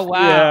ever. Oh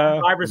wow!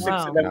 Survivor 6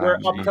 of them. We're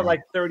up to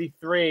like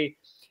 33,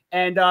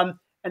 and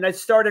I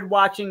started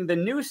watching the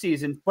new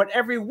season, but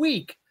every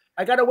week.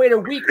 I gotta wait a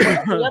week for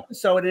every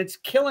episode, and it's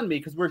killing me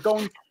because we're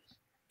going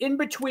in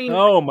between.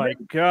 Oh my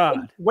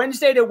God!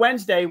 Wednesday to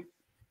Wednesday,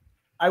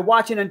 I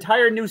watch an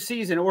entire new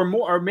season, or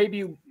more, or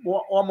maybe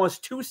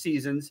almost 2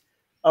 seasons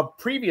of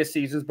previous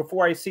seasons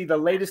before I see the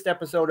latest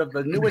episode of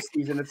the newest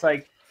season. It's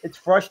like it's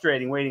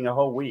frustrating waiting a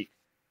whole week.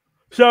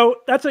 So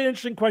that's an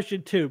interesting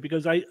question too,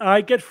 because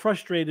I get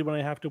frustrated when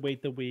I have to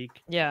wait the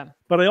week. Yeah,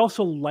 but I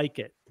also like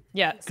it.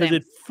 Yeah, because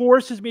it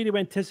forces me to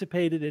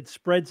anticipate it. It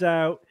spreads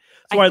out.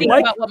 So I think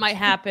about what might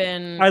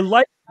happen. I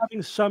like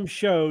having some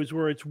shows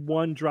where it's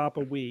 1 drop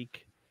a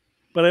week,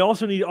 but I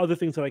also need other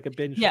things that I can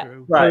binge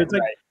through. Right, so it's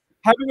like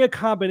having a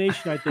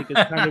combination, I think, is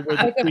kind of where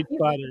the sweet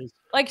spot is.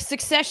 Like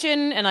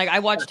Succession, and like I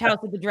watched House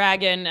of the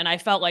Dragon, and I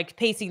felt like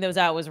pacing those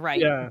out was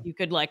right. Yeah. You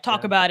could like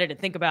talk about it and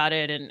think about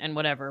it and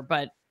whatever,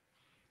 but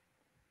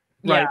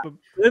right. But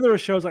then there are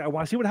shows like I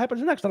want to see what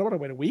happens next. I don't want to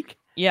wait a week.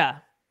 Yeah.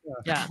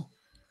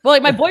 Well,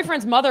 like my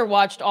boyfriend's mother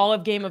watched all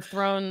of Game of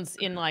Thrones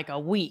in like a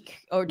week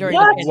or during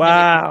the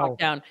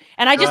lockdown.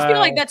 And I just feel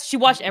like she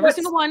watched every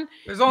single one.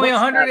 There's only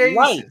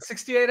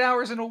 168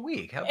 hours in a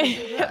week. How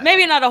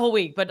maybe not a whole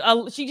week, but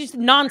she just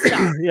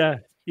nonstop. Yeah.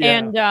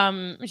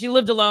 And she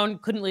lived alone,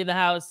 couldn't leave the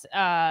house.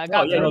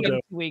 Got 2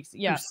 weeks.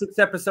 Yeah. 6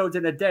 episodes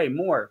in a day,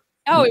 more.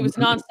 Oh, it was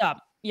nonstop.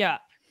 Yeah.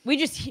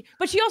 But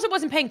she also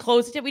wasn't paying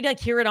close attention. We'd like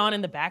hear it on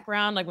in the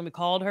background, like when we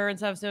called her and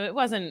stuff. So it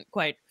wasn't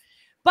quite.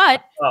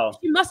 But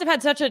she must have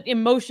had such an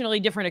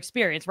emotionally different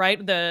experience,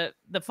 right? The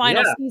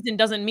final season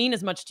doesn't mean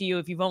as much to you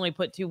if you've only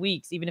put 2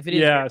 weeks, even if it is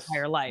your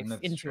entire life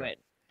into it.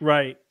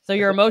 Right. So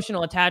your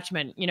emotional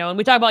attachment, and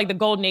we talk about like the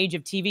golden age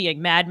of TV, like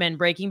Mad Men,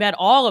 Breaking Bad,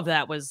 all of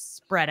that was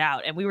spread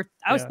out. And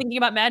I was thinking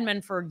about Mad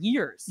Men for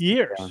years.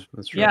 Yeah,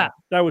 that's right. Yeah.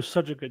 That was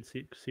such a good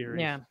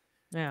series. Yeah.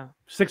 Yeah.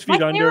 6 Feet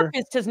Under. My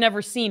therapist has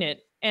never seen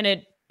it, and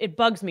it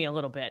bugs me a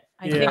little bit.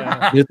 I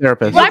think. Your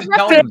therapist. Well, I've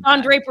referenced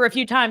Don Draper a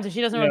few times, and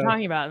she doesn't know what I'm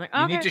talking about. I'm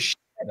like, you need to share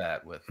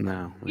that with her.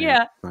 No.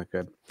 Yeah. Not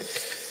good.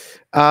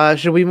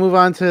 Should we move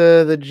on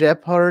to the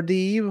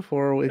Jeopardy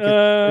before we?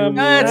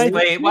 That's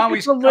late. Why don't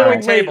we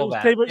table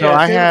that? So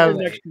I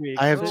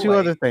have 2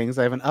 other things.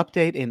 I have an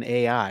update in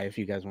AI. If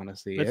you guys want to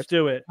see Let's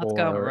do it. Let's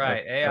go. All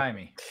right, AI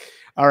me.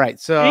 All right.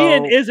 So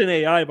Ian is an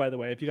AI, by the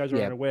way. If you guys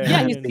are unaware.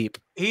 Yeah, he's deep.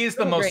 He is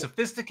the most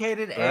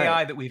sophisticated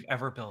AI that we've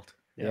ever built.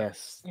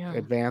 Yes.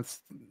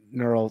 Advanced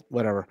neural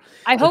whatever.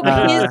 I hope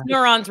his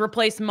neurons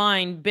replace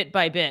mine bit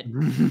by bit.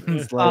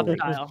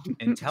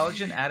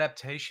 Intelligent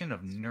adaptation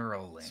of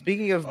Neuralink.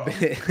 Speaking of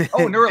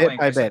Neuralink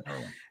by bit.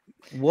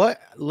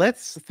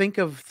 Let's think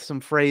of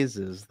some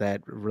phrases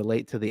that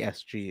relate to the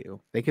SGU.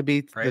 They could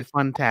be the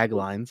fun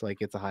taglines like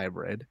it's a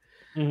hybrid.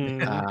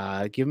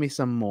 Give me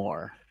some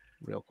more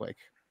real quick.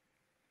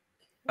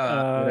 What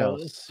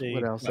else? Let's see.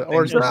 What else? Nothing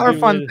Or to our do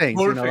fun with- things,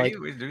 Vote for like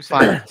you. Do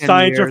 5, 10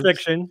 Science or years.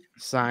 fiction?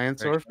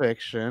 Science or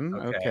fiction.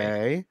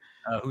 Okay.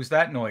 Who's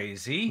that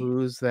noisy?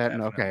 Who's that?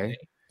 Definitely. Okay.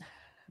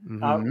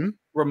 Mhm.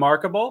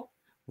 Remarkable.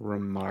 Only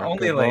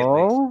lately.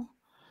 Remarkable.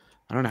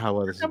 I don't know how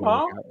well this is going to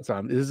work out.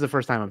 So this is the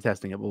first time I'm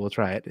testing it, but we'll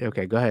try it.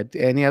 Okay, go ahead.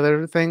 Any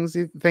other things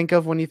you think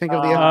of when you think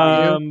of the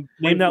SGU?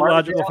 Name that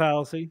logical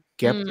fallacy.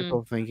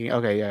 Skeptical thinking.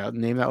 Okay, yeah.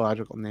 Name that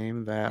logical.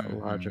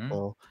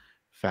 Logical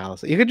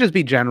fallacy. You could just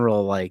be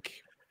general, like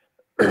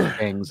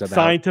things about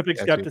Scientific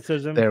SGU.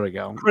 skepticism. There we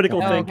go. Critical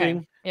Okay.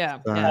 thinking. Yeah.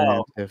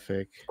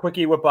 Scientific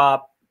Quickie whip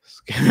up.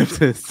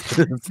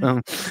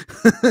 skepticism.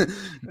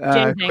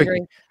 James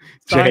angry.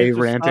 Jay Science,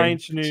 ranting.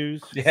 science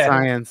news. Yeah.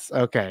 Science.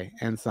 Okay,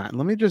 and science.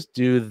 Let me just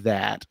do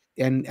that.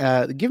 And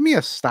give me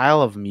a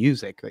style of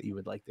music that you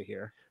would like to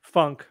hear.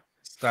 Funk.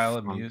 Style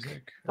of Funk.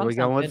 music. Are we Funk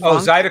going with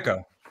sounds funk?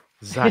 Zydeco.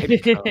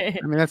 Zydeco.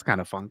 I mean, that's kind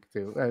of funk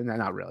too.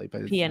 Not really,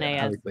 but it's,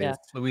 PNAS, obviously yeah.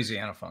 it's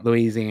Louisiana funk.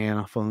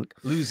 Louisiana funk.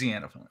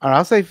 Louisiana funk. All right,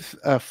 I'll say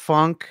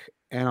funk,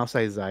 and I'll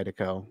say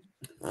Zydeco.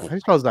 How do you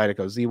spell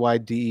Zydeco?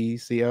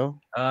 Zydeco.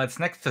 It's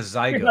next to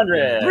Zygo.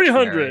 300.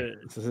 300.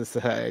 This is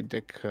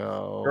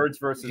Zydeco. Birds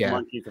versus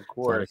monkeys, of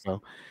course. Zydeco.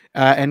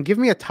 And give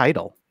me a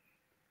title.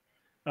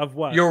 Of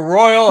what? Your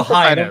Royal What's the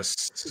title?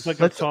 Highness. It's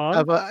like a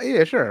song.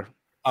 Yeah, sure.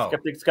 Oh,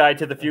 Skeptic's Guide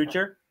to the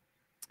Future.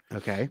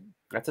 Okay.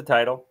 That's a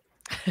title.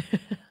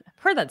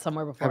 Heard that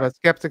somewhere How before. about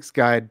Skeptic's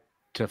Guide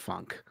to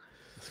Funk?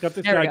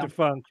 Skeptic's There we Guide go. to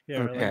Funk. Yeah,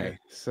 I like Okay, it.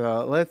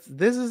 so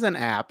this is an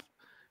app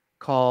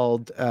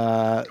called here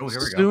we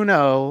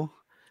go.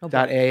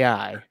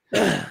 Suno.ai,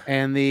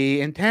 and the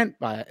intent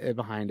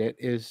behind it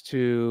is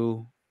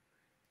to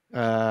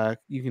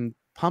you can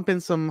pump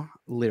in some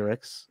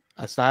lyrics,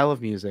 a style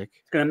of music,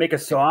 It's gonna make a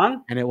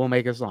song. and it will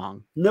make a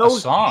song. No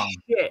song.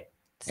 shit.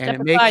 And Step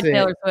it makes aside, it-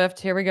 Taylor Swift.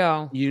 Here we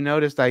go. You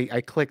noticed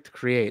I clicked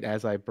create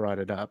as I brought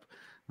it up,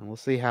 and we'll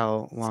see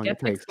how long it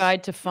Skeptic's takes.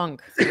 Guide to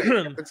Funk.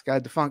 Skeptic's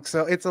Guide to Funk.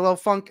 So it's a little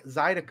funk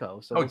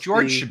Zydeco. So Oh, we'll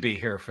George see- should be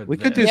here for We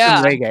this. could do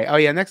Yeah. some reggae. Oh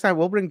yeah, next time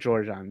we'll bring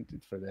George on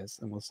for this,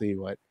 and we'll see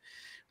what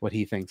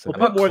he thinks We'll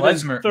about put more than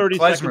klezmer- 30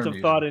 klezmer seconds of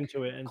music. thought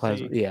into it and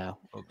Klezmer. see. Yeah.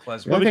 Oh,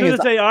 klezmer. Well, The thing because is-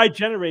 it's AI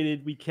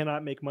generated, we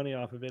cannot make money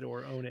off of it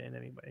or own it in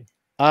any way.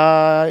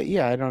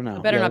 Yeah, I don't know.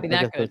 It better Yeah, not be I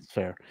that guess good. That's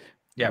fair.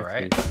 Yeah, Let's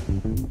right.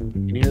 see.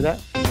 Can you hear that?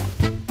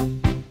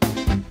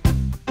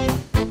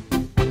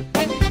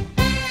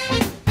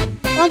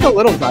 Sounds a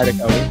little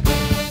Zydeco.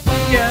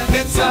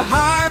 It's a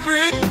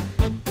hybrid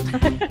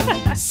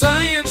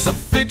science of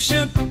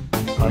fiction.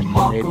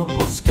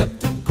 Remarkable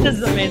skeptical. This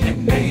is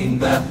amazing. Name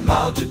that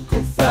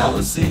logical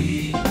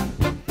fallacy.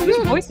 Whose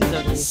voices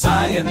are these?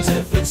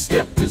 Scientific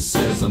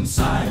skepticism,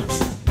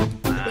 science.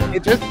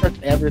 It just took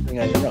everything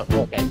I wrote.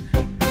 Okay.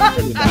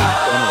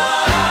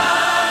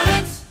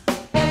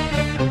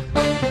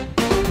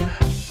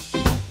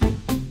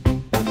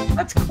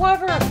 That's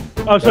clever.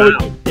 Oh, so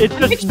it's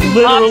just Makes me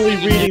literally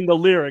laugh. reading the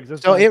lyrics.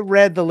 That's So all. it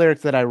read the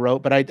lyrics that I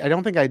wrote, but I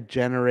don't think I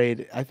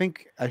generated. I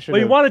think I should.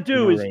 What you want to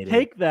do is narrated.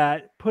 take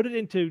that, put it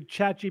into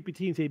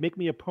ChatGPT, and say, "Make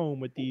me a poem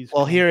with these."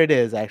 Well, here it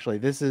is. Actually,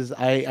 this is.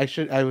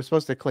 I was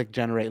supposed to click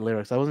generate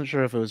lyrics. I wasn't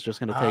sure if it was just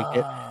going to take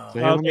it. So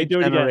here, let Okay, me do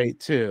it again. generate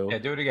two. Yeah,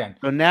 do it again.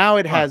 So now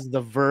it has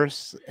the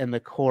verse and the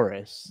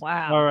chorus.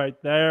 Wow. All right,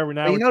 there we're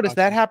now. But you we're notice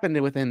that talking.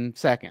 happened within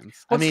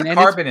seconds. What's I mean, the and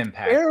carbon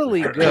impact?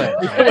 fairly good.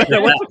 What's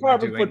the We're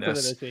carbon doing footprint of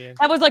this. this, Ian?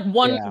 That was like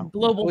one Yeah.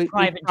 global We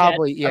private jet.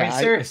 probably, yeah. I mean,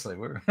 seriously,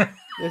 we're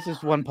This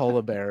is one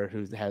polar bear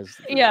who has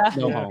Yeah.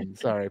 no Yeah. home.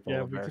 Sorry, Yeah,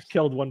 polar we bear. just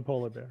killed one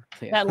polar bear.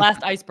 Yeah. That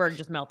last iceberg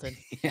just melted.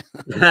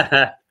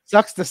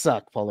 Sucks to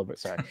suck, polar bear.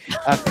 Sorry. Here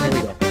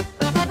we go.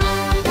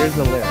 Here's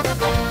the lyric.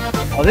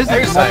 Oh, this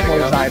There's is much more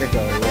Zydeco.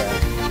 Zydeco, yeah.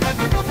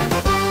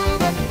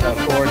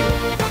 Accordion.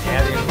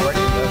 yeah, the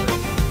accordion does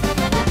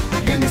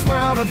it. In this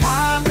world of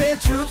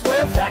hybrid truth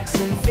where facts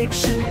and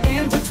fiction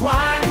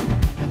intertwine,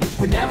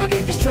 we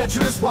navigate these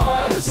treacherous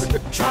waters,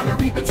 trying to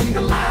read between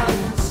the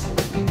lines.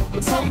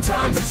 But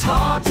sometimes it's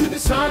hard to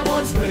discern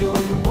what's real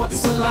and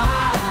what's a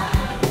lie.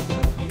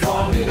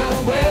 Caught in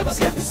a web of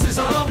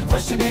skepticism,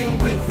 questioning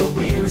with the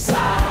weird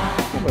side.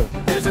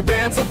 There's a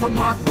dance of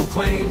remarkable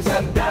claims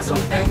that dazzle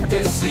and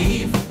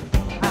deceive.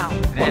 Wow.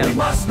 But we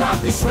must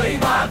not be swayed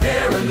by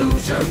their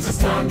illusions. It's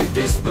time to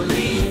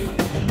disbelieve.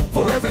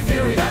 For every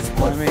theory that's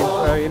put I mean, so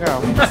forth, you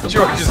know.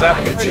 George is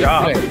having a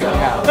job.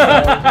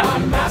 Yeah.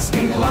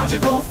 unmasking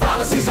logical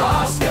fallacies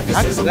are That's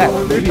skepticism. that.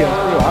 born Studio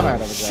within. too. I'm out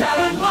of a job.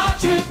 Shattered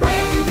logic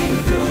breaking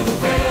through the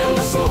veil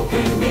of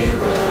smoking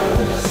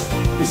mirrors.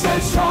 We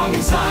stand strong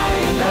inside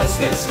and let's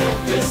get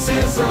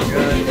skepticism.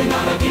 Believing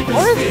on a deeper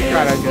Or is it sphere.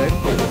 kind of good?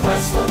 With the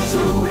quest for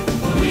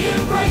truth, we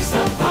embrace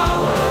the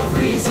power of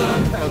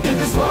reason. In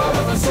this world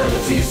of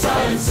uncertainty,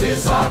 science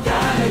is our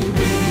guiding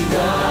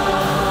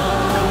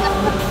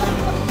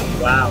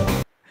Wow.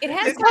 It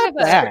has It's kind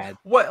not of a. bad.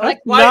 What? That's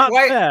Why? not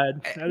Why?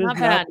 bad. That is Not not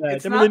bad. bad.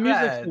 It's I mean, not the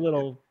music's bad. a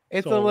little.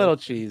 It's soul. a little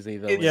cheesy,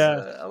 though. It's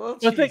Yeah. a little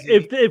I think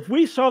cheesy. if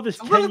we saw this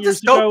It's a little 10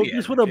 years ago, dystopian,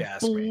 this would if you have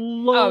ask me.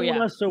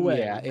 blown us away.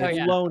 Yeah, Oh,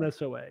 yeah. Blown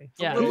us away.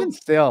 Yeah. Even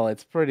still,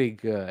 it's pretty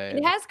good.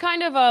 It has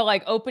kind of a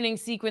like opening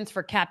sequence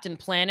for Captain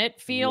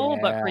Planet feel,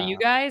 but for you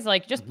guys,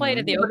 like just play it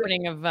at the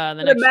opening of the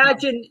But next.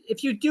 imagine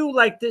if you do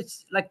like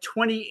this, like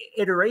 20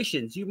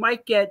 iterations, you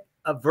might get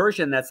a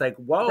version that's like,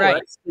 whoa, Right.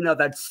 that's,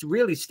 that's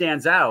really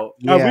stands out.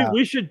 Yeah.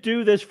 We should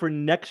do this for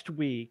next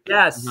week.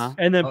 Yes.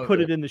 And then Oh, put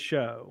good. it in the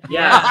show.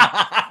 Yeah.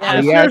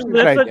 Yeah. Seriously, that's a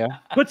good let's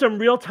idea. put some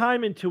real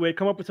time into it.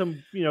 Come up with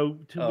some,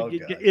 Oh,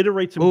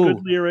 iterate some Ooh.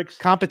 good lyrics.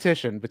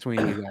 Competition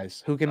between you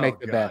guys. Who can make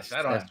the gosh, best?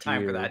 I don't have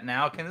time for SGU? that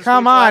now. Can this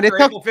Come wait till on, it after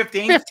took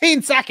April 15th?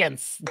 15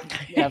 seconds.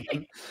 Yeah.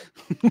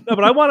 No,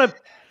 but I want to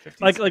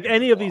 15 like seconds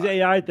any is of a these lot.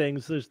 AI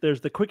things.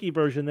 There's the quickie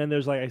version. Then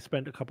there's like I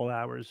spent a couple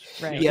hours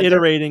Right. Yeah,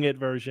 iterating it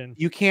version.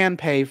 You can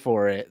pay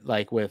for it,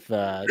 like with Hey,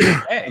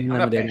 I'm not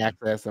unlimited paying.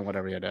 access and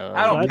whatever you know.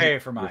 I don't That's- pay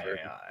for my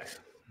AI.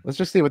 Let's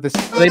just see what this.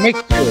 They make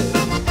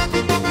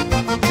two.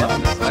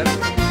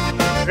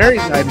 Very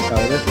nice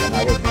color. This one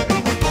I would play.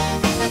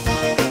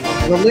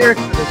 The lyrics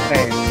are the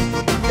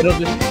same. It'll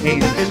just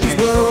change. In this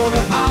world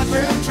of art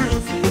and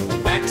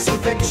truth, facts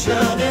and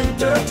fiction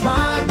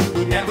intertwined.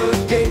 We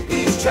navigate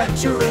these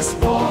treacherous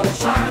waters,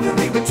 trying to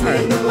read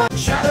between the lines.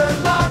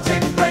 Shattered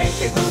logic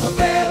breaking the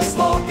veil of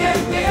smoke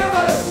and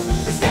mirrors.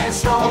 We stand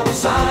strong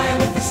aside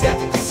with the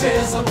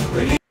skepticism.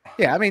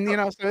 Yeah, I mean,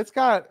 so it's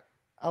got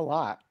a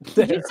lot.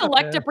 Did you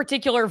select a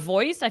particular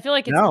voice? I feel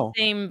like it's No.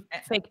 the same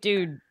fake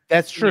dude.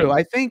 That's true.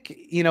 I think,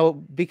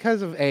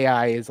 because of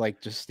AI is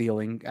like just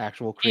stealing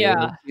actual creators,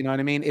 Yeah. you know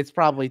what I mean? It's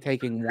probably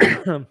taking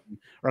one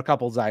or a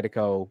couple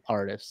Zydeco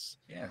artists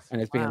Yes.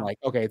 and it's being Wow. like,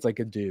 okay, it's like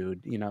a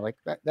dude, like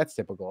that's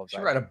typical of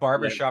Should Zydeco. write a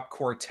barbershop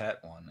quartet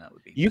one. That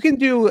would be. You can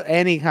do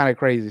any kind of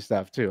crazy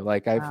stuff too.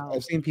 Like Wow.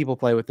 I've seen people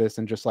play with this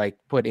and just like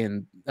put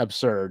in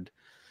absurd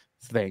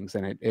things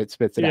and it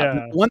spits it out.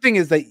 Yeah. One thing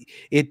is that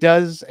it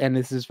does, and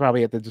this is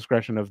probably at the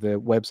discretion of the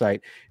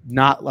website,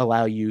 not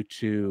allow you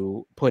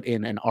to put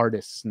in an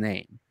artist's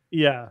name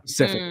Yeah.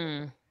 specifically.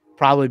 Mm.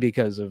 Probably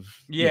because of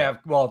Yeah,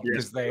 well,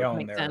 because they own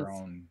Makes their sense.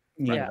 own.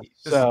 yeah.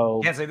 This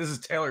So can't say this is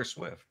Taylor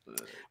Swift.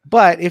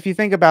 but if you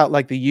think about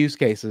like the use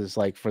cases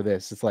like for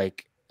this, it's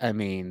like, I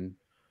mean,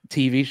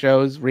 TV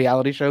shows,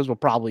 reality shows will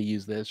probably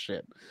use this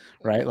shit,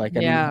 right? Like,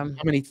 I Yeah. mean,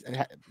 how many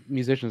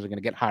musicians are going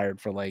to get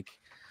hired for like,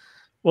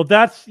 Well,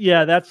 that's the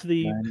I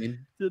mean,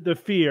 the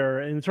fear,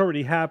 and it's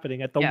already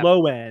happening at the Yeah.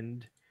 low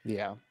end.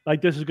 yeah, Like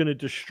this is going to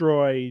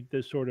destroy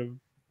the sort of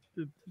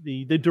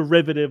the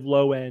derivative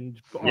low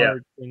end Yeah.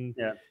 art and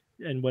Yeah.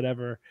 and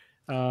whatever.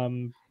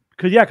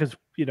 Because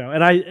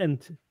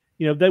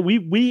that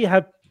we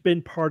have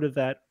been part of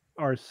that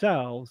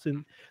ourselves,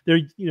 and there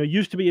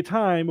used to be a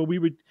time where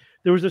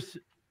there was this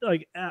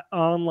like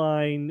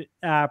online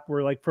app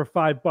where like for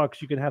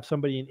 $5 you can have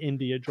somebody in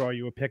India draw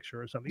you a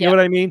picture or something. You know Yeah.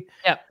 what I mean?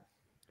 Yeah.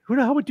 Who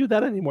the hell would do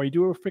that anymore? You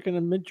do a freaking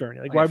Midjourney.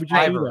 Like, why would you do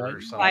Fiverr or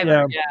that? something.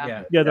 Fiverr, Yeah.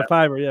 yeah. Yeah, the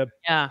Fiverr. Yeah,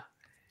 Yeah.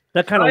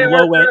 that kind Oh, of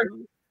yeah,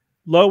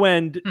 low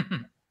end.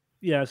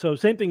 Yeah. So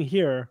same thing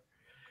here.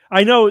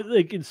 I know,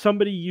 like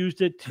somebody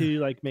used it to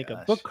like make a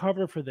Gosh. book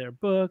cover for their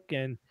book,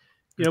 and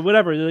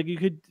whatever. Like you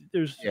could.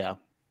 There's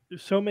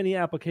so many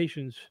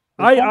applications.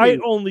 I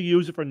only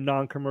use it for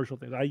non-commercial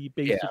things. I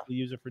basically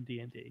use it for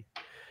D&D.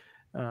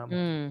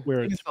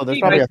 Where it's so there's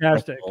probably a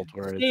fantastic. threshold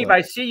where it's Steve, like-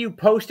 I see you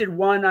posted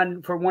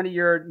one for one of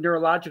your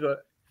neurological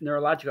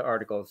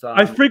articles.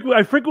 I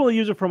frequently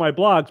use it for my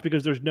blogs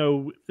because there's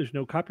no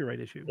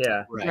copyright issue.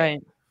 Yeah.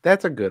 Right.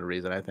 That's a good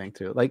reason, I think,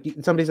 too. Like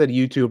somebody said,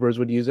 YouTubers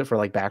would use it for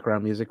like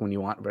background music when you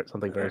want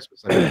something very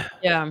specific.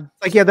 Yeah.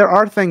 Like, yeah, there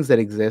are things that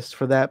exist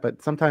for that, but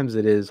sometimes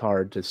it is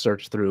hard to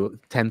search through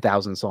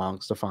 10,000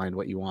 songs to find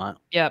what you want.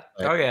 Yep.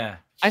 Oh yeah.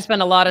 I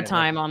spend a lot of Yeah.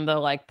 time on the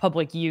like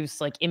public use,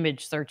 like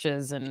image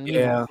searches and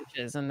music Yeah.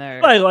 searches, and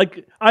they're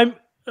Like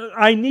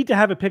I need to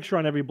have a picture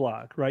on every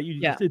blog, right?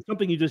 Yeah. It's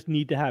something you just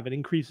need to have. It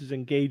increases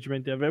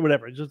engagement,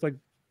 whatever. It's just like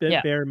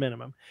Yeah. bare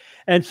minimum.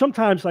 And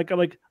sometimes like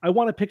I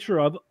want a picture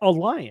of a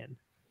lion.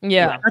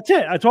 yeah. That's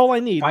it. That's all I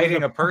need. Like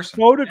Fighting a person.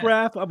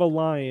 photograph of a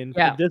lion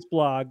Yeah. for this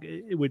blog,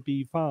 it would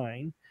be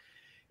fine.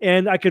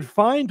 And I could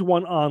find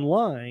one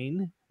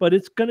online, but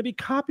it's going to be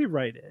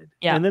copyrighted.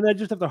 Yeah. And then I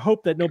just have to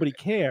hope that nobody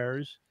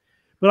cares.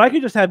 But I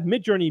could just have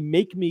Midjourney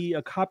make me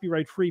a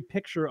copyright-free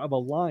picture of a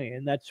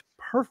lion. That's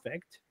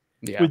perfect.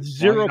 Yeah, With Well, you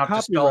zero don't have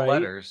to spell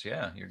copyright. letters.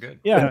 Yeah, you're good.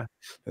 Yeah.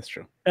 that's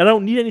true. I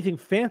don't need anything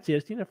fancy. I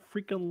just need a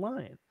freaking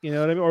lion, you know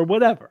what I mean? Or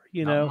whatever,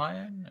 Mountain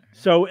lion?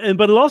 So,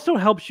 but it also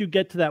helps you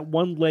get to that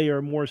one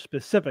layer more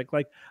specific.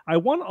 Like, I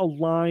want a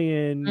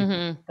lion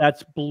Mhm.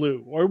 that's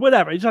blue or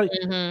whatever. It's like,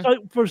 Mhm. so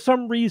for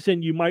some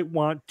reason, you might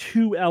want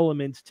two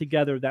elements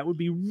together that would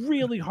be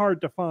really hard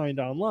to find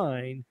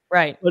online,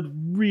 Right. but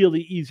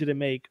really easy to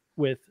make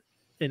with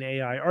an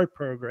AI art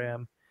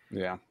program.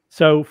 Yeah.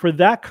 So for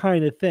that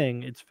kind of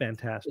thing, it's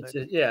fantastic.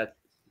 Yeah.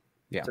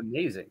 Yeah. It's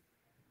amazing.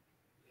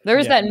 There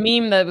was that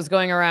meme that was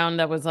going around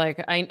that was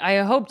like, I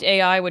hoped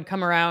AI would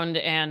come around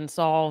and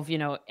solve,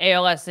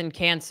 ALS and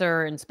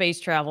cancer and space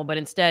travel, but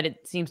instead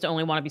it seems to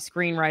only want to be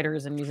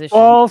screenwriters and musicians.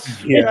 False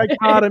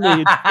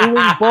dichotomy. It's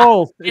doing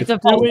both. It's a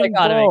false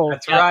dichotomy. Both.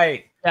 That's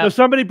right. So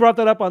somebody brought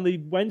that up on the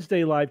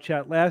Wednesday live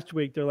chat last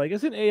week. They're like,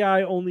 isn't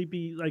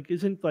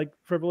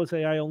frivolous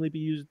AI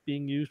only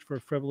being used for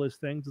frivolous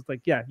things? It's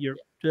like, yeah,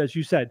 as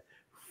you said,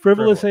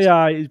 frivolous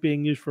AI is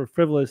being used for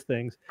frivolous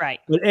things. Right.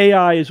 But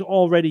AI is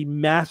already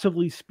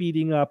massively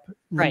speeding up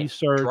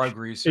research. Drug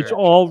research. It's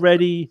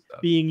already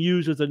being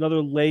used as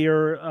another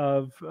layer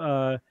of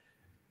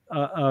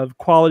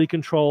quality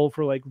control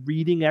for like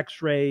reading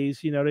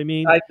X-rays. You know what I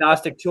mean?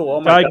 Diagnostic tool.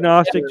 Oh my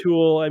Diagnostic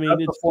tool. I mean,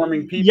 it's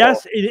performing people.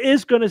 Yes, it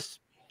is going to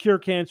cure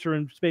cancer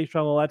and space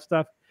travel, all that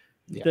stuff.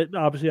 Yeah. That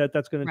obviously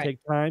that's going to take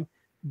time,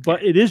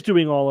 but it is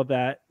doing all of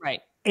that.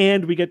 Right.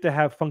 And we get to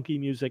have funky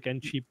music and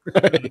cheap.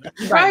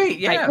 Right.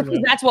 Yeah.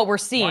 Because that's what we're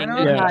seeing.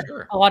 Not? There's not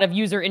a lot of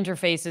user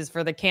interfaces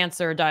for the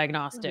cancer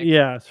diagnostic.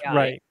 Yes. AI.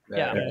 Right.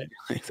 Yeah.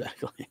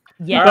 Exactly.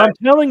 Yeah. But I'm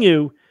telling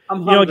you,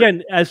 hungry.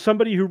 again, as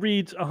somebody who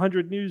reads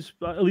 100 news,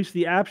 at least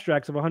the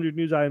abstracts of 100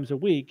 news items a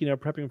week,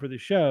 prepping for the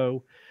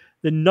show,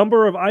 the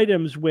number of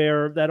items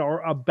that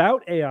are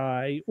about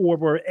AI or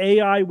where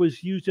AI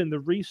was used in the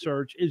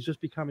research is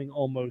just becoming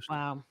almost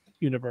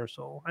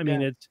universal. I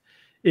mean,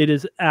 it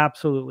is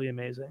absolutely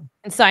amazing.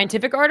 And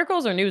scientific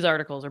articles or news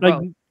articles or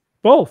both?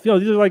 Both.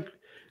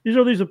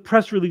 These are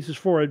press releases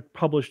for a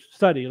published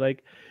study.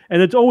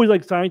 And it's always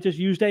like scientists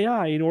used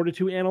AI in order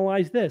to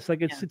analyze this.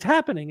 Like it's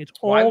happening. It's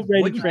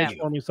already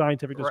transforming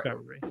scientific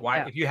discovery.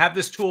 Why, if you have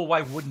this tool,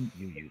 why wouldn't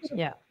you use it?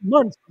 Yeah.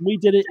 Months. We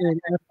did it in an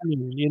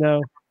afternoon.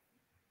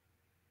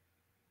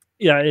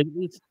 Yeah,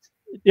 it's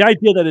the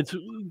idea that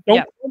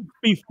don't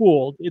be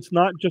fooled. It's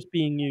not just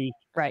being used.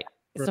 Right.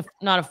 It's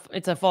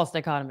a false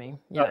dichotomy.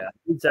 Yeah. Oh, yeah.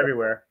 It's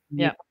everywhere.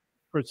 Yeah.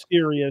 For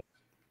serious.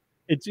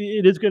 It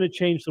is going to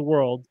change the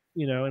world,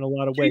 in a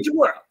lot of ways. Change the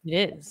world.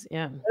 It is.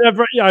 Yeah.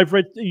 I've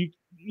read you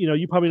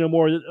probably know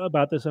more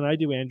about this than I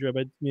do, Andrea,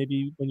 but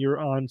maybe when you're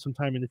on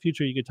sometime in the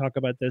future you could talk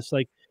about this.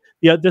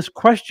 This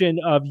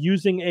question of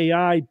using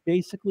AI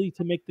basically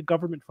to make the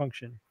government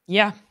function.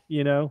 Yeah.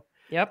 Yep.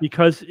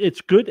 Because it's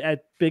good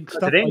at big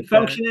stuff. It ain't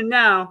functioning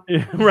now.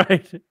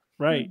 Right.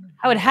 I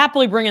would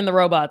happily bring in the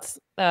robots.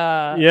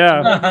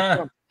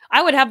 Yeah.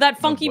 I would have that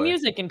funky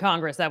music in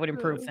Congress. That would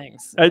improve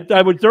things.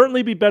 I would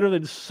certainly be better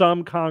than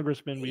some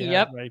congressmen we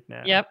have right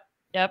now.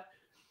 Yep.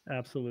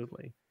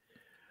 Absolutely.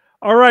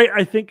 All right.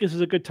 I think this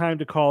is a good time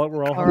to call it.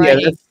 We're all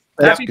right.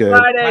 That's Happy good.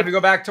 Friday. Time to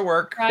go back to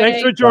work. Friday.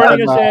 Thanks for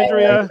joining us,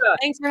 Andrea.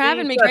 Thanks for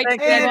having me. Great to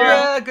see you.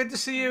 Andrea, good to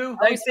see you.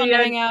 Thanks,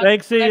 Ian.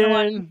 Thanks,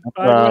 Ian.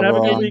 Bye, everyone. Have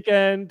a good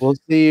weekend. We'll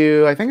see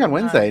you, I think, on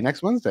Wednesday.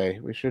 Next Wednesday.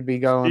 We should be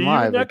going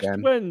live next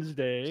again.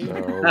 Wednesday. So,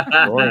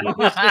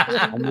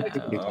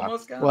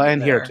 well,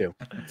 and here too.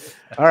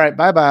 All right.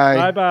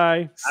 Bye-bye.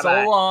 Bye-bye.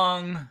 So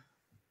long.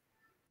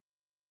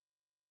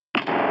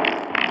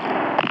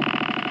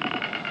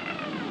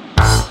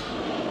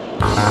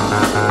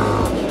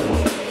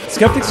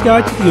 Skeptics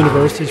Guide to the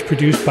Universe is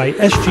produced by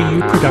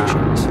SGU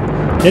Productions,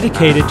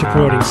 dedicated to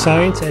promoting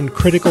science and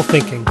critical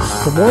thinking.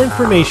 For more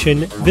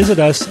information, visit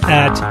us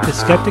at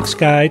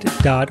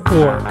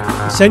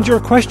theskepticsguide.org. Send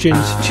your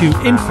questions to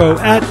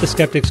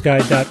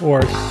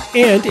info@theskepticsguide.org.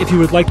 And if you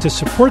would like to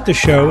support the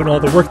show and all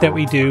the work that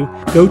we do,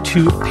 go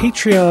to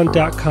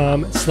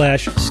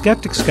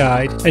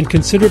patreon.com/skepticsguide and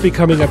consider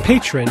becoming a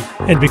patron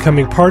and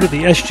becoming part of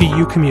the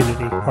SGU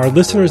community. Our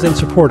listeners and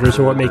supporters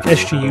are what make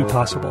SGU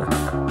possible.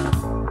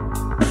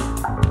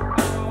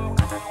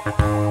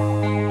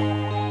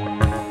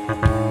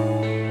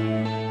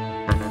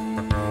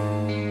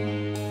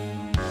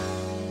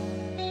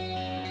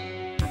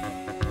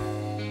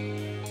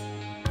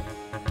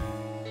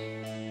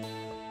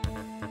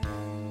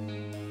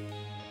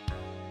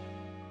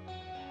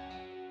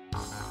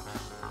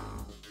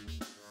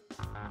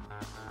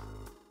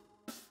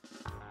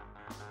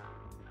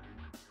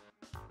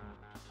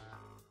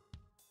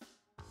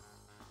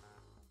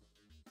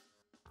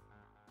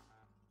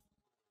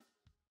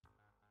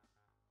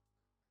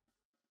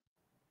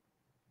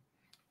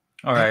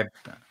 All right.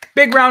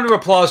 Big round of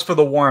applause for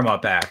the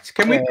warm-up act.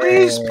 Can we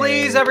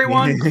please,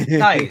 everyone?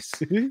 Nice.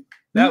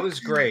 That was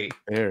great.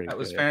 That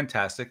was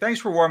fantastic. Thanks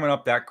for warming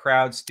up that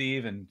crowd,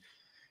 Steve and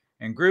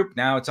group.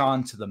 Now it's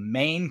on to the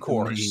main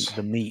course.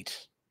 The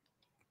meat.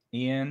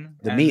 Ian.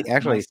 The meat.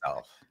 Actually,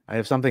 myself. I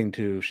have something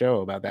to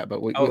show about that,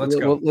 but let's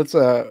go. Let's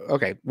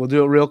okay, we'll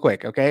do it real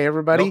quick. Okay,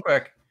 everybody. Real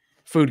quick.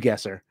 Food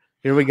guesser.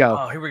 Here we go.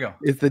 Oh, here we go.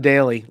 It's the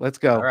daily. Let's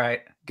go. All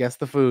right. Guess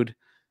the food.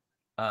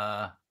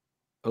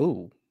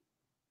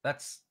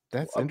 That's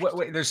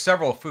interesting. There's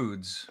several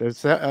foods. There are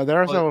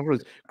several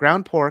foods: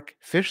 ground pork,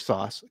 fish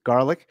sauce,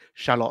 garlic,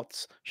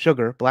 shallots,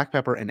 sugar, black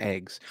pepper, and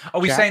eggs.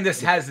 Are we saying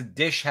this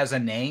dish has a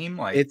name?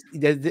 Like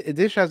the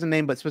dish has a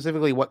name, but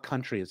specifically, what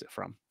country is it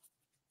from?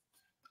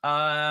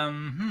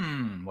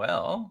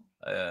 Well,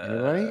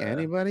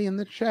 anybody in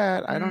the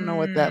chat? I don't know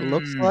what that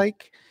looks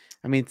like.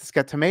 I mean, it's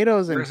got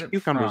tomatoes and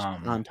cucumbers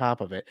on top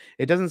of it.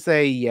 It doesn't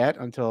say yet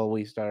until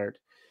we start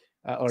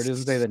or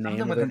doesn't say the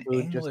name of the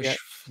food just yet. English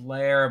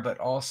flair, but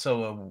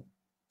also a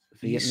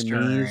Vietnamese.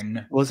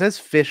 Eastern. Well, it says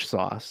fish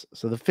sauce,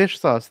 so the fish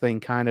sauce thing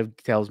kind of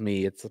tells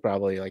me it's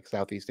probably like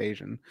Southeast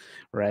Asian,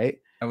 right?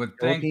 I would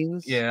think,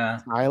 yeah.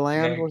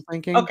 Thailand, Okay. we're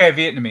thinking. Okay,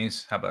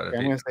 Vietnamese. How about it?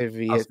 I'm gonna say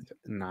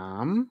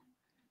Vietnam.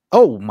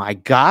 Oh my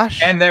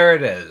gosh! And there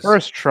it is.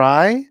 First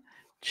try,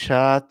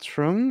 cha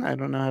trung. I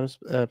don't know how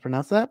to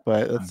pronounce that,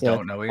 but it's a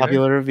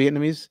popular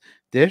Vietnamese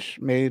dish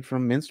made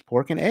from minced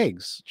pork and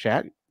eggs.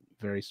 Chat,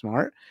 very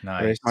smart.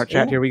 Nice. Very smart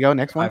chat. Here we go.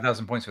 Next one.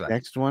 5,000 points for that.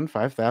 Next one,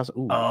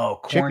 5,000. Oh,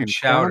 chicken, corn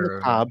chowder. Corn on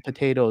the cob,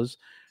 potatoes,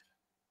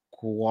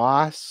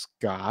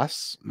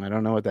 guascas. I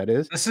don't know what that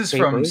is. This is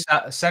from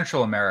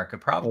Central America,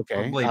 probably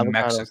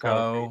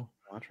Mexico.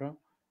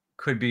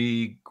 Could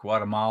be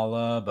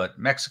Guatemala, but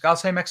Mexico. I'll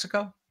say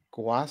Mexico.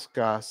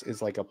 Guascas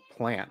is like a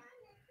plant.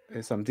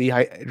 It's some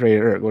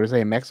dehydrated herb. What does it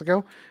say in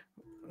Mexico?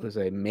 What does it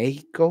say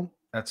Mexico?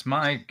 That's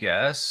my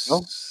guess.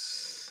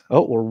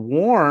 Oh, we're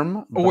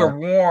warm. Oh, we're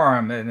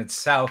warm, and it's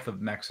south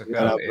of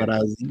Mexico.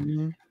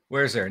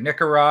 Where's there?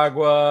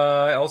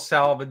 Nicaragua, El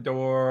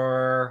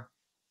Salvador,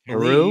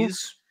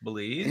 Belize.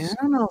 Yeah,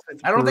 I don't know if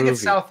it's I don't think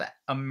it's South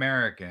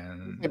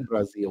American.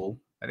 Brazil.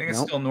 I think it's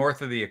still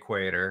north of the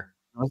equator.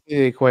 North of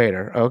the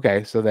equator.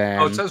 Okay, so then.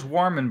 Oh, it says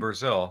warm in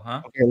Brazil,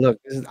 huh? Okay, look,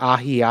 this is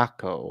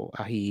ajiaco.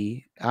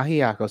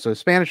 Ajiaco. So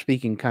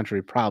Spanish-speaking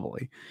country,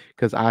 probably,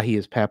 because ají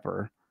is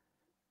pepper.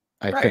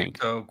 I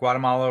think. So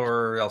Guatemala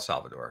or El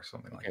Salvador,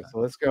 something like that. So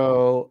let's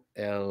go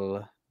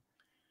El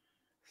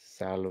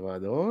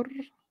Salvador.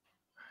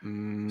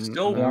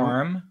 Still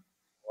warm.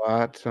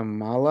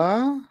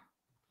 Guatemala.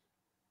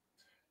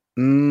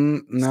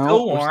 No.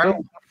 Still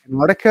warm.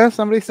 Antarctica,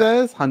 somebody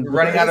says.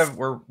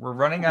 We're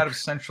running out of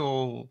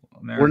Central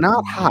America. We're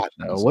not hot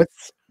though.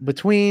 What's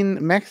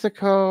between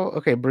Mexico?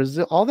 Okay,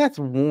 Brazil. All that's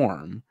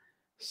warm.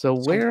 So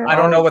where? I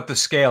don't know what the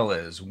scale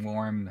is.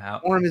 Warm.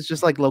 Warm is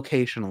just like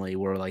locationally,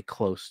 we're like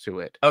close to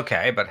it.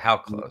 Okay, but how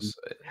close?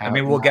 I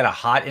mean, we'll get a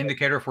hot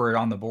indicator if we're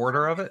on the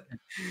border of it.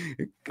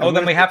 Oh,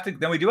 then we have to.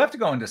 Then we do have to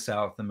go into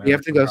South America. You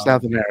have to go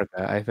South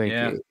America. I think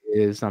it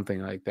is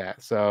something like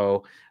that.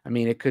 So I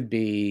mean, it could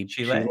be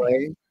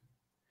Chile.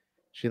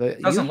 Chile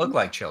doesn't look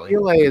like Chile.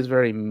 Chile is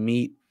very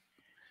meat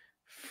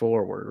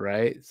forward,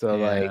 right? So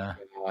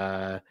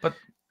but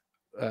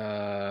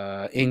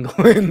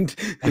England.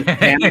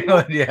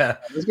 England, yeah.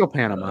 Let's go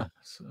Panama.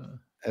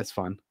 That's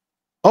fun.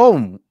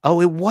 Oh,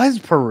 it was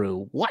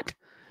Peru. What?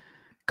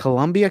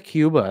 Colombia,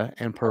 Cuba,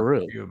 and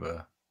Peru.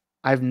 Cuba.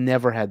 I've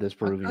never had this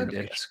Peruvian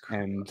dish,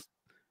 and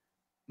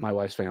my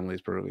wife's family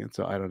is Peruvian,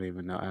 so I don't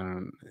even know. I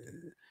don't.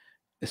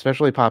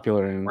 Especially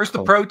popular in. Where's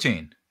the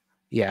protein?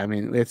 Yeah, I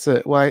mean it's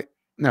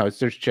no,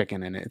 there's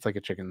chicken in it. It's like a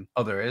chicken.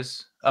 Oh, there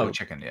is? Oh,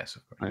 chicken, yes.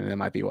 Of course. That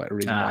might be what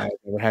reason why I've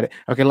never had it.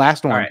 Okay,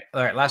 last one.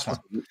 All right, last one.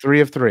 3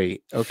 of 3.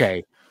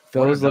 Okay.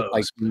 Those look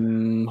like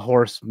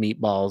horse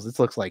meatballs. This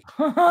looks like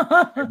or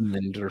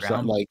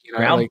something like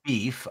ground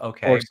beef.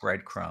 Okay,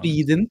 breadcrumbs.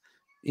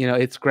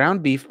 It's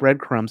ground beef,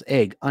 breadcrumbs,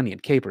 egg, onion,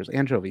 capers,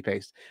 anchovy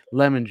paste,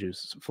 lemon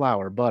juice,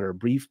 flour, butter,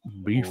 beef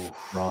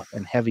broth,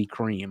 and heavy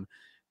cream.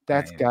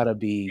 That's got to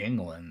be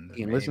England.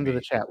 Listen to the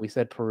chat. We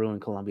said Peru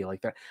and Colombia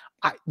like that.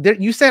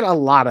 You said a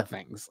lot of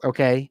things,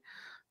 okay?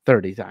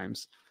 30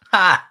 times.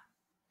 Ha!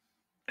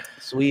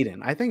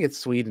 Sweden. I think it's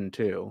Sweden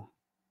too.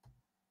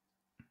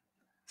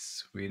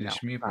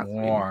 Swedish meat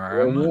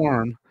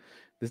warm.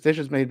 This dish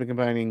is made by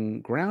combining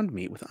ground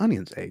meat with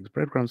onions, eggs,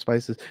 breadcrumbs,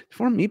 spices to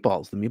form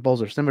meatballs. The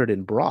meatballs are simmered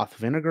in broth,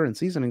 vinegar, and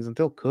seasonings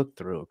until cooked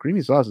through. A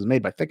creamy sauce is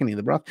made by thickening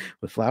the broth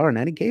with flour and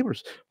adding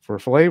capers. For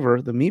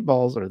flavor, the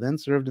meatballs are then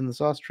served in the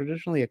sauce,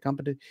 traditionally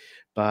accompanied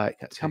by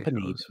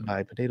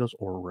potatoes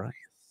or rice.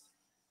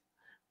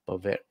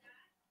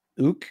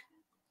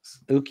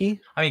 Uki?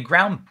 I mean,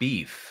 ground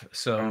beef.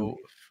 So,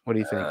 what are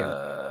you thinking?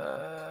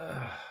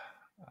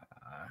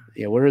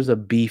 Where is a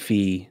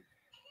beefy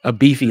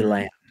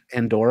lamb?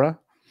 Andorra?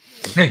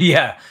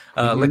 Yeah.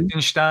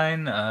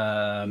 Liechtenstein.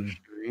 I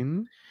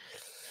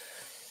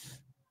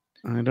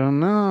don't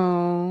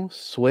know.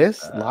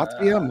 Swiss,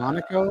 Latvia,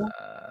 Monaco,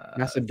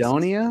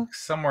 Macedonia,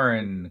 somewhere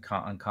in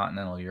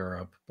continental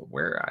Europe, but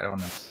where I don't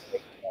know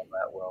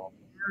that well.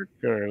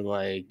 Or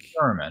like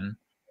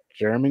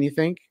German, you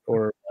think?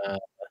 Or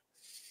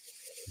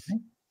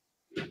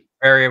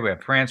area? We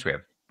have France. We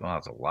have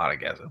that's a lot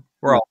of guesses.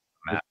 We're all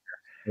on the map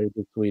here. We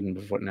did Sweden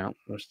before. Now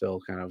we're still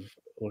kind of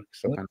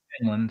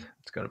Finland.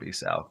 It's got to be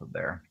south of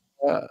there.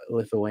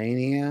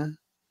 Lithuania.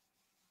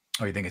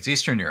 Oh, you think it's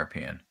Eastern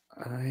European?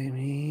 I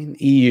mean,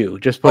 EU.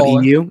 Just put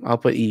Poland. EU. I'll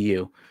put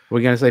EU.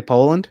 We're gonna say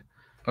Poland.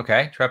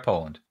 Okay, try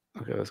Poland.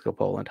 Okay, let's go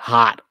Poland.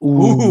 Hot.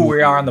 Ooh,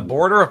 we are on the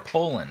border of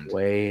Poland.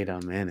 Wait a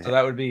minute. So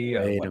that would be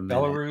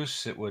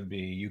Belarus. It would be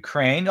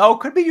Ukraine. Oh,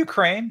 could be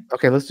Ukraine.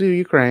 Okay, let's do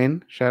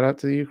Ukraine. Shout out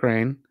to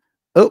Ukraine.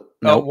 Oh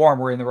no, warm.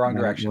 We're in the wrong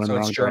direction. So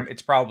it's Germany.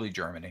 It's probably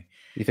Germany.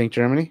 You think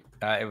Germany?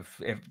 If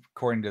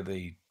according to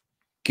the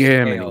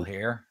Germany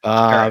here.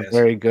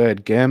 Very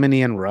good.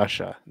 Germany and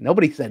Russia.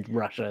 Nobody said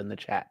Russia in the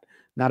chat.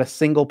 Not a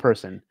single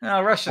person.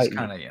 No, Russia's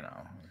kind of,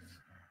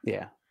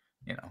 Yeah.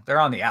 you know, they're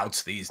on the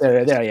outs these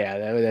days.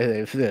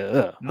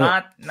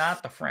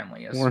 Not the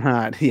friendliest. We're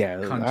not. Yeah,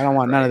 I don't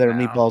want none of their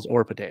meatballs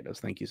or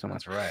potatoes. Thank you so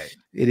much. That's right.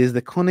 It is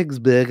the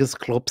Königsberg's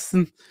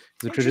Klopsen,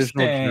 the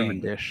traditional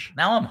German dish.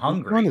 Now I'm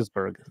hungry.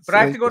 But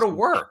I have to go to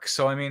work.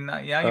 So I mean,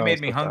 yeah, you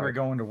made me hungry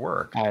going to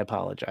work. I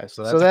apologize.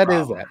 So that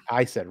is that.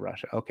 I said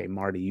Russia. Okay,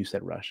 Marty, you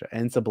said Russia.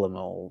 And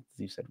Subliminal,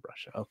 you said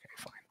Russia. Okay,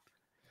 fine.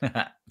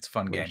 It's a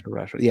fun game.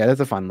 Russia. Yeah, that's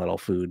a fun little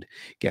food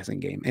guessing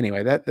game.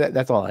 Anyway,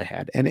 that's all I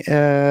had. And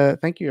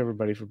thank you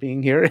everybody for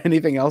being here.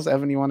 Anything else,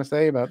 Evan, you want to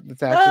say about the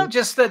taxes?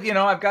 Just that, you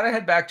know, I've got to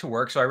head back to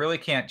work, so I really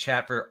can't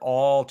chat for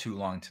all too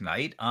long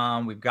tonight.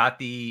 We've got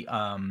the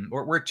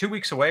we're 2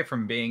 weeks away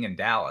from being in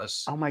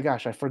Dallas. Oh my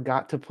gosh, I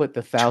forgot to put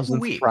the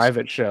 1000th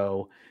private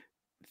show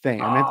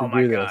thing. I meant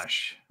to do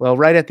this. Well,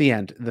 right at the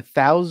end, the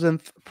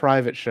 1000th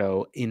private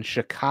show in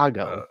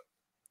Chicago.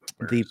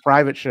 The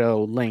private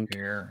show link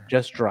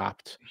just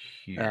dropped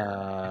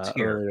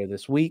earlier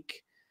this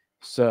week.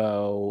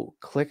 So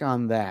click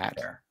on that.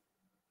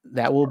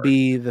 That will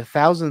be the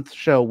 1000th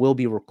show will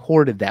be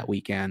recorded that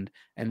weekend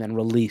and then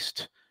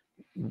released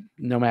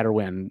no matter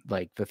when,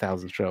 like the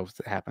 1000th show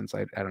happens.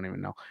 I don't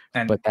even know.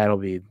 But that'll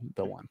be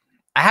the one.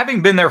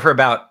 Having been there for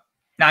about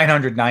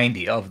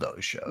 990 of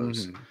those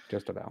shows.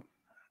 Just about.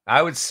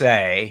 I would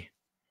say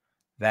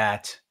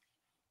that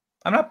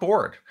I'm not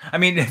bored. I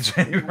mean, it's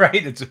right.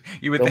 It's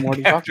you would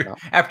think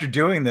after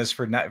doing this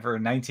for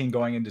 19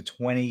 going into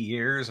 20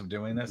 years of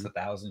doing this,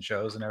 1,000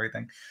 shows and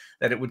everything,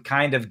 that it would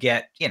kind of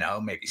get, you know,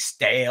 maybe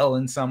stale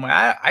in some way.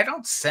 I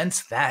don't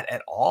sense that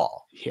at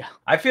all. Yeah.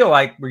 I feel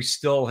like we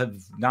still have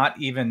not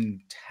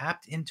even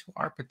tapped into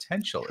our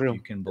potential, if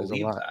you can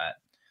believe that.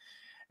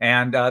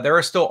 And there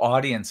are still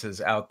audiences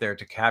out there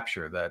to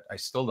capture that I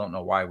still don't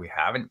know why we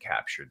haven't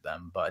captured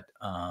them, but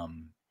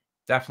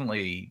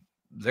definitely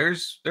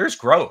there's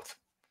growth,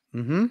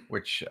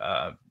 which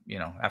you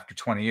know, after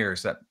 20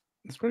 years, that's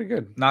pretty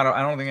good.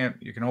 I don't think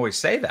you can always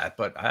say that,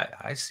 but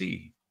I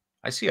see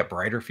a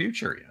brighter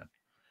future yet.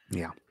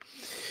 Yeah.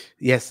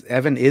 Yes,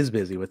 Evan is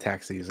busy with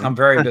tax season. I'm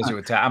very busy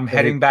with tax. I'm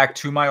heading back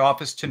to my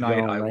office tonight.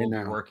 I will be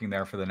working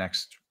there for the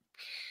next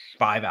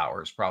 5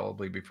 hours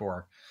probably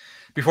before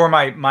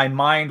my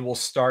mind will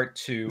start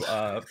to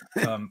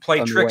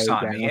play tricks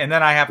on me, and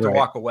then I have to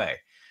walk away.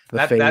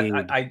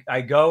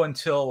 I go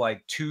until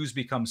like 2s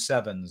become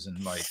 7s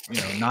and like, you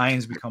know,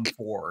 9s become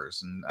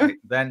 4s, and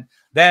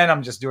then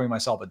I'm just doing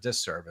myself a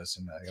disservice,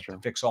 and I have to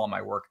fix all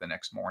my work the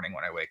next morning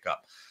when I wake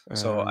up.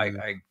 So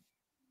I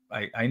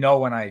know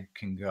when I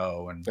can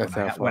go and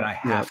when I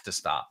have to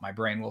stop. My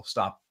brain will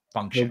stop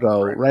functioning. We'll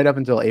go right up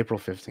until April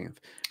 15th.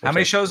 How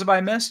many shows have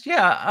I missed?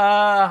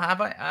 Yeah, have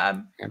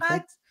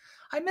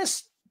I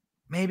missed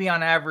maybe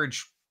on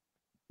average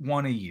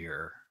 1 a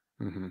year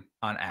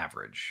on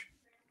average.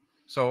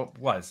 So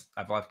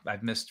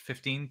I've missed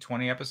 15,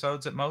 20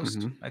 episodes at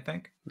most, I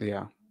think.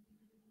 Yeah.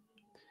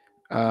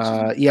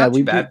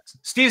 Too bad.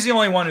 Steve's the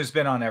only one who's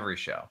been on every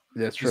show.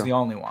 That's true. He's the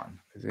only one.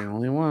 He's the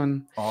only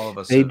one. All of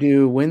us. They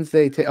do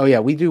Wednesday.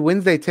 We do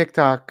Wednesday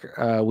TikTok.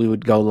 We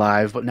would go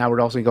live, but now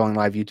we're also going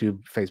live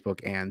YouTube,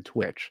 Facebook, and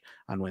Twitch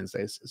on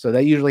Wednesdays. So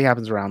that usually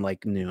happens around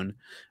like noon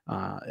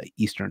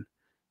Eastern.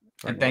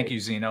 And thank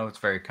you, Zeno. It's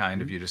very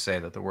kind of you to say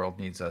that the world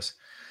needs us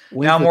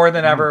now more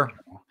than ever.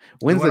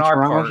 When's the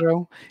Toronto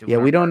show? Yeah,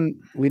 we don't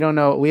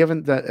know. We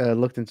haven't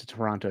looked into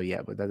Toronto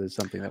yet, but that is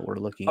something that we're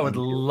looking. I would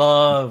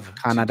love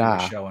Canada to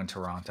do a show in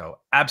Toronto.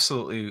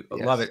 Absolutely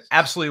love it.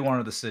 Absolutely one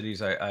of the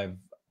cities I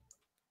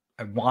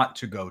want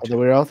to go to. Although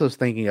we're also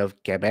thinking of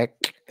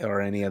Quebec or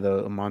any of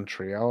the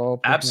Montreal.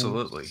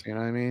 Absolutely, you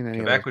know what I mean.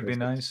 Quebec would be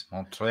nice.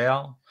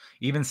 Montreal.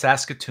 Even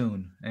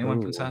Saskatoon.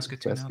 Anyone from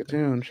Saskatoon?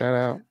 Saskatoon, shout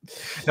out.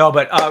 No,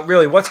 but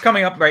really, what's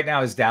coming up right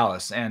now is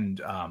Dallas, and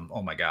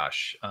oh my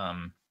gosh,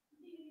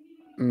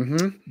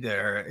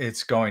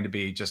 it's going to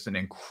be just an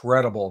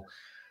incredible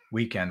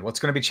weekend.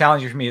 What's going to be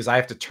challenging for me is I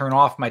have to turn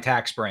off my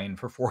tax brain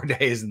for 4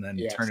 days and then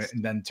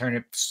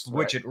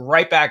switch it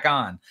right back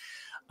on.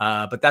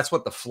 But that's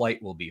what the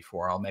flight will be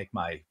for. I'll make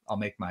my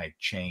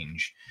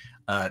change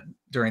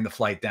during the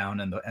flight down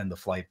and the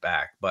flight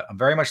back. But I'm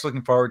very much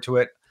looking forward to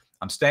it.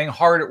 I'm staying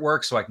hard at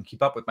work so I can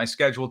keep up with my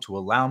schedule to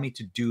allow me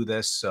to do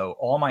this. So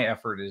all my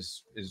effort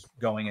is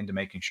going into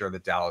making sure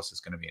that Dallas is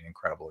going to be an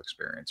incredible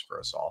experience for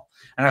us all.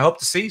 And I hope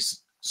to see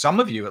some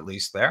of you at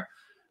least there.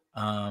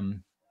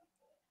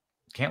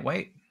 Can't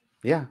wait.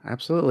 Yeah,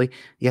 absolutely.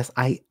 Yes,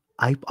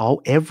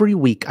 every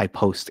week I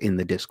post in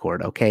the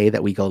Discord, okay,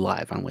 that we go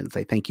live on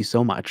Wednesday. Thank you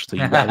so much. So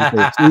you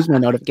guys use my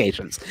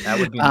notifications. That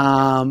would be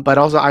nice. But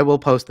also I will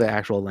post the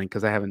actual link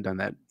because I haven't done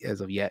that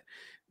as of yet.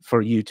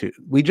 For YouTube,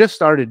 we just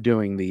started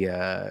doing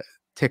the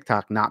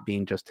TikTok not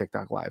being just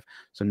TikTok live,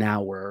 so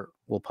now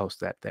we'll post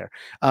that there.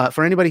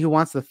 For anybody who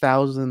wants the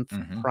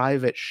 1000th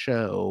private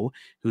show,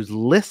 who's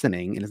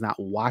listening and is not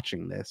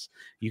watching this,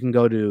 you can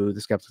go to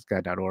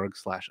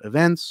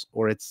theskepticsguide.org/events,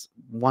 or it's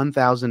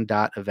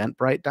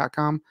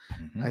 1000.eventbrite.com,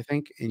 I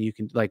think, and you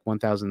can like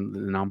 1000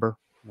 the number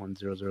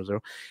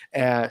 1000.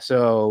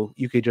 So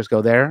you could just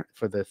go there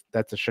for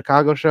that's a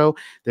Chicago show.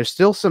 There's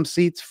still some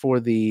seats for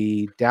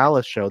the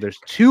Dallas show. There's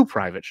 2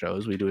 private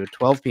shows. We do a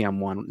 12 p.m.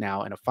 one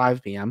now and a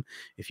 5 p.m.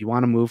 If you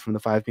want to move from the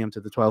 5 p.m. to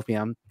the 12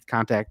 p.m.,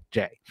 contact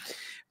Jay.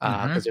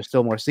 Because there's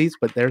still more seats,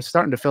 but they're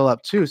starting to fill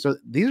up too. So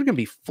these are going to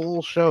be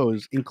full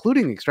shows,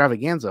 including the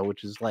Extravaganza,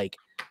 which is like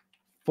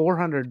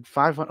 400,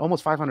 500,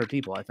 almost 500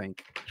 people, I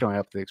think, showing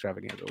up to the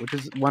Extravaganza, which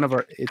is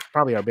it's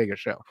probably our biggest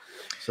show.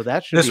 So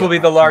this will be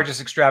the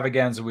largest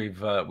Extravaganza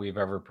we've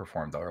ever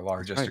performed, our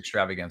largest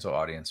Extravaganza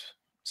audience,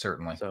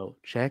 certainly. So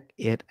check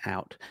it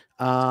out.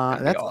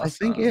 That's awesome. I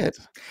think it.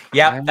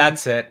 Yeah,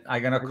 that's it.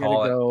 I'm gonna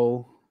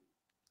go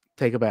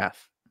take a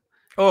bath.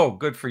 Oh,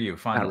 good for you.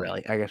 Finally. Not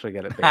really. I guess we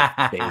got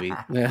it, baby.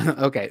 Yeah.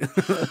 Okay.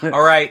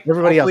 All right.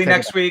 Everybody Hopefully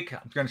next week.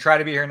 I'm going to try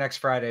to be here next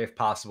Friday if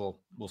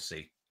possible. We'll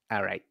see.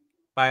 All right.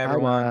 Bye,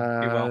 everyone. Bye.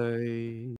 Be well.